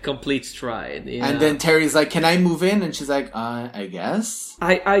value. At complete stride, yeah. And then Terry's like, "Can I move in?" And she's like, I guess.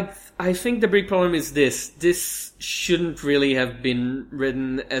 I think the big problem is this. This shouldn't really have been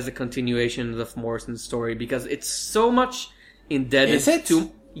written as a continuation of Morrison's story, because it's so much indebted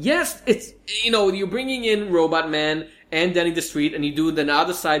to... Yes, it's, you know, you're bringing in Robot Man and Danny the Street, and you do the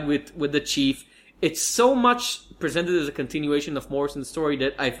other side with the Chief. It's so much presented as a continuation of Morrison's story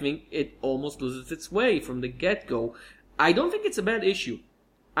that I think it almost loses its way from the get-go. I don't think it's a bad issue.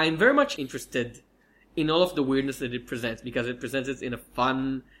 I'm very much interested in all of the weirdness that it presents, because it presents it in a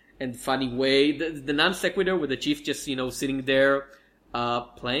fun and funny way. The non-sequitur with the Chief just, you know, sitting there,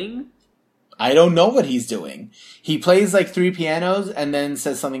 playing. I don't know what he's doing. He plays, like, 3 pianos and then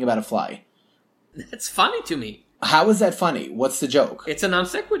says something about a fly. That's funny to me. How is that funny? What's the joke? It's a non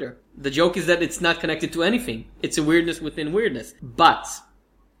sequitur. The joke is that it's not connected to anything. It's a weirdness within weirdness. But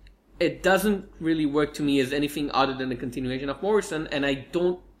it doesn't really work to me as anything other than a continuation of Morrison, and I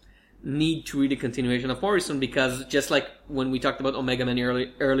don't need to read a continuation of Morrison because just like when we talked about Omega Man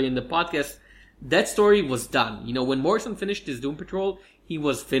early in the podcast, that story was done. You know, when Morrison finished his Doom Patrol, he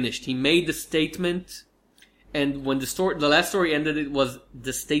was finished. He made the statement, and when the last story ended, it was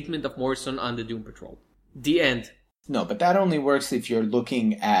the statement of Morrison on the Doom Patrol. The end. No, but that only works if you're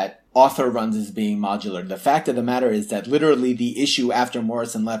looking at author runs as being modular. The fact of the matter is that literally the issue after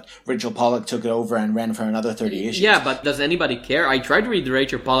Morrison left, Rachel Pollack took it over and ran for another 30 issues. Yeah, but does anybody care? I tried to read the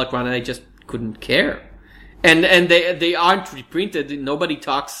Rachel Pollack run and I just couldn't care. And they aren't reprinted. Nobody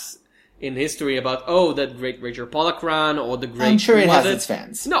talks in history about, oh, that great Rachel Pollack run or the great... I'm sure it has its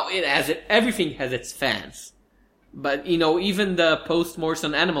fans. No, it has it. Everything has its fans. But, you know, even the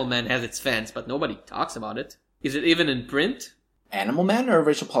post-Morrison Animal Man has its fans, but nobody talks about it. Is it even in print? Animal Man or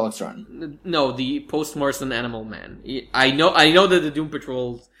Rachel Pollack's run? No, the post-Morrison Animal Man. I know that the Doom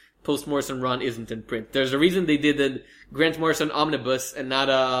Patrol's post-Morrison run isn't in print. There's a reason they did the Grant Morrison omnibus and not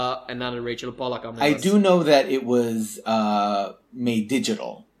a Rachel Pollack omnibus. I do know that it was made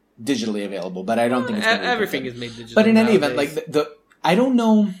digitally available, but I don't think it's everything is made digital. But in any nowadays. event, like I don't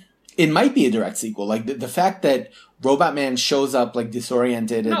know. It might be a direct sequel. Like the fact that Robot Man shows up like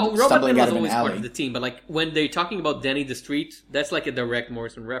disoriented and stumbling out of an alley. Part of the team, but like when they're talking about Danny the Street, that's like a direct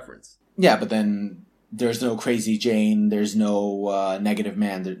Morrison reference. Yeah, but then there's no Crazy Jane. There's no Negative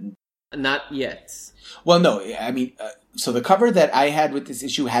Man. Not yet. Well, no. I mean, so the cover that I had with this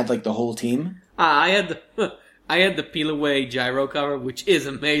issue had like the whole team. I had the Peel Away Gyro cover, which is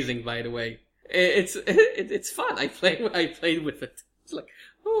amazing, by the way. It's fun. I played with it. It's like,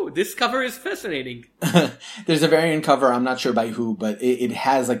 oh, this cover is fascinating. There's a variant cover, I'm not sure by who, but it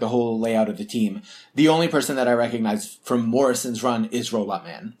has like the whole layout of the team. The only person that I recognize from Morrison's run is Robot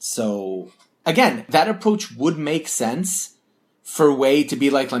Man. So, again, that approach would make sense for Way to be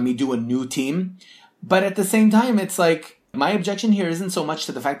like, let me do a new team. But at the same time, it's like, my objection here isn't so much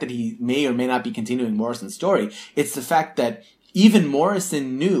to the fact that he may or may not be continuing Morrison's story. It's the fact that even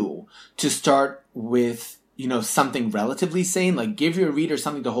Morrison knew to start with, you know, something relatively sane, like give your reader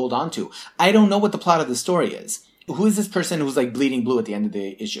something to hold on to. I don't know what the plot of the story is. Who is this person who's like bleeding blue at the end of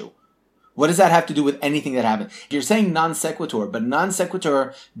the issue? What does that have to do with anything that happened? You're saying non sequitur, but non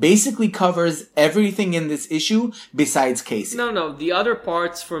sequitur basically covers everything in this issue besides Casey. No. The other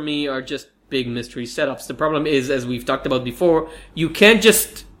parts for me are just big mystery setups. The problem is, as we've talked about before, you can't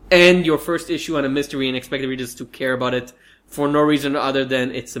just end your first issue on a mystery and expect the readers to care about it for no reason other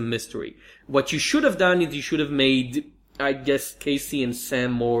than it's a mystery. What you should have done is you should have made, I guess, Casey and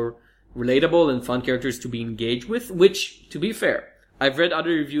Sam more relatable and fun characters to be engaged with, which, to be fair, I've read other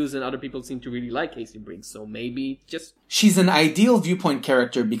reviews and other people seem to really like Casey Briggs, so maybe just... She's an ideal viewpoint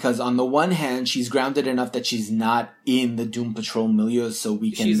character because on the one hand, she's grounded enough that she's not in the Doom Patrol milieu, so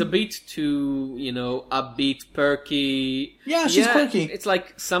we can... She's a bit too, you know, upbeat, perky... Yeah, she's quirky. It's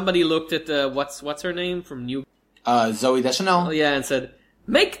like somebody looked at, what's her name from New... Zoe Deschanel. Oh, yeah, and said,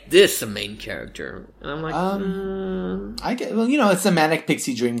 make this a main character. And I'm like, I get, well, you know, it's a manic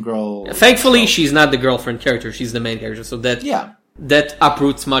pixie dream girl. Thankfully, she's not the girlfriend character. She's the main character. So that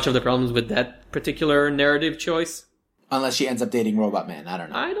uproots much of the problems with that particular narrative choice. Unless she ends up dating Robot Man. I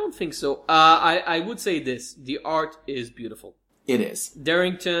don't know. I don't think so. I would say this. The art is beautiful. It is.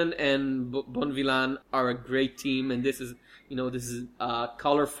 Darrington and Bonvillain are a great team, and this is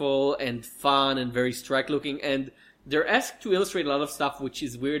colorful and fun and very strike-looking, and they're asked to illustrate a lot of stuff which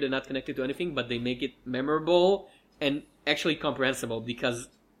is weird and not connected to anything, but they make it memorable and actually comprehensible, because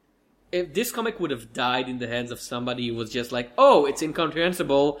if this comic would have died in the hands of somebody who was just like, oh, it's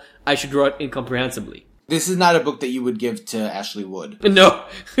incomprehensible, I should draw it incomprehensibly. This is not a book that you would give to Ashley Wood. No.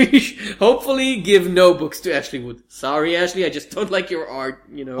 Hopefully give no books to Ashley Wood. Sorry, Ashley, I just don't like your art,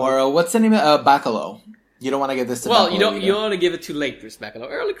 you know. Or what's the name of Bacalo? You don't want to give this to Well, Bacalo you don't want to give it too late, Chris Bacalo.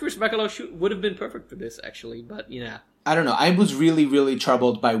 Early Chris Bacalo would have been perfect for this, actually, but, yeah. I don't know. I was really, really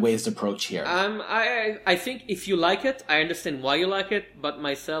troubled by Way's approach here. I think if you like it, I understand why you like it, but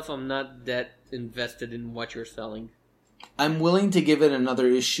myself, I'm not that invested in what you're selling. I'm willing to give it another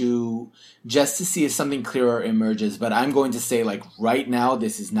issue just to see if something clearer emerges, but I'm going to say, like, right now,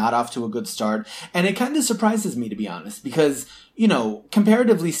 this is not off to a good start. And it kind of surprises me, to be honest, because, you know,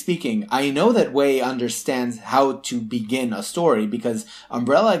 comparatively speaking, I know that Way understands how to begin a story, because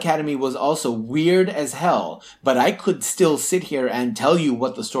Umbrella Academy was also weird as hell, but I could still sit here and tell you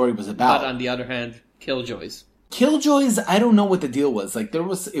what the story was about. But on the other hand, Killjoys, I don't know what the deal was. Like, it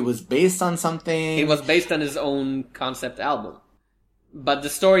was based on something. It was based on his own concept album. But the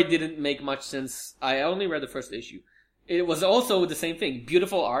story didn't make much sense. I only read the first issue. It was also the same thing.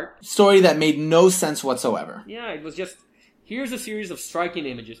 Beautiful art. Story that made no sense whatsoever. Yeah, it was just, here's a series of striking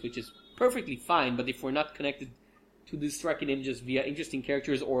images, which is perfectly fine, but if we're not connected to these striking images via interesting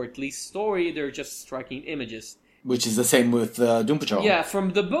characters or at least story, they're just striking images. Which is the same with Doom Patrol. Yeah,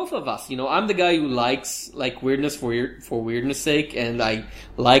 from the both of us. I'm the guy who likes weirdness for weirdness sake, and I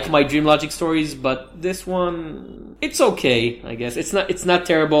like my Dream Logic stories, but this one, it's okay, I guess. It's not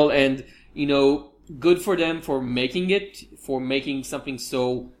terrible, and, good for them for making something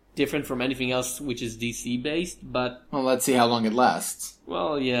so different from anything else which is DC based, but... Well, let's see how long it lasts.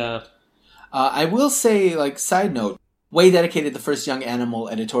 Well, yeah. I will say, side note, Way dedicated the first Young Animal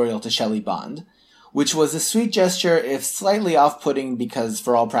editorial to Shelley Bond, which was a sweet gesture, if slightly off-putting, because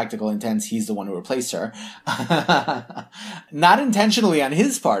for all practical intents, he's the one who replaced her. Not intentionally on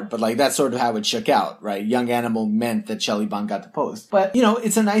his part, but that's sort of how it shook out, right? Young Animal meant that Shelley Bond got the post. But,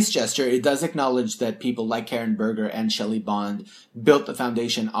 it's a nice gesture. It does acknowledge that people like Karen Berger and Shelley Bond built the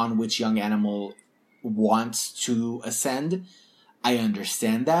foundation on which Young Animal wants to ascend. I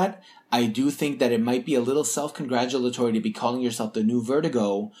understand that. I do think that it might be a little self-congratulatory to be calling yourself the new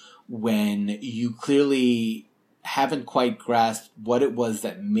Vertigo when you clearly haven't quite grasped what it was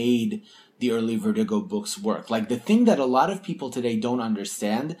that made the early Vertigo books work. The thing that a lot of people today don't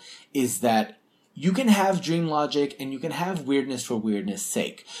understand is that you can have dream logic and you can have weirdness for weirdness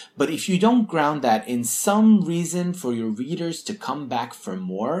sake. But if you don't ground that in some reason for your readers to come back for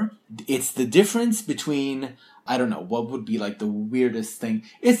more, it's the difference between, I don't know, what would be the weirdest thing?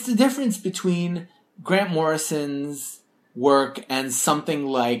 It's the difference between Grant Morrison's work and something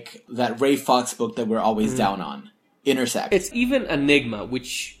like that Ray Fox book that we're always down on, Intersect. It's even Enigma,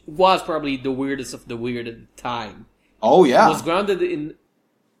 which was probably the weirdest of the weird at the time. Oh yeah, it was grounded in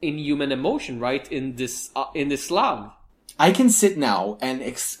human emotion, right? In this slog. I can sit now and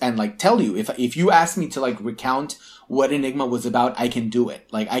tell you if you ask me to recount what Enigma was about, I can do it.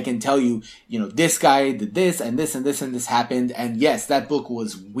 I can tell you, this guy did this and this and this and this happened, and yes, that book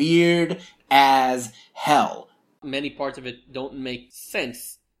was weird as hell. Many parts of it don't make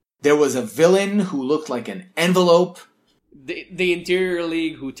sense. There was a villain who looked like an envelope. The Interior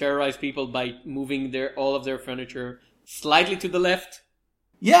League who terrorized people by moving all of their furniture slightly to the left.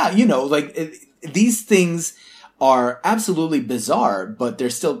 Yeah, these things are absolutely bizarre, but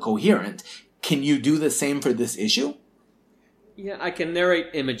they're still coherent. Can you do the same for this issue? Yeah, I can narrate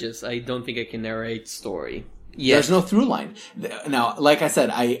images. I don't think I can narrate story. Yes. There's no through line. Now, like I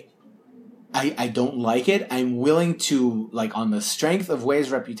said, I don't like it. I'm willing to, on the strength of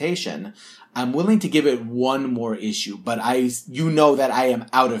Way's reputation, I'm willing to give it one more issue, but that I am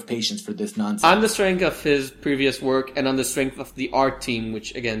out of patience for this nonsense. On the strength of his previous work and on the strength of the art team,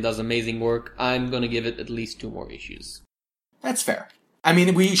 which again does amazing work, I'm going to give it at least 2 more issues. That's fair. I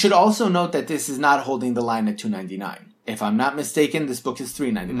mean, we should also note that this is not holding the line at $2.99. If I'm not mistaken, this book is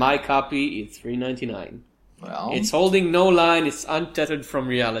 $3.99. My copy is $3.99. Well, it's holding no line. It's untethered from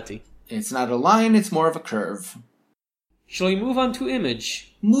reality. It's not a line, it's more of a curve. Shall we move on to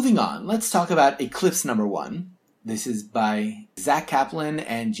Image? Moving on, let's talk about Eclipse #1. This is by Zach Kaplan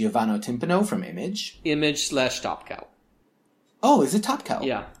and Giovanni Timpano from Image. Image/Top Cow. Oh, is it Top Cow?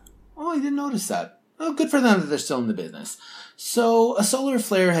 Yeah. Oh, I didn't notice that. Oh, good for them that they're still in the business. So, a solar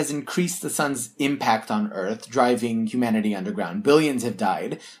flare has increased the sun's impact on Earth, driving humanity underground. Billions have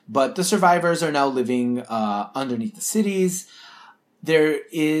died, but the survivors are now living underneath the cities. There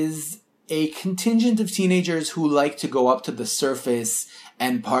is a contingent of teenagers who like to go up to the surface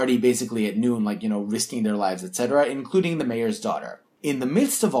and party basically at noon, risking their lives, etc., including the mayor's daughter. In the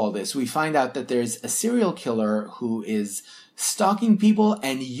midst of all this, we find out that there's a serial killer who is stalking people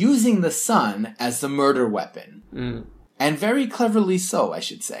and using the sun as the murder weapon. Mm. And very cleverly so, I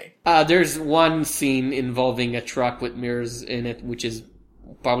should say. There's one scene involving a truck with mirrors in it, which is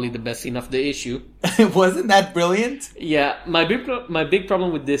probably the best scene of the issue. Wasn't that brilliant? Yeah, my big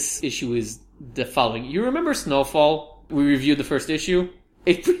problem with this issue is the following. You remember Snowfall? We reviewed the first issue.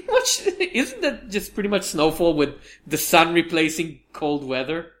 It pretty much isn't that just pretty much Snowfall with the sun replacing cold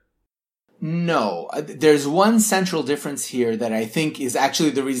weather? No, there's one central difference here that I think is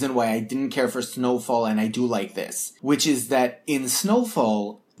actually the reason why I didn't care for Snowfall and I do like this, which is that in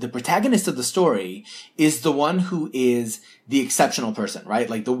Snowfall, the protagonist of the story is the one who is the exceptional person,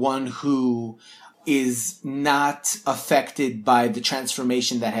 right? The one who is not affected by the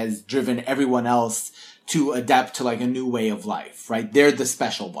transformation that has driven everyone else to adapt to a new way of life, right? They're the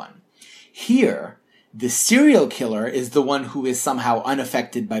special one. Here, the serial killer is the one who is somehow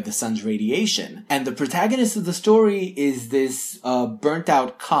unaffected by the sun's radiation. And the protagonist of the story is this burnt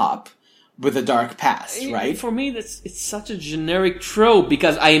out cop, with a dark past, right? For me, it's such a generic trope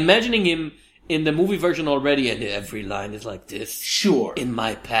because I'm imagining him in the movie version already, and every line is like this. Sure. In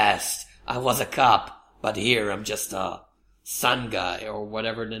my past, I was a cop, but here I'm just a sun guy or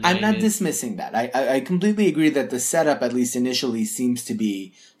whatever the name is. I'm not dismissing that. I completely agree that the setup, at least initially, seems to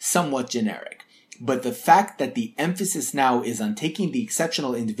be somewhat generic. But the fact that the emphasis now is on taking the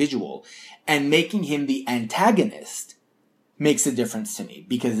exceptional individual and making him the antagonist makes a difference to me.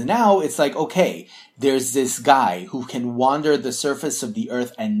 Because now it's like, okay, there's this guy who can wander the surface of the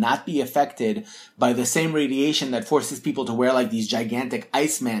earth and not be affected by the same radiation that forces people to wear like these gigantic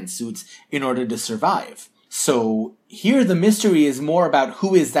Iceman suits in order to survive. So here the mystery is more about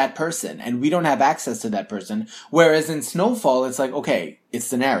who is that person, and we don't have access to that person. Whereas in Snowfall, it's like, okay,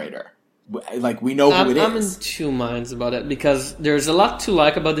 it's the narrator. Like, we know who it is. I'm in two minds about it, because there's a lot to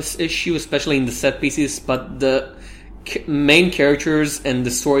like about this issue, especially in the set pieces, but the main characters and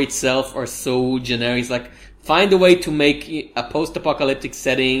the story itself are so generic. It's like, find a way to make a post-apocalyptic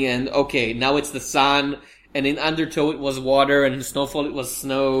setting, and okay, now it's the sun, and in Undertow it was water, and in Snowfall it was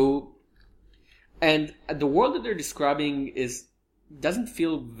snow. And the world that they're describing doesn't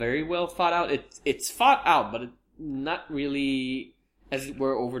feel very well thought out. It's thought out, but not really, as it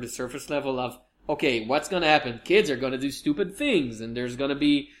were, over the surface level of, okay, what's gonna happen? Kids are gonna do stupid things, and there's gonna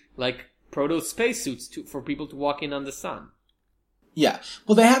be, like, proto-spacesuits for people to walk in on the sun. Yeah.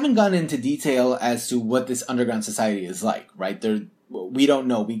 Well, they haven't gone into detail as to what this underground society is like, right? We don't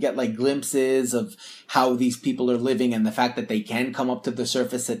know. We get, like, glimpses of how these people are living and the fact that they can come up to the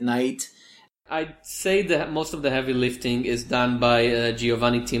surface at night. I'd say that most of the heavy lifting is done by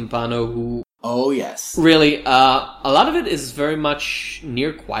Giovanni Timpano, who... Oh, yes. Really, a lot of it is very much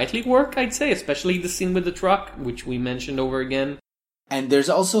near quietly work, I'd say, especially the scene with the truck, which we mentioned over again. And there's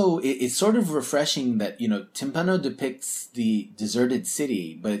also, it's sort of refreshing that, Timpano depicts the deserted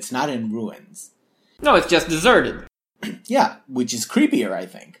city, but it's not in ruins. No, it's just deserted. Yeah, which is creepier, I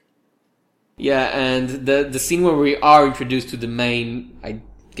think. Yeah, and the scene where we are introduced to the main, I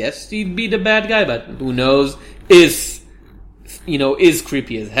guess he'd be the bad guy, but who knows, is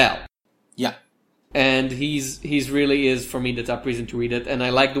creepy as hell. Yeah. And he's really is, for me, the top reason to read it. And I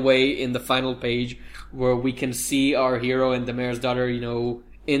like the way in the final page where we can see our hero and the mayor's daughter,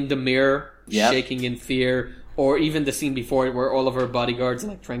 in the mirror, shaking in fear. Or even the scene before it where all of her bodyguards are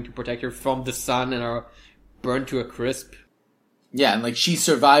like trying to protect her from the sun and are burned to a crisp. Yeah, and like she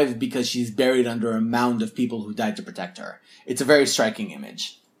survived because she's buried under a mound of people who died to protect her. It's a very striking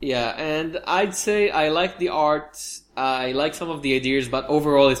image. Yeah, and I'd say I like the art, I like some of the ideas, but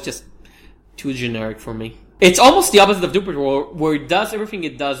overall it's just too generic for me. It's almost the opposite of Doom Patrol, where it does everything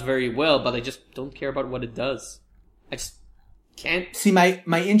it does very well, but I just don't care about what it does. I just can't... See, my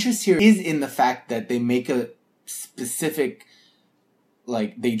interest here is in the fact that they make a specific...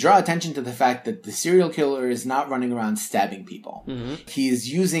 Like, they draw attention to the fact that the serial killer is not running around stabbing people. Mm-hmm. He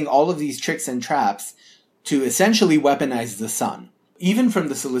is using all of these tricks and traps to essentially weaponize the sun. Even from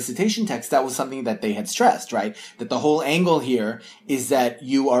the solicitation text, that was something that they had stressed, right? That the whole angle here is that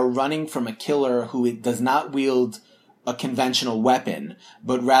you are running from a killer who does not wield a conventional weapon,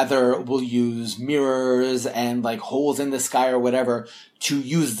 but rather will use mirrors and like holes in the sky or whatever to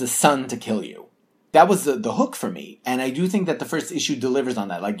use the sun to kill you. That was the hook for me. And I do think that the first issue delivers on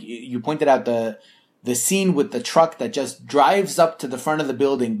that. Like you pointed out the scene with the truck that just drives up to the front of the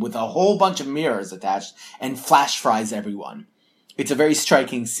building with a whole bunch of mirrors attached and flash fries everyone. It's a very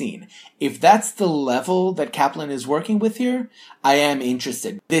striking scene. If that's the level that Kaplan is working with here, I am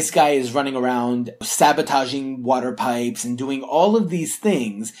interested. This guy is running around sabotaging water pipes and doing all of these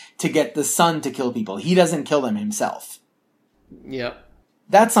things to get the sun to kill people. He doesn't kill them himself. Yep.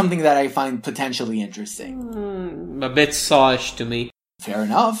 That's something that I find potentially interesting. A bit sawish to me. Fair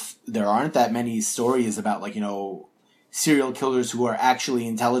enough. There aren't that many stories about, like, serial killers who are actually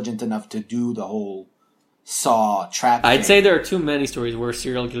intelligent enough to do the whole Saw trap I'd thing. say there are too many stories where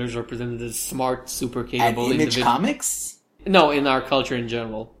serial killers are presented as smart, super capable At Image individuals. Comics? No, in our culture in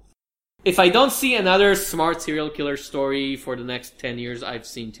general. If I don't see another smart serial killer story for the next 10 years, I've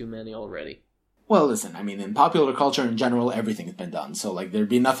seen too many already. Well, listen, I mean, in popular culture in general, everything has been done, so, like, there'd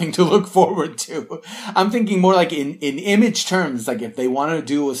be nothing to look forward to. I'm thinking more like in image terms, like, if they want to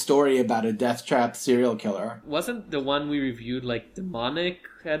do a story about a death trap serial killer. Wasn't the one we reviewed, like, Demonic,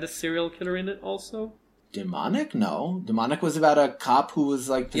 had a serial killer in it also? Demonic? No. Demonic was about a cop who was,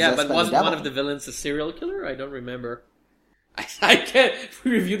 like, possessed by the devil. Yeah, but wasn't one of the villains a serial killer? I don't remember. I can't...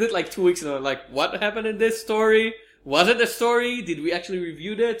 We reviewed it, like, 2 weeks ago. Like, what happened in this story? Was it a story? Did we actually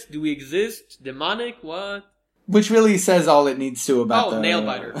review it? Do we exist? Demonic? What? Which really says all it needs to about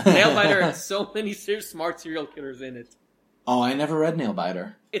Nailbiter. Nailbiter has so many smart serial killers in it. Oh, I never read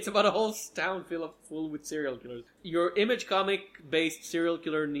Nailbiter. It's about a whole town full with serial killers. Your Image comic-based serial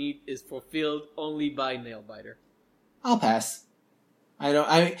killer need is fulfilled only by Nailbiter. I'll pass.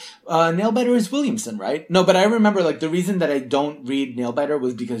 Nailbiter is Williamson, right? No, but I remember, like, the reason that I don't read Nailbiter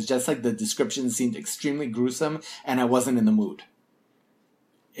was because just, like, the description seemed extremely gruesome, and I wasn't in the mood.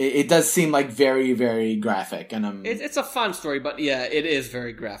 It does seem, like, very, very graphic, and It's a fun story, but yeah, it is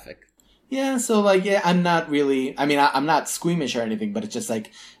very graphic. Yeah, so, like, yeah, I'm not really... I mean, I'm not squeamish or anything, but it's just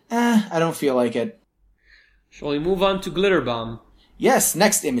like, I don't feel like it. Shall we move on to Glitter Bomb? Yes,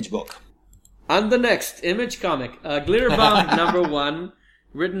 next Image book. On the next Image comic, Glitter Bomb #1,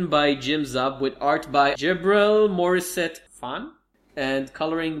 written by Jim Zub, with art by Jibril Morissette Fan, and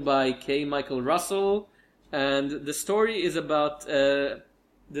coloring by K. Michael Russell. And the story is about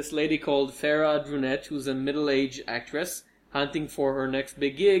this lady called Farah Drunette, who's a middle-aged actress, hunting for her next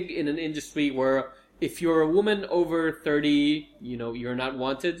big gig in an industry where if you're a woman over 30, you're not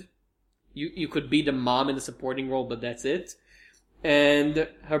wanted. You could be the mom in a supporting role, but that's it. And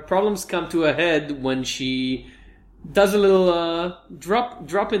her problems come to a head when she does a little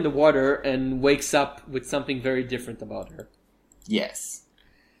drop in the water and wakes up with something very different about her. Yes.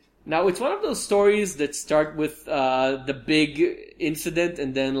 Now, it's one of those stories that start with the big incident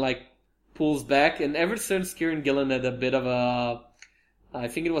and then, like, pulls back. And ever since Kieran Gillen had a bit of I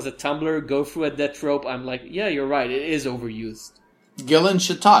think it was a Tumblr go through at that trope, I'm like, yeah, you're right, it is overused. Gillen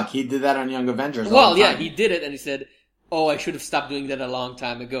should talk. He did that on Young Avengers all Well, the yeah, time. he did it, and he said, oh, I should have stopped doing that a long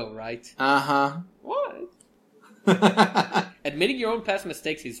time ago, right? Uh-huh. What? Admitting your own past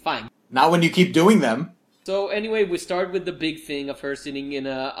mistakes is fine. Not when you keep doing them. So anyway, we start with the big thing of her sitting in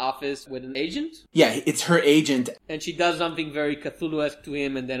an office with an agent. Yeah, it's her agent. And she does something very Cthulhu-esque to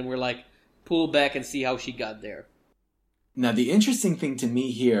him, and then we're like, pull back and see how she got there. Now, the interesting thing to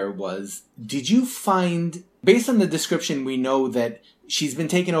me here was, did you find, based on the description, we know that she's been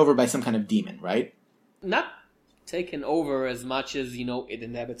taken over by some kind of demon, right? Not taken over as much as, it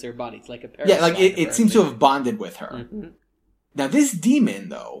inhabits her body. It's like a parasite. Yeah, like it seems to have bonded with her. Mm-hmm. Now, this demon,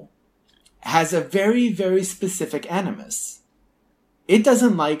 though, has a very, very specific animus. It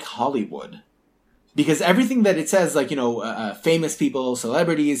doesn't like Hollywood. Because everything that it says, like, famous people,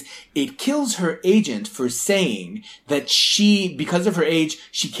 celebrities, it kills her agent for saying that she, because of her age,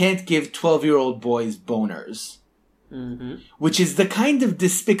 she can't give 12-year-old boys boners. Mm-hmm. Which is the kind of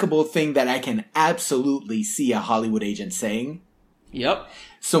despicable thing that I can absolutely see a Hollywood agent saying. Yep.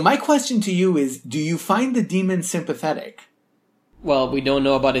 So my question to you is, do you find the demon sympathetic? Well, we don't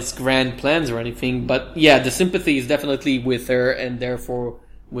know about its grand plans or anything, but yeah, the sympathy is definitely with her, and therefore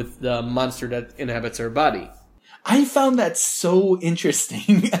with the monster that inhabits her body. I found that so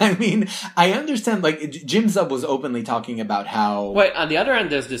interesting. I mean, I understand, like, Jim Zub was openly talking about how... Wait, on the other hand,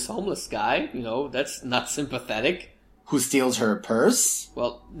 there's this homeless guy, that's not sympathetic. Who steals her purse?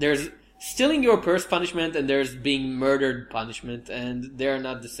 Well, there's stealing your purse punishment, and there's being murdered punishment, and they're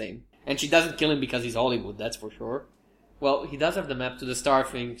not the same. And she doesn't kill him because he's Hollywood, that's for sure. Well, he does have the map to the star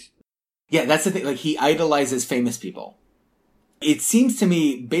thing. Yeah, that's the thing. Like, he idolizes famous people. It seems to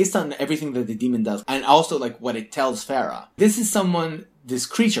me, based on everything that the demon does, and also, like, what it tells Farah, this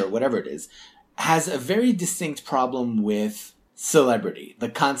creature, whatever it is, has a very distinct problem with celebrity, the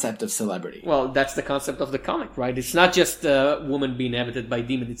concept of celebrity. Well, that's the concept of the comic, right? It's not just a woman being inhabited by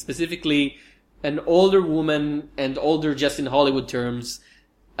demons. It's specifically an older woman, and older just in Hollywood terms,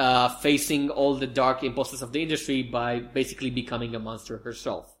 facing all the dark impulses of the industry by basically becoming a monster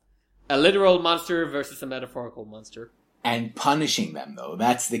herself. A literal monster versus a metaphorical monster. And punishing them, though.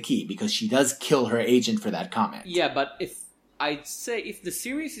 That's the key, because she does kill her agent for that comment. Yeah, but if the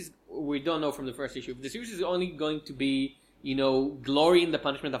series is, we don't know from the first issue, if the series is only going to be, glory in the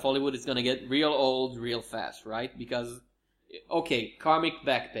punishment of Hollywood, it's going to get real old real fast, right? Because, okay, karmic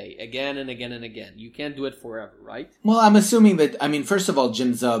back pay, again and again and again. You can't do it forever, right? Well, I'm assuming that, first of all,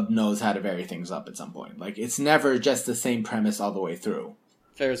 Jim Zub knows how to vary things up at some point. Like, it's never just the same premise all the way through.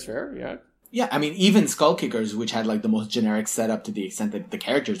 Fair is fair, yeah. Yeah, even Skull Kickers, which had, like, the most generic setup to the extent that the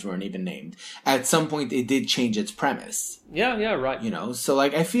characters weren't even named, at some point it did change its premise. Yeah, right. So,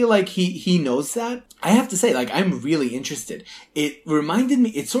 like, I feel like he knows that. I have to say, like, I'm really interested. It reminded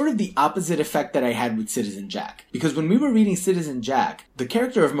me, it's sort of the opposite effect that I had with Citizen Jack. Because when we were reading Citizen Jack, the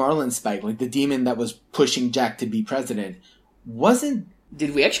character of Marlin Spike, like, the demon that was pushing Jack to be president, wasn't...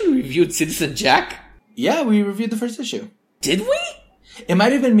 Did we actually review Citizen Jack? Yeah, we reviewed the first issue. Did we? It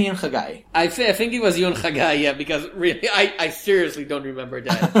might have been me and Chagai. I think it was you and Chagai, yeah, because really, I seriously don't remember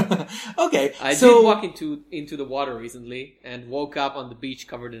that. Okay, I did walk into the water recently and woke up on the beach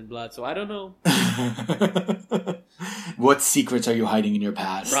covered in blood, so I don't know. What secrets are you hiding in your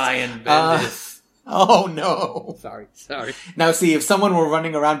past? Brian Bendis. Oh, no. Sorry. Now, see, if someone were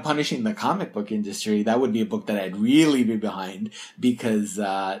running around punishing the comic book industry, that would be a book that I'd really be behind, because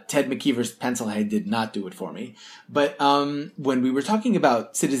Ted McKeever's Pencilhead did not do it for me. But when we were talking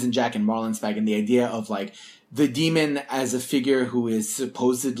about Citizen Jack and Marlinspike and the idea of, like, the demon as a figure who is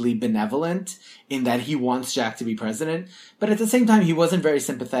supposedly benevolent in that he wants Jack to be president, but at the same time, he wasn't very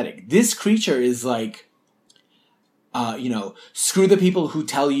sympathetic. This creature is like, screw the people who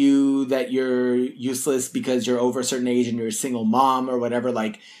tell you that you're useless because you're over a certain age and you're a single mom or whatever.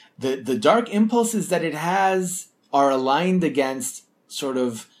 Like, the dark impulses that it has are aligned against sort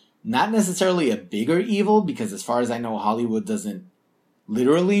of not necessarily a bigger evil, because as far as I know, Hollywood doesn't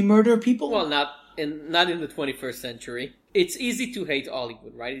literally murder people. Well, not in the 21st century. It's easy to hate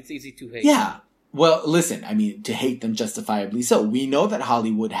Hollywood, right? It's easy to hate. Yeah. Well, listen, I mean, to hate them justifiably so. We know that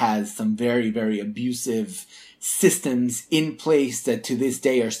Hollywood has some very, very abusive systems in place that to this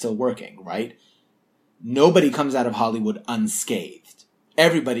day are still working, right? Nobody comes out of Hollywood unscathed.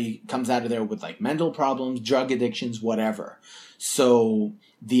 Everybody comes out of there with, like, mental problems, drug addictions, whatever. So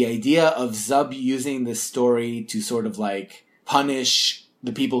the idea of Zub using this story to sort of, like, punish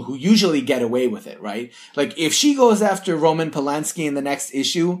the people who usually get away with it, right? Like, if she goes after Roman Polanski in the next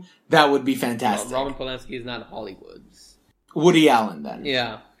issue, that would be fantastic. Well, Roman Polanski is not Hollywood's. Woody Allen, then.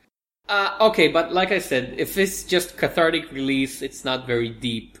 Yeah. Okay, but like I said, if it's just cathartic release, it's not very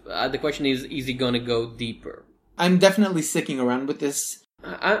deep. The question is he going to go deeper? I'm definitely sticking around with this.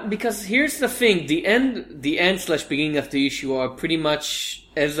 Because here's the thing, the end/beginning of the issue are pretty much,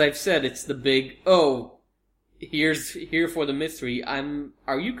 as I've said, it's the big, here for the mystery.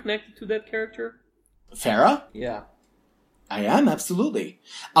 Are you connected to that character? Farah? Yeah. I am, absolutely.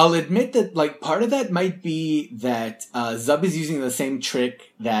 I'll admit that, like, part of that might be that Zub is using the same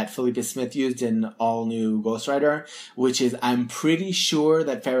trick that Philippa Smith used in All New Ghost Rider, which is I'm pretty sure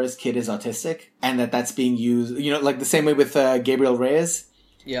that Farah's kid is autistic, and that's being used, like the same way with Gabriel Reyes.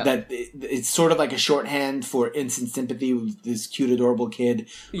 Yeah. That it's sort of like a shorthand for instant sympathy with this cute, adorable kid.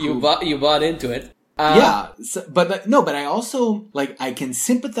 You bought into it. Yeah, but I also, like, I can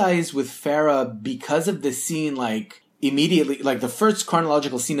sympathize with Farah because of the scene, like, immediately, like, the first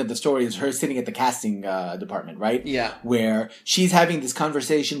chronological scene of the story is her sitting at the casting department, right? Yeah. Where she's having this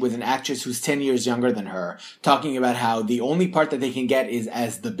conversation with an actress who's 10 years younger than her, talking about how the only part that they can get is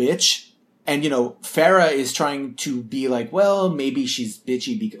as the bitch. And, Farah is trying to be like, well, maybe she's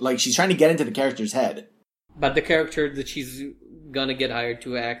bitchy, like, she's trying to get into the character's head. But the character that she's gonna get hired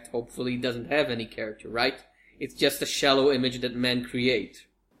to act, hopefully, doesn't have any character, right? It's just a shallow image that men create.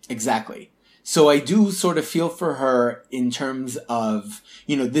 Exactly. So I do sort of feel for her in terms of,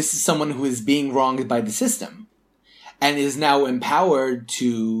 this is someone who is being wronged by the system and is now empowered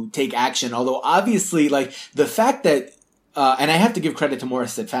to take action. Although obviously, like, the fact that, and I have to give credit to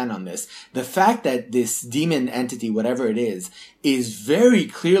Morris Fan on this, the fact that this demon entity, whatever it is very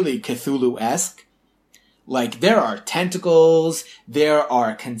clearly Cthulhu-esque. Like, there are tentacles, there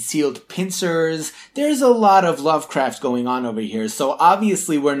are concealed pincers, there's a lot of Lovecraft going on over here, so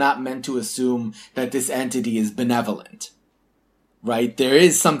obviously we're not meant to assume that this entity is benevolent. Right? There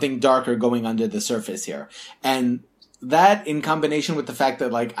is something darker going under the surface here. And that, in combination with the fact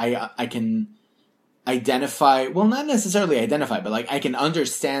that, like, I can identify, well, not necessarily identify, but, like, I can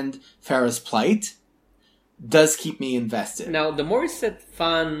understand Farah's plight, does keep me invested. Now, the Morissette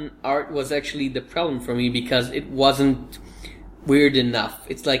fan art was actually the problem for me because it wasn't weird enough.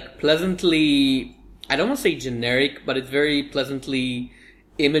 It's like pleasantly, I don't want to say generic, but it's very pleasantly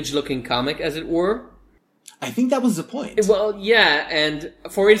image-looking comic, as it were. I think that was the point. Well, yeah, and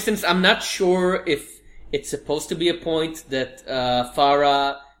for instance, I'm not sure if it's supposed to be a point that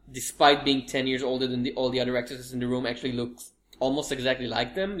Farah, despite being 10 years older than all the other actresses in the room, actually looks almost exactly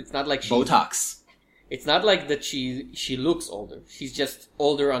like them. It's not like she... Botox. It's not like that she looks older. She's just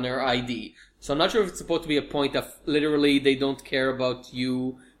older on her ID. So I'm not sure if it's supposed to be a point of literally they don't care about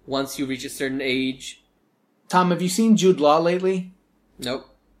you once you reach a certain age. Tom, have you seen Jude Law lately? Nope.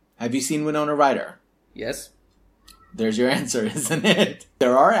 Have you seen Winona Ryder? Yes. There's your answer, isn't it?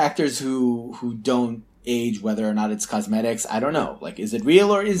 There are actors who don't age, whether or not it's cosmetics. I don't know. Like, is it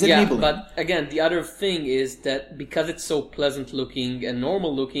real or is it Maybelline? But again, the other thing is that because it's so pleasant looking and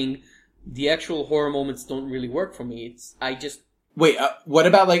normal looking, the actual horror moments don't really work for me. Wait, what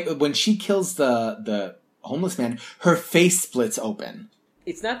about, like, when she kills the homeless man, her face splits open?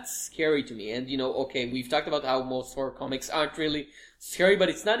 It's not scary to me. And, okay, we've talked about how most horror comics aren't really scary, but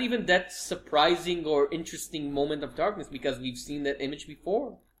it's not even that surprising or interesting moment of darkness because we've seen that image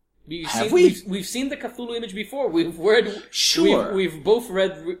before. We've seen the Cthulhu image before. We've both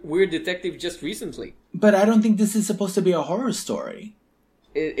read Weird Detective just recently. But I don't think this is supposed to be a horror story.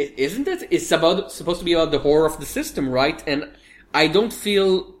 Isn't it? It's supposed to be about the horror of the system, right? And I don't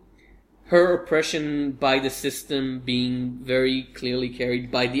feel her oppression by the system being very clearly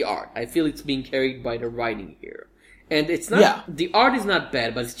carried by the art. I feel it's being carried by the writing here. And it's not, the art is not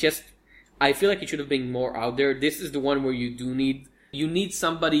bad, but it's just, I feel like it should have been more out there. This is the one where you need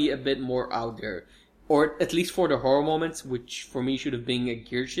somebody a bit more out there. Or at least for the horror moments, which for me should have been a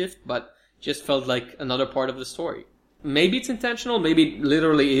gear shift, but just felt like another part of the story. Maybe it's intentional, maybe it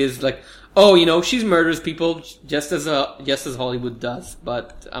literally is like, oh, she murders people just as Hollywood does,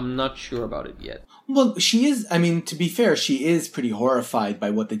 but I'm not sure about it yet. Well, she is, to be fair, she is pretty horrified by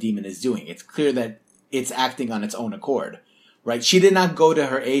what the demon is doing. It's clear that it's acting on its own accord, right? She did not go to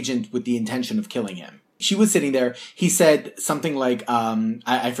her agent with the intention of killing him. She was sitting there. He said something like,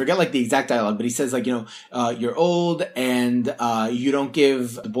 I forget like the exact dialogue, but he says like, you're old and, you don't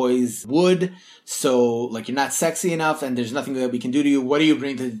give the boys wood. So like, you're not sexy enough and there's nothing that we can do to you. What do you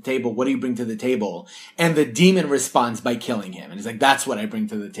bring to the table? What do you bring to the table? And the demon responds by killing him. And he's like, that's what I bring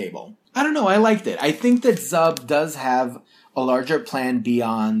to the table. I don't know. I liked it. I think that Zub does have a larger plan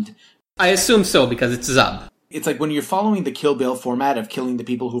beyond. I assume so because it's Zub. It's like when you're following the Kill Bill format of killing the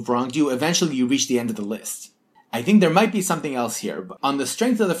people who've wronged you, eventually you reach the end of the list. I think there might be something else here, but on the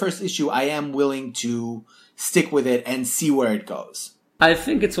strength of the first issue, I am willing to stick with it and see where it goes. I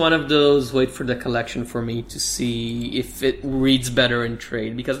think it's one of those wait for the collection for me to see if it reads better in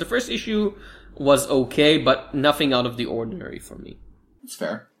trade, because the first issue was okay, but nothing out of the ordinary for me. That's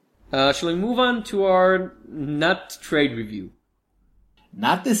fair. Shall we move on to our not trade review?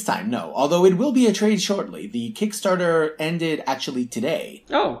 Not this time, no. Although it will be a trade shortly. The Kickstarter ended actually today.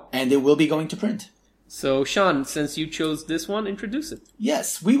 Oh. And it will be going to print. So, Sean, since you chose this one, introduce it.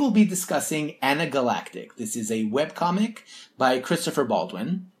 Yes, we will be discussing Anna Galactic. This is a webcomic by Christopher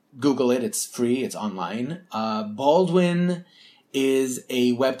Baldwin. Google it, it's free, it's online. Baldwin is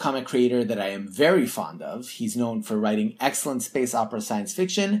a webcomic creator that I am very fond of. He's known for writing excellent space opera science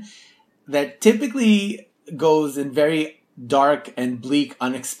fiction that typically goes in very dark and bleak,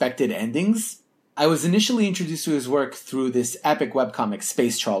 unexpected endings. I was initially introduced to his work through this epic webcomic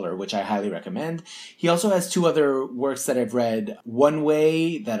Space Trawler, which I highly recommend. He also has two other works that I've read, One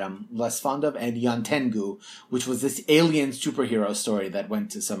Way, that I'm less fond of, and Yontengu, which was this alien superhero story that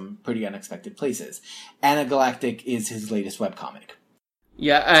went to some pretty unexpected places. Anna Galactic is his latest webcomic.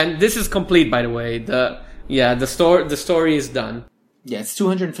 Yeah, and this is complete, by the way. The story is done. Yeah, it's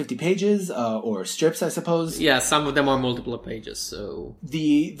 250 pages, or strips, I suppose. Yeah, some of them are multiple pages, so.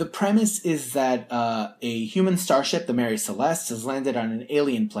 The premise is that, a human starship, the Mary Celeste, has landed on an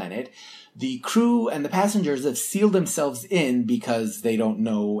alien planet. The crew and the passengers have sealed themselves in because they don't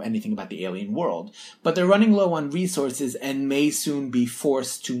know anything about the alien world. But they're running low on resources and may soon be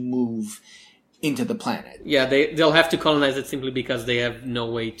forced to move into the planet. Yeah, they'll have to colonize it simply because they have no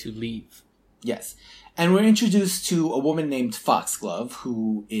way to leave. Yes. And we're introduced to a woman named Foxglove,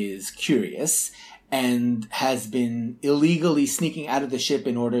 who is curious and has been illegally sneaking out of the ship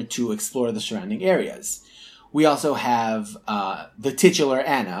in order to explore the surrounding areas. We also have the titular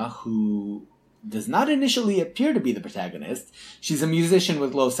Anna, who does not initially appear to be the protagonist. She's a musician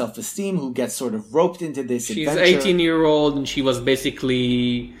with low self-esteem who gets sort of roped into this adventure. She's 18-year-old, and she was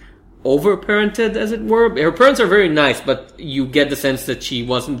basically over-parented, as it were. Her parents are very nice, but you get the sense that she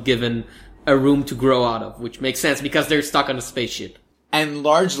wasn't given a room to grow out of, which makes sense because they're stuck on a spaceship. And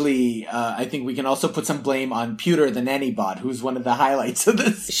largely, I think we can also put some blame on Pewter, the nanny bot, who's one of the highlights of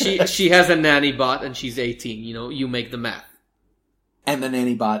this. She has a nanny bot and she's 18, you make the math. And the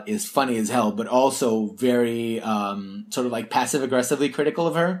nanny bot is funny as hell, but also very, sort of like passive-aggressively critical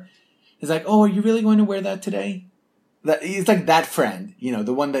of her. He's like, oh, are you really going to wear that today? He's like that friend,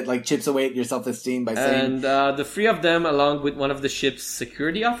 the one that like chips away at your self-esteem by saying... And the three of them, along with one of the ship's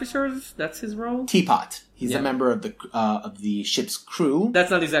security officers, that's his role? Teapot. He's a member of the ship's crew. That's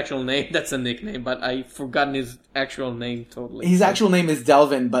not his actual name, that's a nickname, but I've forgotten his actual name totally. His actual name is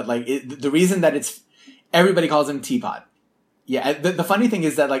Delvin, but like the reason that everybody calls him Teapot. Yeah, the funny thing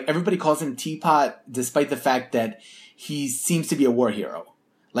is that like everybody calls him Teapot despite the fact that he seems to be a war hero.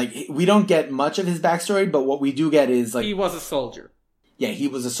 Like, we don't get much of his backstory, but what we do get is, like... He was a soldier. Yeah, he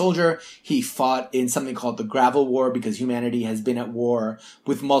was a soldier. He fought in something called the Gravel War because humanity has been at war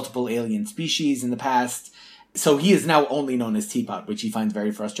with multiple alien species in the past. So he is now only known as Teapot, which he finds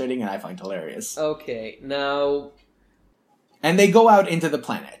very frustrating and I find hilarious. Okay, now... And they go out into the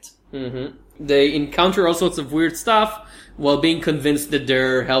planet. Mm-hmm. They encounter all sorts of weird stuff while being convinced that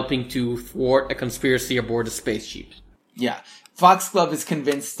they're helping to thwart a conspiracy aboard a spaceship. Yeah. Foxglove is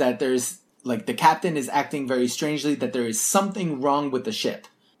convinced that there's, like, the captain is acting very strangely, that there is something wrong with the ship.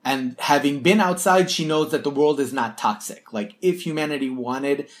 And having been outside, she knows that the world is not toxic. Like, if humanity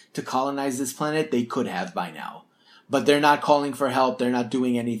wanted to colonize this planet, they could have by now. But they're not calling for help, they're not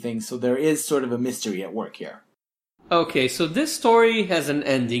doing anything, so there is sort of a mystery at work here. Okay, so this story has an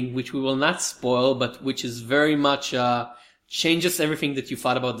ending, which we will not spoil, but which is very much, changes everything that you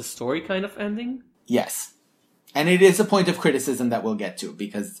thought about the story kind of ending. Yes. And it is a point of criticism that we'll get to,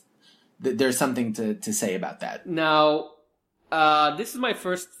 because there's something to say about that. Now, this is my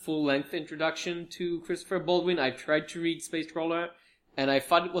first full-length introduction to Christopher Baldwin. I tried to read Space Trawler, and I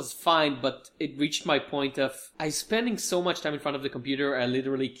thought it was fine, but it reached my point of, I'm spending so much time in front of the computer, I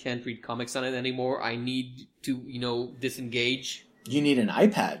literally can't read comics on it anymore. I need to, disengage. You need an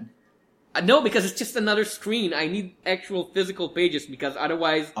iPad. No, because it's just another screen. I need actual physical pages, because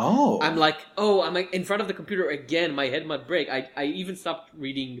otherwise, I'm like in front of the computer again, my head might break. I even stopped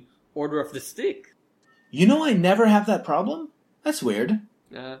reading Order of the Stick. I never have that problem? That's weird.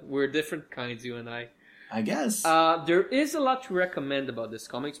 We're different kinds, you and I guess. There is a lot to recommend about this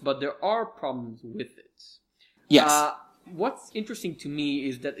comics, but there are problems with it. Yes. What's interesting to me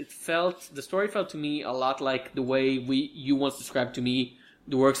is that the story felt to me a lot like the way you once described to me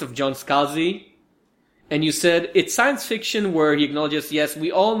the works of John Scalzi. And you said, it's science fiction where he acknowledges, yes,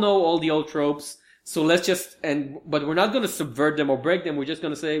 we all know all the old tropes, so let's but we're not going to subvert them or break them, we're just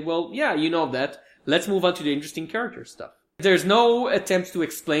going to say, well, yeah, you know that, let's move on to the interesting character stuff. There's no attempt to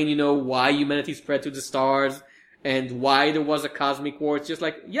explain, why humanity spread to the stars and why there was a cosmic war. It's just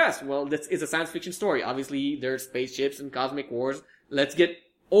like, yes, well, it's a science fiction story. Obviously, there's spaceships and cosmic wars. Let's get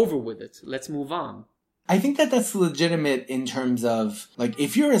over with it. Let's move on. I think that's legitimate in terms of, like,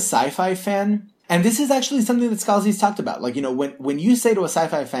 if you're a sci-fi fan, and this is actually something that Scalzi's talked about. Like, when you say to a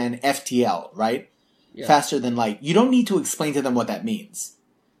sci-fi fan, FTL, right? Yeah. Faster than light, you don't need to explain to them what that means.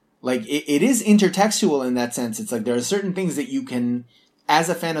 Like, it is intertextual in that sense. It's like there are certain things that you can, as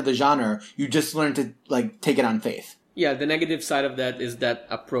a fan of the genre, you just learn to, like, take it on faith. Yeah, the negative side of that is that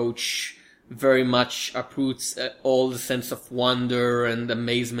approach very much uproots all the sense of wonder and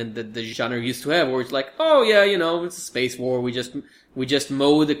amazement that the genre used to have, where it's like, oh yeah, it's a space war, we just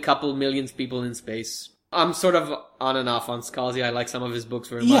mowed a couple million people in space. I'm sort of on and off on Scalzi. I like some of his books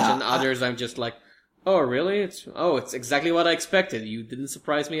very much, and others I'm just like, oh, really? It's exactly what I expected. You didn't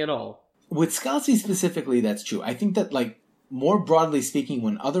surprise me at all. With Scalzi specifically, that's true. I think that, like, more broadly speaking,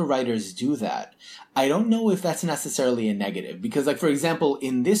 when other writers do that, I don't know if that's necessarily a negative. Because, like, for example,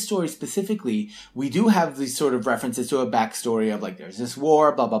 in this story specifically, we do have these sort of references to a backstory of, like, there's this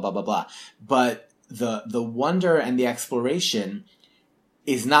war, blah, blah, blah, blah, blah. But the wonder and the exploration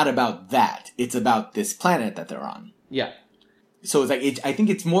is not about that. It's about this planet that they're on. Yeah. So it's like, I think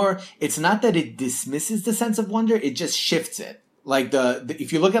it's more, it's not that it dismisses the sense of wonder, it just shifts it. Like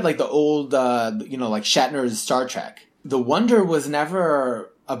if you look at like the old, like Shatner's Star Trek, the wonder was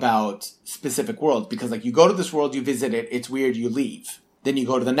never about specific worlds, because like you go to this world, you visit it, it's weird, you leave. Then you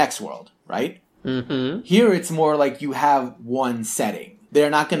go to the next world, right? Mm-hmm. Here it's more like you have one setting. They're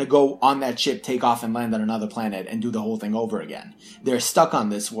not going to go on that ship, take off and land on another planet and do the whole thing over again. They're stuck on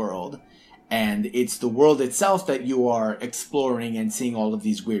this world. And it's the world itself that you are exploring and seeing all of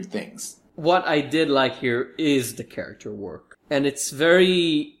these weird things. What I did like here is the character work. And it's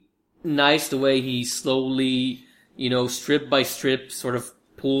very nice the way he slowly, strip by strip, sort of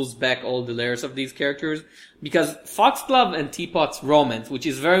pulls back all the layers of these characters. Because Foxglove and Teapot's romance, which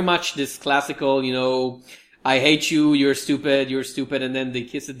is very much this classical, I hate you, you're stupid, and then they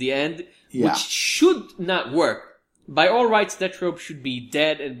kiss at the end, which should not work. By all rights, that trope should be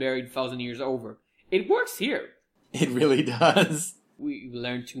dead and buried 1,000 years over. It works here. It really does. We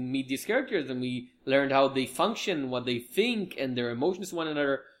learned to meet these characters, and we learned how they function, what they think, and their emotions to one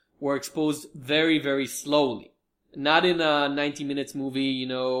another were exposed very, very slowly. Not in a 90 minutes movie,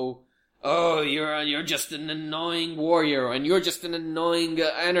 oh, you're just an annoying warrior, and you're just an annoying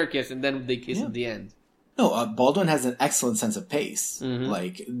anarchist, and then they kiss at the end. No, Baldwin has an excellent sense of pace. Mm-hmm.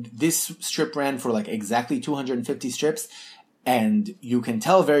 Like, this strip ran for like exactly 250 strips, and you can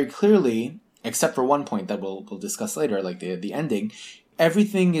tell very clearly, except for one point that we'll discuss later, like the ending,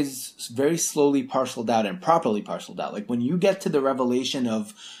 everything is very slowly parceled out and properly parceled out. Like, when you get to the revelation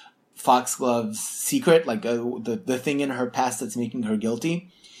of Foxglove's secret, like the thing in her past that's making her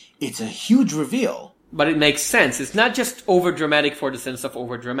guilty, it's a huge reveal. But it makes sense. It's not just overdramatic for the sense of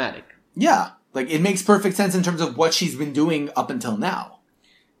overdramatic. Yeah. Like, it makes perfect sense in terms of what she's been doing up until now.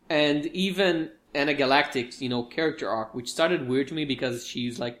 And even Anna Galactic's, character arc, which started weird to me because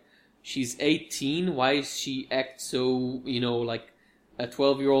she's 18. Why does she act so, like a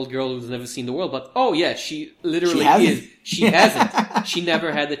 12-year-old girl who's never seen the world? But, oh yeah, she literally is. She hasn't. She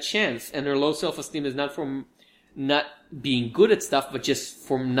never had a chance. And her low self-esteem is not from not being good at stuff, but just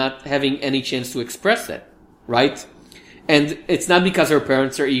from not having any chance to express it, right? And it's not because her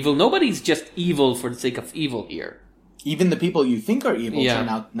parents are evil. Nobody's just evil for the sake of evil here. Even the people you think are evil turn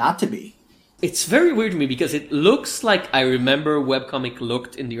out not to be. It's very weird to me because it looks like I remember webcomic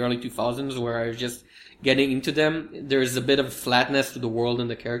looked in the early 2000s, where I was just getting into them. There's a bit of flatness to the world and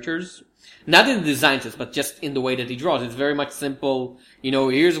the characters. Not in the designs, but just in the way that he draws. It's very much simple.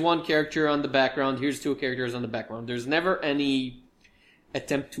 Here's one character on the background, here's two characters on the background. There's never any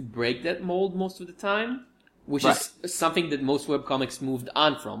attempt to break that mold most of the time, which is something that most webcomics moved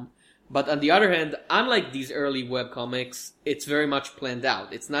on from. But on the other hand, unlike these early webcomics, it's very much planned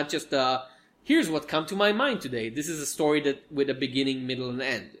out. It's not just here's what come to my mind today. This is a story that with a beginning, middle, and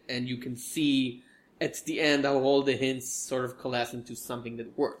end. And you can see at the end how all the hints sort of coalesce into something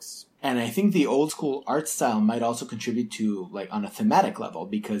that works. And I think the old school art style might also contribute to, on a thematic level,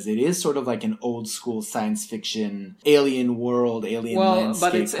 because it is sort of like an old school science fiction, alien world, alien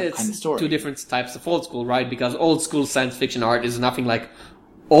landscape but it's kind of story. Two different types of old school, right? Because old school science fiction art is nothing like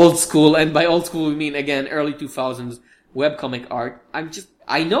old school, and by old school we mean, again, early 2000s webcomic art.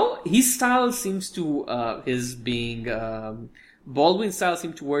 I know his style seems to, his being, Baldwin's style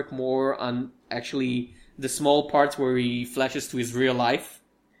seems to work more on actually the small parts where he flashes to his real life.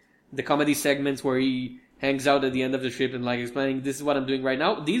 The comedy segments where he hangs out at the end of the trip and explaining, this is what I'm doing right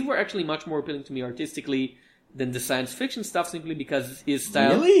now. These were actually much more appealing to me artistically than the science fiction stuff, simply because his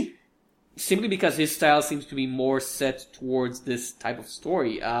style... Really? Simply because his style seems to be more set towards this type of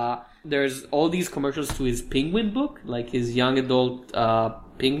story. There's all these commercials to his Penguin book, like his young adult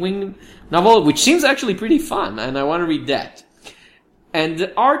Penguin novel, which seems actually pretty fun, and I want to read that. And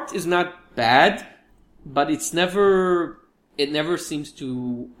the art is not bad, but it never seems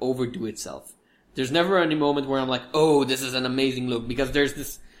to overdo itself. There's never any moment where I'm like, oh, this is an amazing look, because there's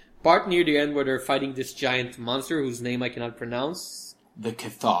this part near the end where they're fighting this giant monster whose name I cannot pronounce. The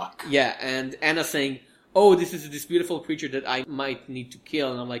Cathok. Yeah, and Anna saying, oh, this is this beautiful creature that I might need to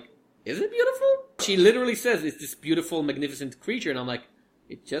kill. And I'm like, is it beautiful? She literally says it's this beautiful, magnificent creature. And I'm like,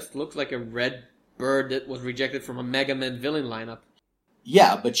 it just looks like a red bird that was rejected from a Mega Man villain lineup.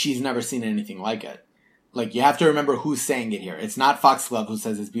 Yeah, but she's never seen anything like it. You have to remember who's saying it here. It's not Foxglove who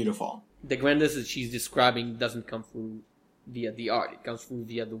says it's beautiful. The grandness that she's describing doesn't come through via the art. It comes through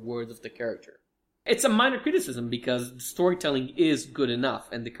via the words of the character. It's a minor criticism because the storytelling is good enough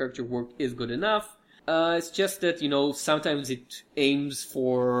and the character work is good enough. It's just that, sometimes it aims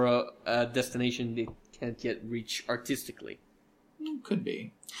for a destination it can't yet reach artistically. Could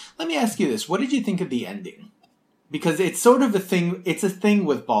be. Let me ask you this. What did you think of the ending? Because it's sort of a thing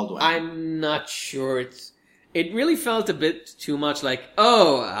with Baldwin. I'm not sure. It really felt a bit too much like,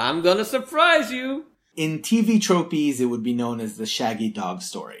 oh, I'm gonna surprise you. In TV tropes, it would be known as the Shaggy Dog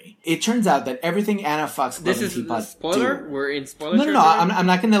story. It turns out that everything Anna Foxglove and Teapot do... spoiler? We're in spoiler No, I'm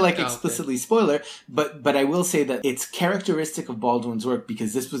not going to explicitly okay. spoiler, but I will say that it's characteristic of Baldwin's work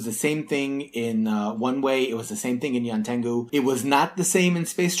because this was the same thing in One Way, it was the same thing in Yantengu. It was not the same in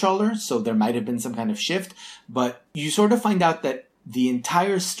Space Trawler, so there might have been some kind of shift, but you sort of find out that the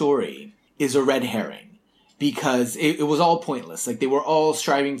entire story is a red herring because it was all pointless. They were all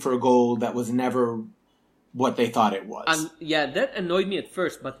striving for a goal that was never what they thought it was. Yeah, that annoyed me at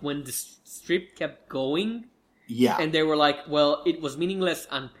first, but when the strip kept going, yeah, and they were like, well, it was meaningless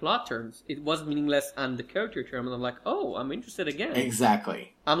on plot terms, it was meaningless on the character term, and I'm like, oh, I'm interested again.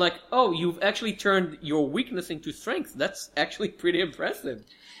 Exactly. I'm like, oh, you've actually turned your weakness into strength. That's actually pretty impressive.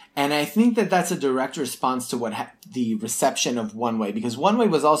 And I think that that's a direct response to what the reception of One Way, because One Way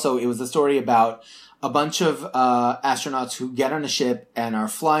was a story about a bunch of astronauts who get on a ship and are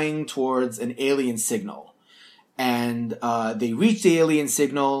flying towards an alien signal. And they reach the alien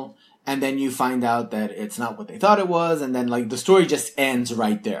signal, and then you find out that it's not what they thought it was, and then the story just ends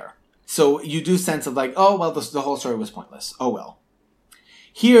right there. So you do sense of oh well, the whole story was pointless. Oh well.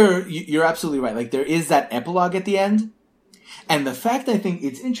 Here, you're absolutely right. There is that epilogue at the end, and the fact I think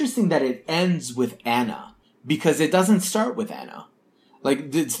it's interesting that it ends with Anna because it doesn't start with Anna.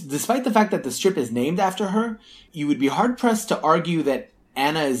 Despite the fact that the strip is named after her, you would be hard pressed to argue that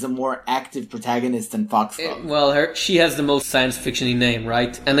Anna is a more active protagonist than Foxglove. She has the most science fiction-y name,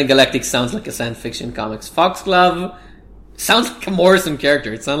 right? Anna Galactic sounds like a science fiction comics. Foxglove sounds like a Morrison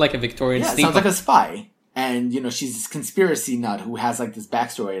character. It sounds like a Victorian steampunk. Yeah, it sounds like a spy. And, she's this conspiracy nut who has this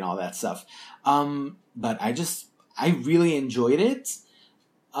backstory and all that stuff. But I really enjoyed it.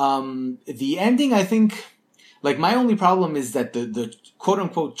 The ending, I think, my only problem is that the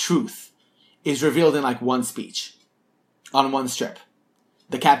quote-unquote truth is revealed in one speech on one strip.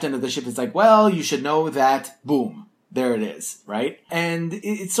 The captain of the ship is well, you should know that, boom. there it is, right? And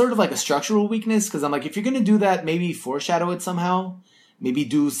it's sort of like a structural weakness, because I'm like, if you're going to do that, maybe foreshadow it somehow. Maybe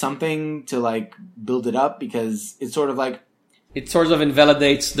do something to, like, build it up, because it's sort of like... It sort of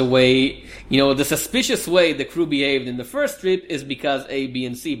invalidates the way, the suspicious way the crew behaved in the first trip is because A, B,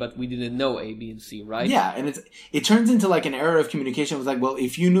 and C, but we didn't know A, B, and C, right? Yeah, and it turns into, like, an error of communication. It was like, well,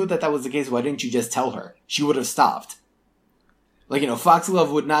 if you knew that was the case, why didn't you just tell her? She would have stopped. Like,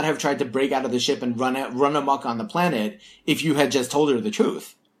 Foxglove would not have tried to break out of the ship and run amok on the planet if you had just told her the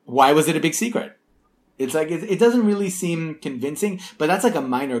truth. Why was it a big secret? It's like, it doesn't really seem convincing, but that's like a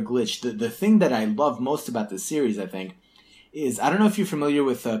minor glitch. The thing that I love most about this series, I think, is, I don't know if you're familiar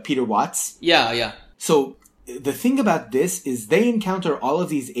with Peter Watts. Yeah. So, the thing about this is they encounter all of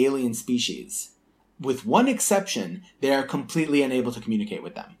these alien species. With one exception, they are completely unable to communicate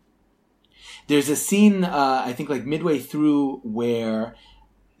with them. There's a scene, I think like midway through, where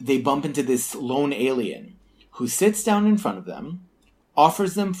they bump into this lone alien who sits down in front of them,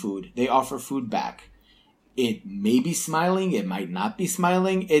 offers them food, they offer food back. It may be smiling, it might not be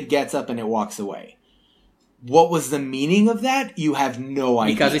smiling, it gets up and it walks away. What was the meaning of that? You have no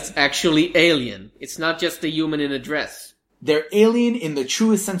idea. Because it's actually alien. It's not just a human in a dress. They're alien in the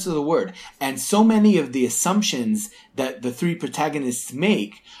truest sense of the word. And so many of the assumptions that the three protagonists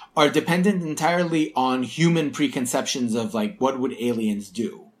make are dependent entirely on human preconceptions of, like, what would aliens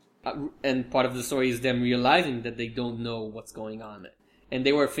do. And part of the story is them realizing that they don't know what's going on. And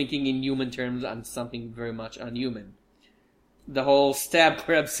they were thinking in human terms on something very much unhuman. The whole stab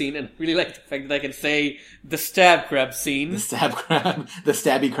crab scene, and I really like the fact that I can say the stab crab scene. The stab crab, the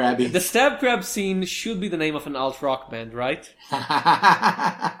stabby crabby. The stab crab scene should be the name of an alt-rock band, right?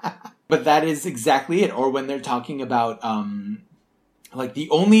 But that is exactly it. Or when they're talking about, like, the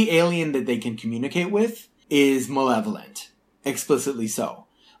only alien that they can communicate with is malevolent. Explicitly so.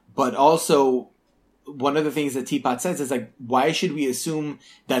 But also, one of the things that Teapot says is, like, why should we assume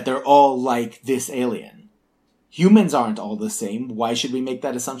that they're all like this alien? Humans aren't all the same. Why should we make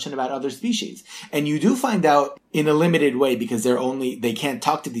that assumption about other species? And you do find out in a limited way, because they can't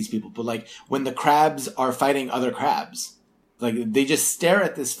talk to these people. But, like, when the crabs are fighting other crabs, like, they just stare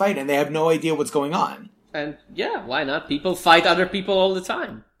at this fight and they have no idea what's going on. And yeah, why not? People fight other people all the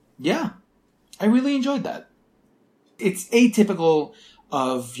time. Yeah. I really enjoyed that. It's atypical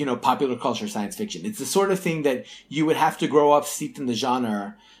of, popular culture science fiction. It's the sort of thing that you would have to grow up steeped in the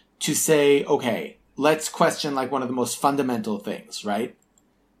genre to say, okay, let's question, like, one of the most fundamental things, right?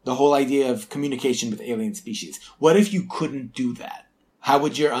 The whole idea of communication with alien species. What if you couldn't do that? How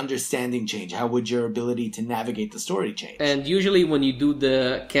would your understanding change? How would your ability to navigate the story change? And usually when you do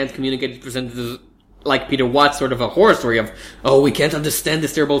the can't communicate, it's presented as, like Peter Watts, sort of a horror story of, oh, we can't understand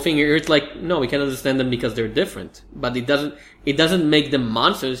this terrible thing. Here it's like, no, we can't understand them because they're different. But it doesn't make them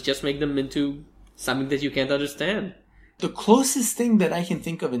monsters, just make them into something that you can't understand. The closest thing that I can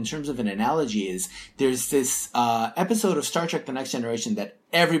think of in terms of an analogy is there's this episode of Star Trek The Next Generation that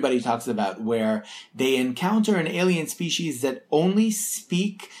everybody talks about where they encounter an alien species that only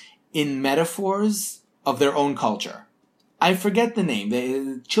speak in metaphors of their own culture. I forget the name,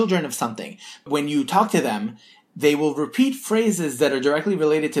 the children of something. When you talk to them, they will repeat phrases that are directly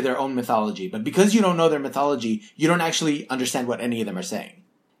related to their own mythology. But because you don't know their mythology, you don't actually understand what any of them are saying.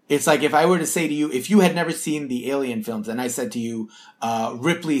 It's like if I were to say to you, if you had never seen the Alien films and I said to you,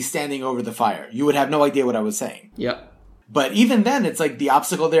 Ripley standing over the fire, you would have no idea what I was saying. Yep. But even then, it's like the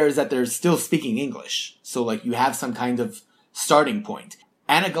obstacle there is that they're still speaking English. So, like, you have some kind of starting point.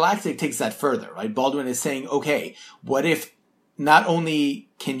 Anna Galactic takes that further, right? Baldwin is saying, okay, what if not only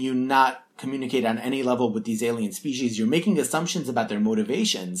can you not communicate on any level with these alien species, you're making assumptions about their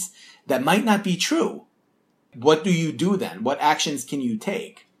motivations that might not be true. What do you do then? What actions can you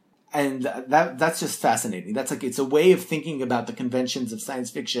take? And that's just fascinating. That's like, it's a way of thinking about the conventions of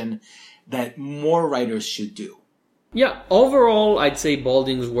science fiction that more writers should do. Yeah, overall, I'd say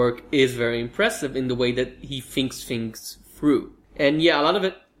Baldwin's work is very impressive in the way that he thinks things through. And yeah, a lot of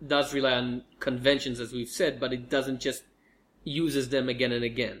it does rely on conventions, as we've said, but it doesn't just uses them again and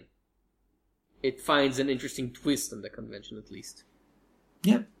again. It finds an interesting twist on the convention, at least.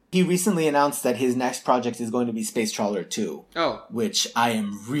 Yep. He recently announced that his next project is going to be Space Trawler 2. Oh. Which I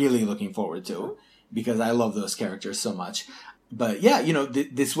am really looking forward to, because I love those characters so much. But yeah,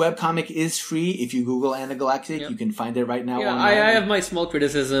 this webcomic is free. If you Google Anna Galactic, you can find it right now online. I have my small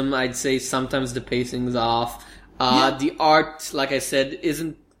criticism. I'd say sometimes the pacing's off. The art, like I said,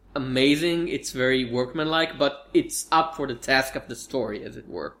 isn't amazing. It's very workmanlike, but it's up for the task of the story, as it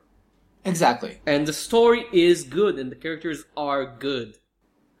were. Exactly. And the story is good, and the characters are good.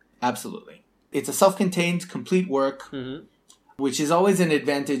 Absolutely. It's a self-contained, complete work. Mm-hmm. which is always an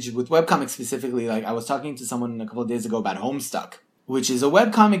advantage with webcomics specifically. Like I was talking to someone a couple of days ago about Homestuck, which is a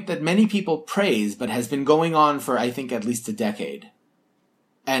webcomic that many people praise, but has been going on for, I think, at least a decade.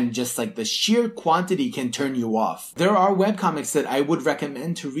 And just like the sheer quantity can turn you off. There are webcomics that I would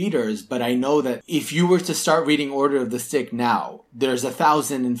recommend to readers, but I know that if you were to start reading Order of the Stick now, there's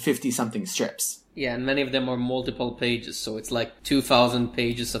 1,050 something strips. Yeah, and many of them are multiple pages, so it's like 2,000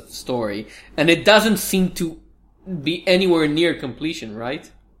 pages of story. And it doesn't seem to be anywhere near completion,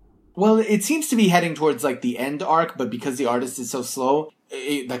 right? Well, it seems to be heading towards like the end arc, but because the artist is so slow,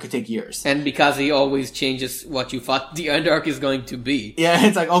 that could take years. And because he always changes what you thought the end arc is going to be. Yeah,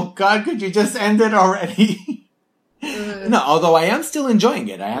 it's like, oh god, could you just end it already? No, although I am still enjoying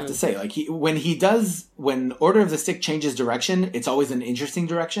it, I have to say. Like, when Order of the Stick changes direction, it's always an interesting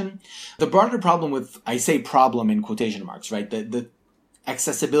direction. The broader problem with, I say problem in quotation marks, right? The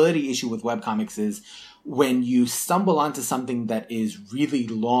accessibility issue with webcomics is when you stumble onto something that is really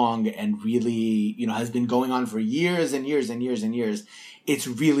long and really, has been going on for years and years and years and years, it's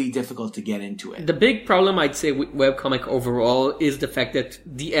really difficult to get into it. The big problem, I'd say, with webcomic overall is the fact that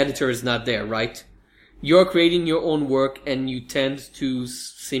the editor is not there, right? You're creating your own work and you tend to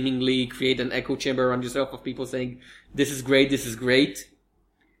seemingly create an echo chamber around yourself of people saying, this is great, this is great.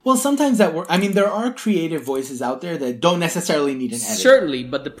 Well, sometimes that works. I mean, there are creative voices out there that don't necessarily need an editor. Certainly,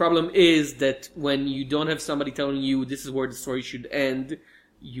 but the problem is that when you don't have somebody telling you this is where the story should end,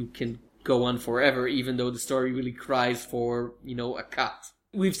 you can go on forever, even though the story really cries for, a cut.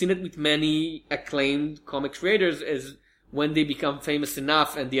 We've seen it with many acclaimed comic creators as when they become famous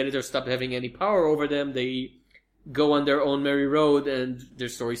enough and the editors stop having any power over them, they go on their own merry road and their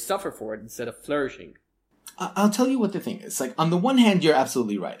stories suffer for it instead of flourishing. I'll tell you what the thing is. Like, on the one hand, you're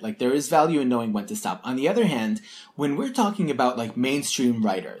absolutely right. Like, there is value in knowing when to stop. On the other hand, when we're talking about, like, mainstream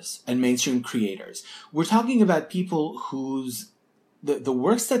writers and mainstream creators, we're talking about people whose the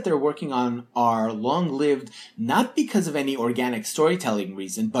works that they're working on are long-lived, not because of any organic storytelling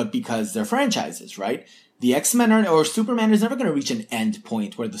reason, but because they're franchises, right? The X-Men or Superman is never going to reach an end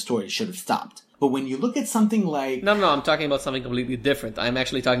point where the story should have stopped. But when you look at something like... No, I'm talking about something completely different. I'm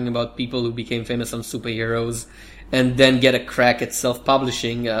actually talking about people who became famous on superheroes and then get a crack at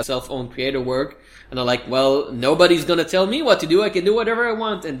self-publishing, self-owned creator work. And are like, well, nobody's going to tell me what to do. I can do whatever I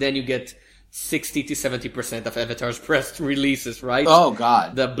want. And then you get 60 to 70% of Avatar's press releases, right? Oh,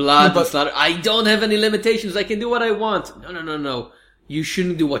 God. The blood, the slaughter. I don't have any limitations. I can do what I want. No. You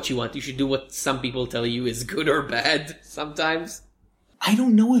shouldn't do what you want. You should do what some people tell you is good or bad sometimes. I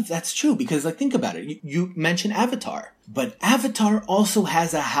don't know if that's true because, like, think about it. You mentioned Avatar, but Avatar also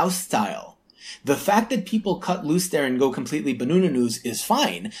has a house style. The fact that people cut loose there and go completely banana-noose is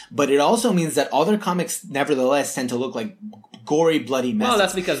fine, but it also means that all their comics nevertheless tend to look like gory, bloody messes. Well,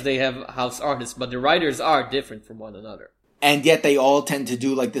 that's because they have house artists, but the writers are different from one another. And yet they all tend to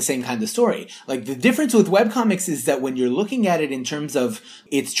do like the same kind of story. Like the difference with webcomics is that when you're looking at it in terms of,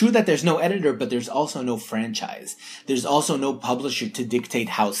 it's true that there's no editor, but there's also no franchise. There's also no publisher to dictate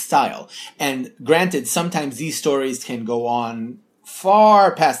house style. And granted, sometimes these stories can go on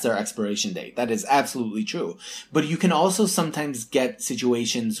far past their expiration date. That is absolutely true. But you can also sometimes get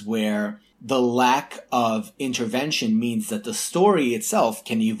situations where the lack of intervention means that the story itself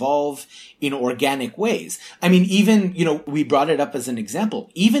can evolve in organic ways. I mean, even, we brought it up as an example.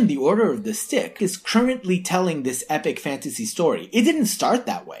 Even The Order of the Stick is currently telling this epic fantasy story. It didn't start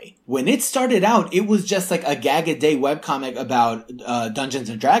that way. When it started out, it was just like a gag-a-day webcomic about Dungeons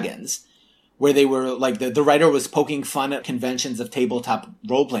and Dragons, where they were like, the writer was poking fun at conventions of tabletop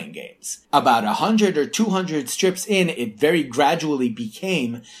role-playing games. About 100 or 200 strips in, it very gradually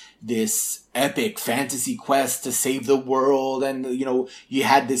became this epic fantasy quest to save the world. And, you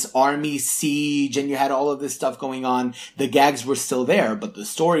had this army siege and you had all of this stuff going on. The gags were still there, but the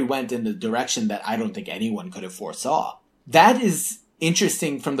story went in the direction that I don't think anyone could have foresaw. That is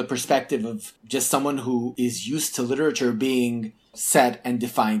interesting from the perspective of just someone who is used to literature being set and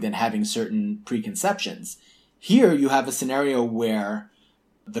defined and having certain preconceptions. Here you have a scenario where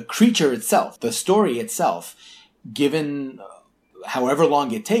the creature itself, the story itself, given however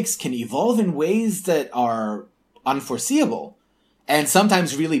long it takes, can evolve in ways that are unforeseeable and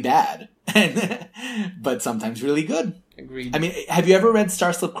sometimes really bad, but sometimes really good. Agreed. I mean, have you ever read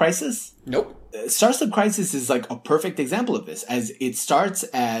Starship Crisis? Nope. Starship Crisis is like a perfect example of this, as it starts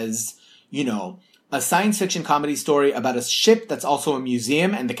as, a science fiction comedy story about a ship that's also a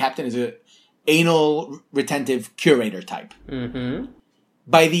museum, and the captain is a anal retentive curator type. Mm-hmm.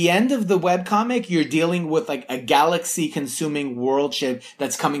 By the end of the webcomic, you're dealing with like a galaxy-consuming world ship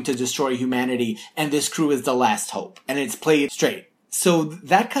that's coming to destroy humanity, and this crew is the last hope. And it's played straight. So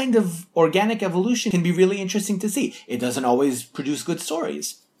that kind of organic evolution can be really interesting to see. It doesn't always produce good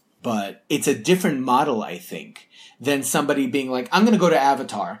stories, but it's a different model, I think, than somebody being like, I'm going to go to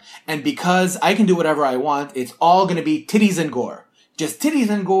Avatar, and because I can do whatever I want, it's all going to be titties and gore. Just titties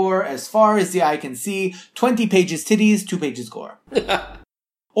and gore as far as the eye can see. 20 pages titties, 2 pages gore.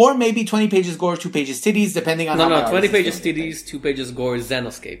 Or maybe 20 pages gore, 2 pages titties, depending on how No, 20 pages titties, 2 pages gore,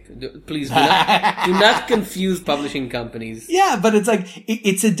 Zenoscape. Please do not confuse publishing companies. Yeah, but it's like,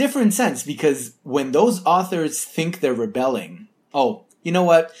 it's a different sense, because when those authors think they're rebelling, oh, you know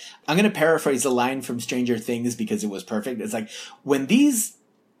what? I'm going to paraphrase a line from Stranger Things because it was perfect. It's like, when these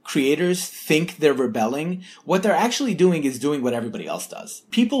creators think they're rebelling, what they're actually doing is doing what everybody else does.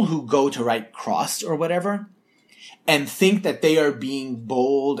 People who go to write Crossed or whatever, and think that they are being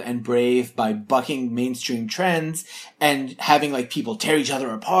bold and brave by bucking mainstream trends and having like people tear each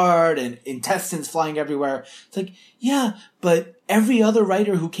other apart and intestines flying everywhere. It's like, yeah, but every other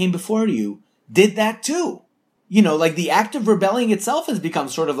writer who came before you did that too. You know, like the act of rebelling itself has become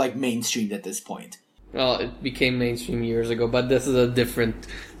sort of like mainstreamed at this point. Well, it became mainstream years ago, but this is a different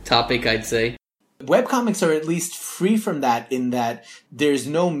topic, I'd say. Webcomics are at least free from that in that there's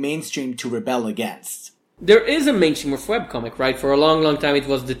no mainstream to rebel against. There is a mainstream of webcomic, right? For a long, long time, it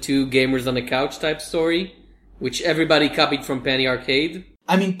was the 2 gamers on the couch type story, which everybody copied from Penny Arcade.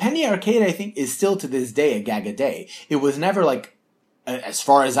 I mean, Penny Arcade, I think, is still to this day a gag a day. It was never like, as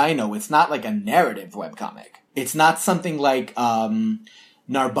far as I know, it's not like a narrative webcomic. It's not something like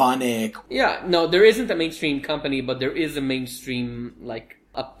Narbonic. Yeah, no, there isn't a mainstream company, but there is a mainstream, like,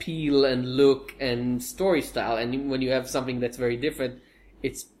 appeal and look and story style. And when you have something that's very different,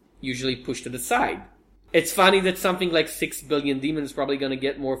 it's usually pushed to the side. It's funny that something like 6 Billion Demons is probably going to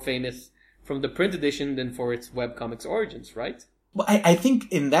get more famous from the print edition than for its webcomics origins, right? Well, I think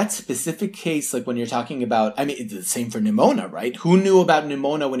in that specific case, like when you're talking about, I mean, it's the same for Nimona, right? Who knew about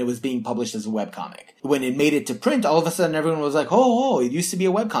Nimona when it was being published as a webcomic? When it made it to print, all of a sudden everyone was like, oh, it used to be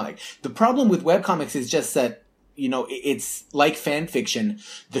a webcomic. The problem with webcomics is just that, you know, it's like fan fiction.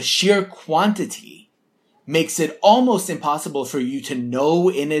 The sheer quantity makes it almost impossible for you to know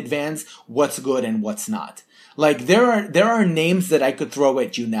in advance what's good and what's not. Like, there are names that I could throw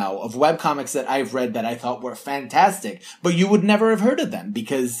at you now of webcomics that I've read that I thought were fantastic, but you would never have heard of them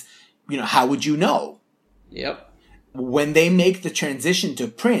because, you know, how would you know? Yep. When they make the transition to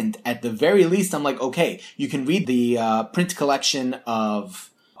print, at the very least, I'm like, okay, you can read the print collection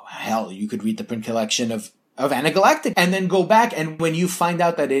of, hell, you could read the print collection of Anna Galactic and then go back, and when you find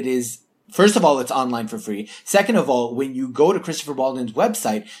out that it is, first of all, it's online for free. Second of all, when you go to Christopher Baldwin's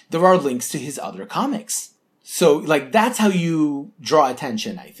website, there are links to his other comics. So, like, that's how you draw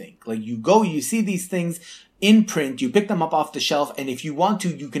attention, I think. Like, you go, you see these things in print, you pick them up off the shelf, and if you want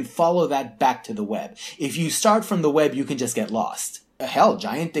to, you can follow that back to the web. If you start from the web, you can just get lost. Hell,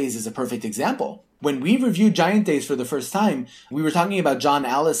 Giant Days is a perfect example. When we reviewed Giant Days for the first time, we were talking about John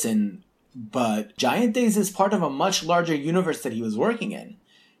Allison, but Giant Days is part of a much larger universe that he was working in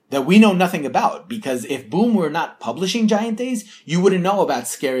that we know nothing about, because if Boom were not publishing Giant Days, you wouldn't know about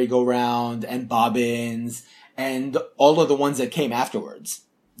Scary Go Round and Bobbins and all of the ones that came afterwards.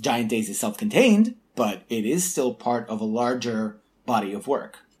 Giant Days is self-contained, but it is still part of a larger body of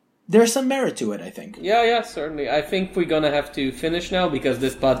work. There's some merit to it, I think. Yeah, certainly. I think we're gonna have to finish now because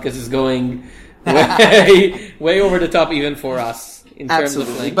this podcast is going way over the top even for us.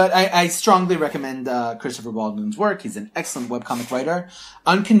 Absolutely. But I strongly recommend Christopher Baldwin's work. He's an excellent webcomic writer.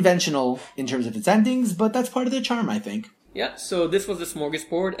 Unconventional in terms of its endings, but that's part of the charm, I think. Yeah, so this was the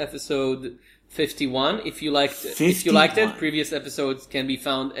Smorgasbord, episode 51. If you liked it, previous episodes can be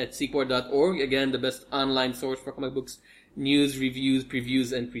found at sequel.org. Again, the best online source for comic books, news, reviews,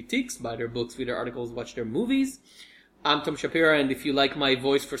 previews, and critiques. Buy their books, read their articles, watch their movies. I'm Tom Shapira, and if you like my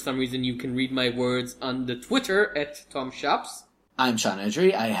voice for some reason, you can read my words on the Twitter at Tom Shops. I'm Sean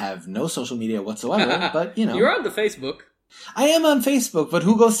Edry. I have no social media whatsoever, but, you know. You're on the Facebook. I am on Facebook, but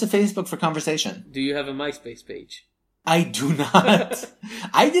who goes to Facebook for conversation? Do you have a MySpace page? I do not.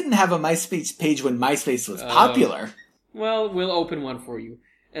 I didn't have a MySpace page when MySpace was popular. Well, we'll open one for you.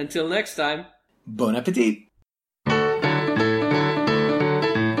 Until next time. Bon appetit.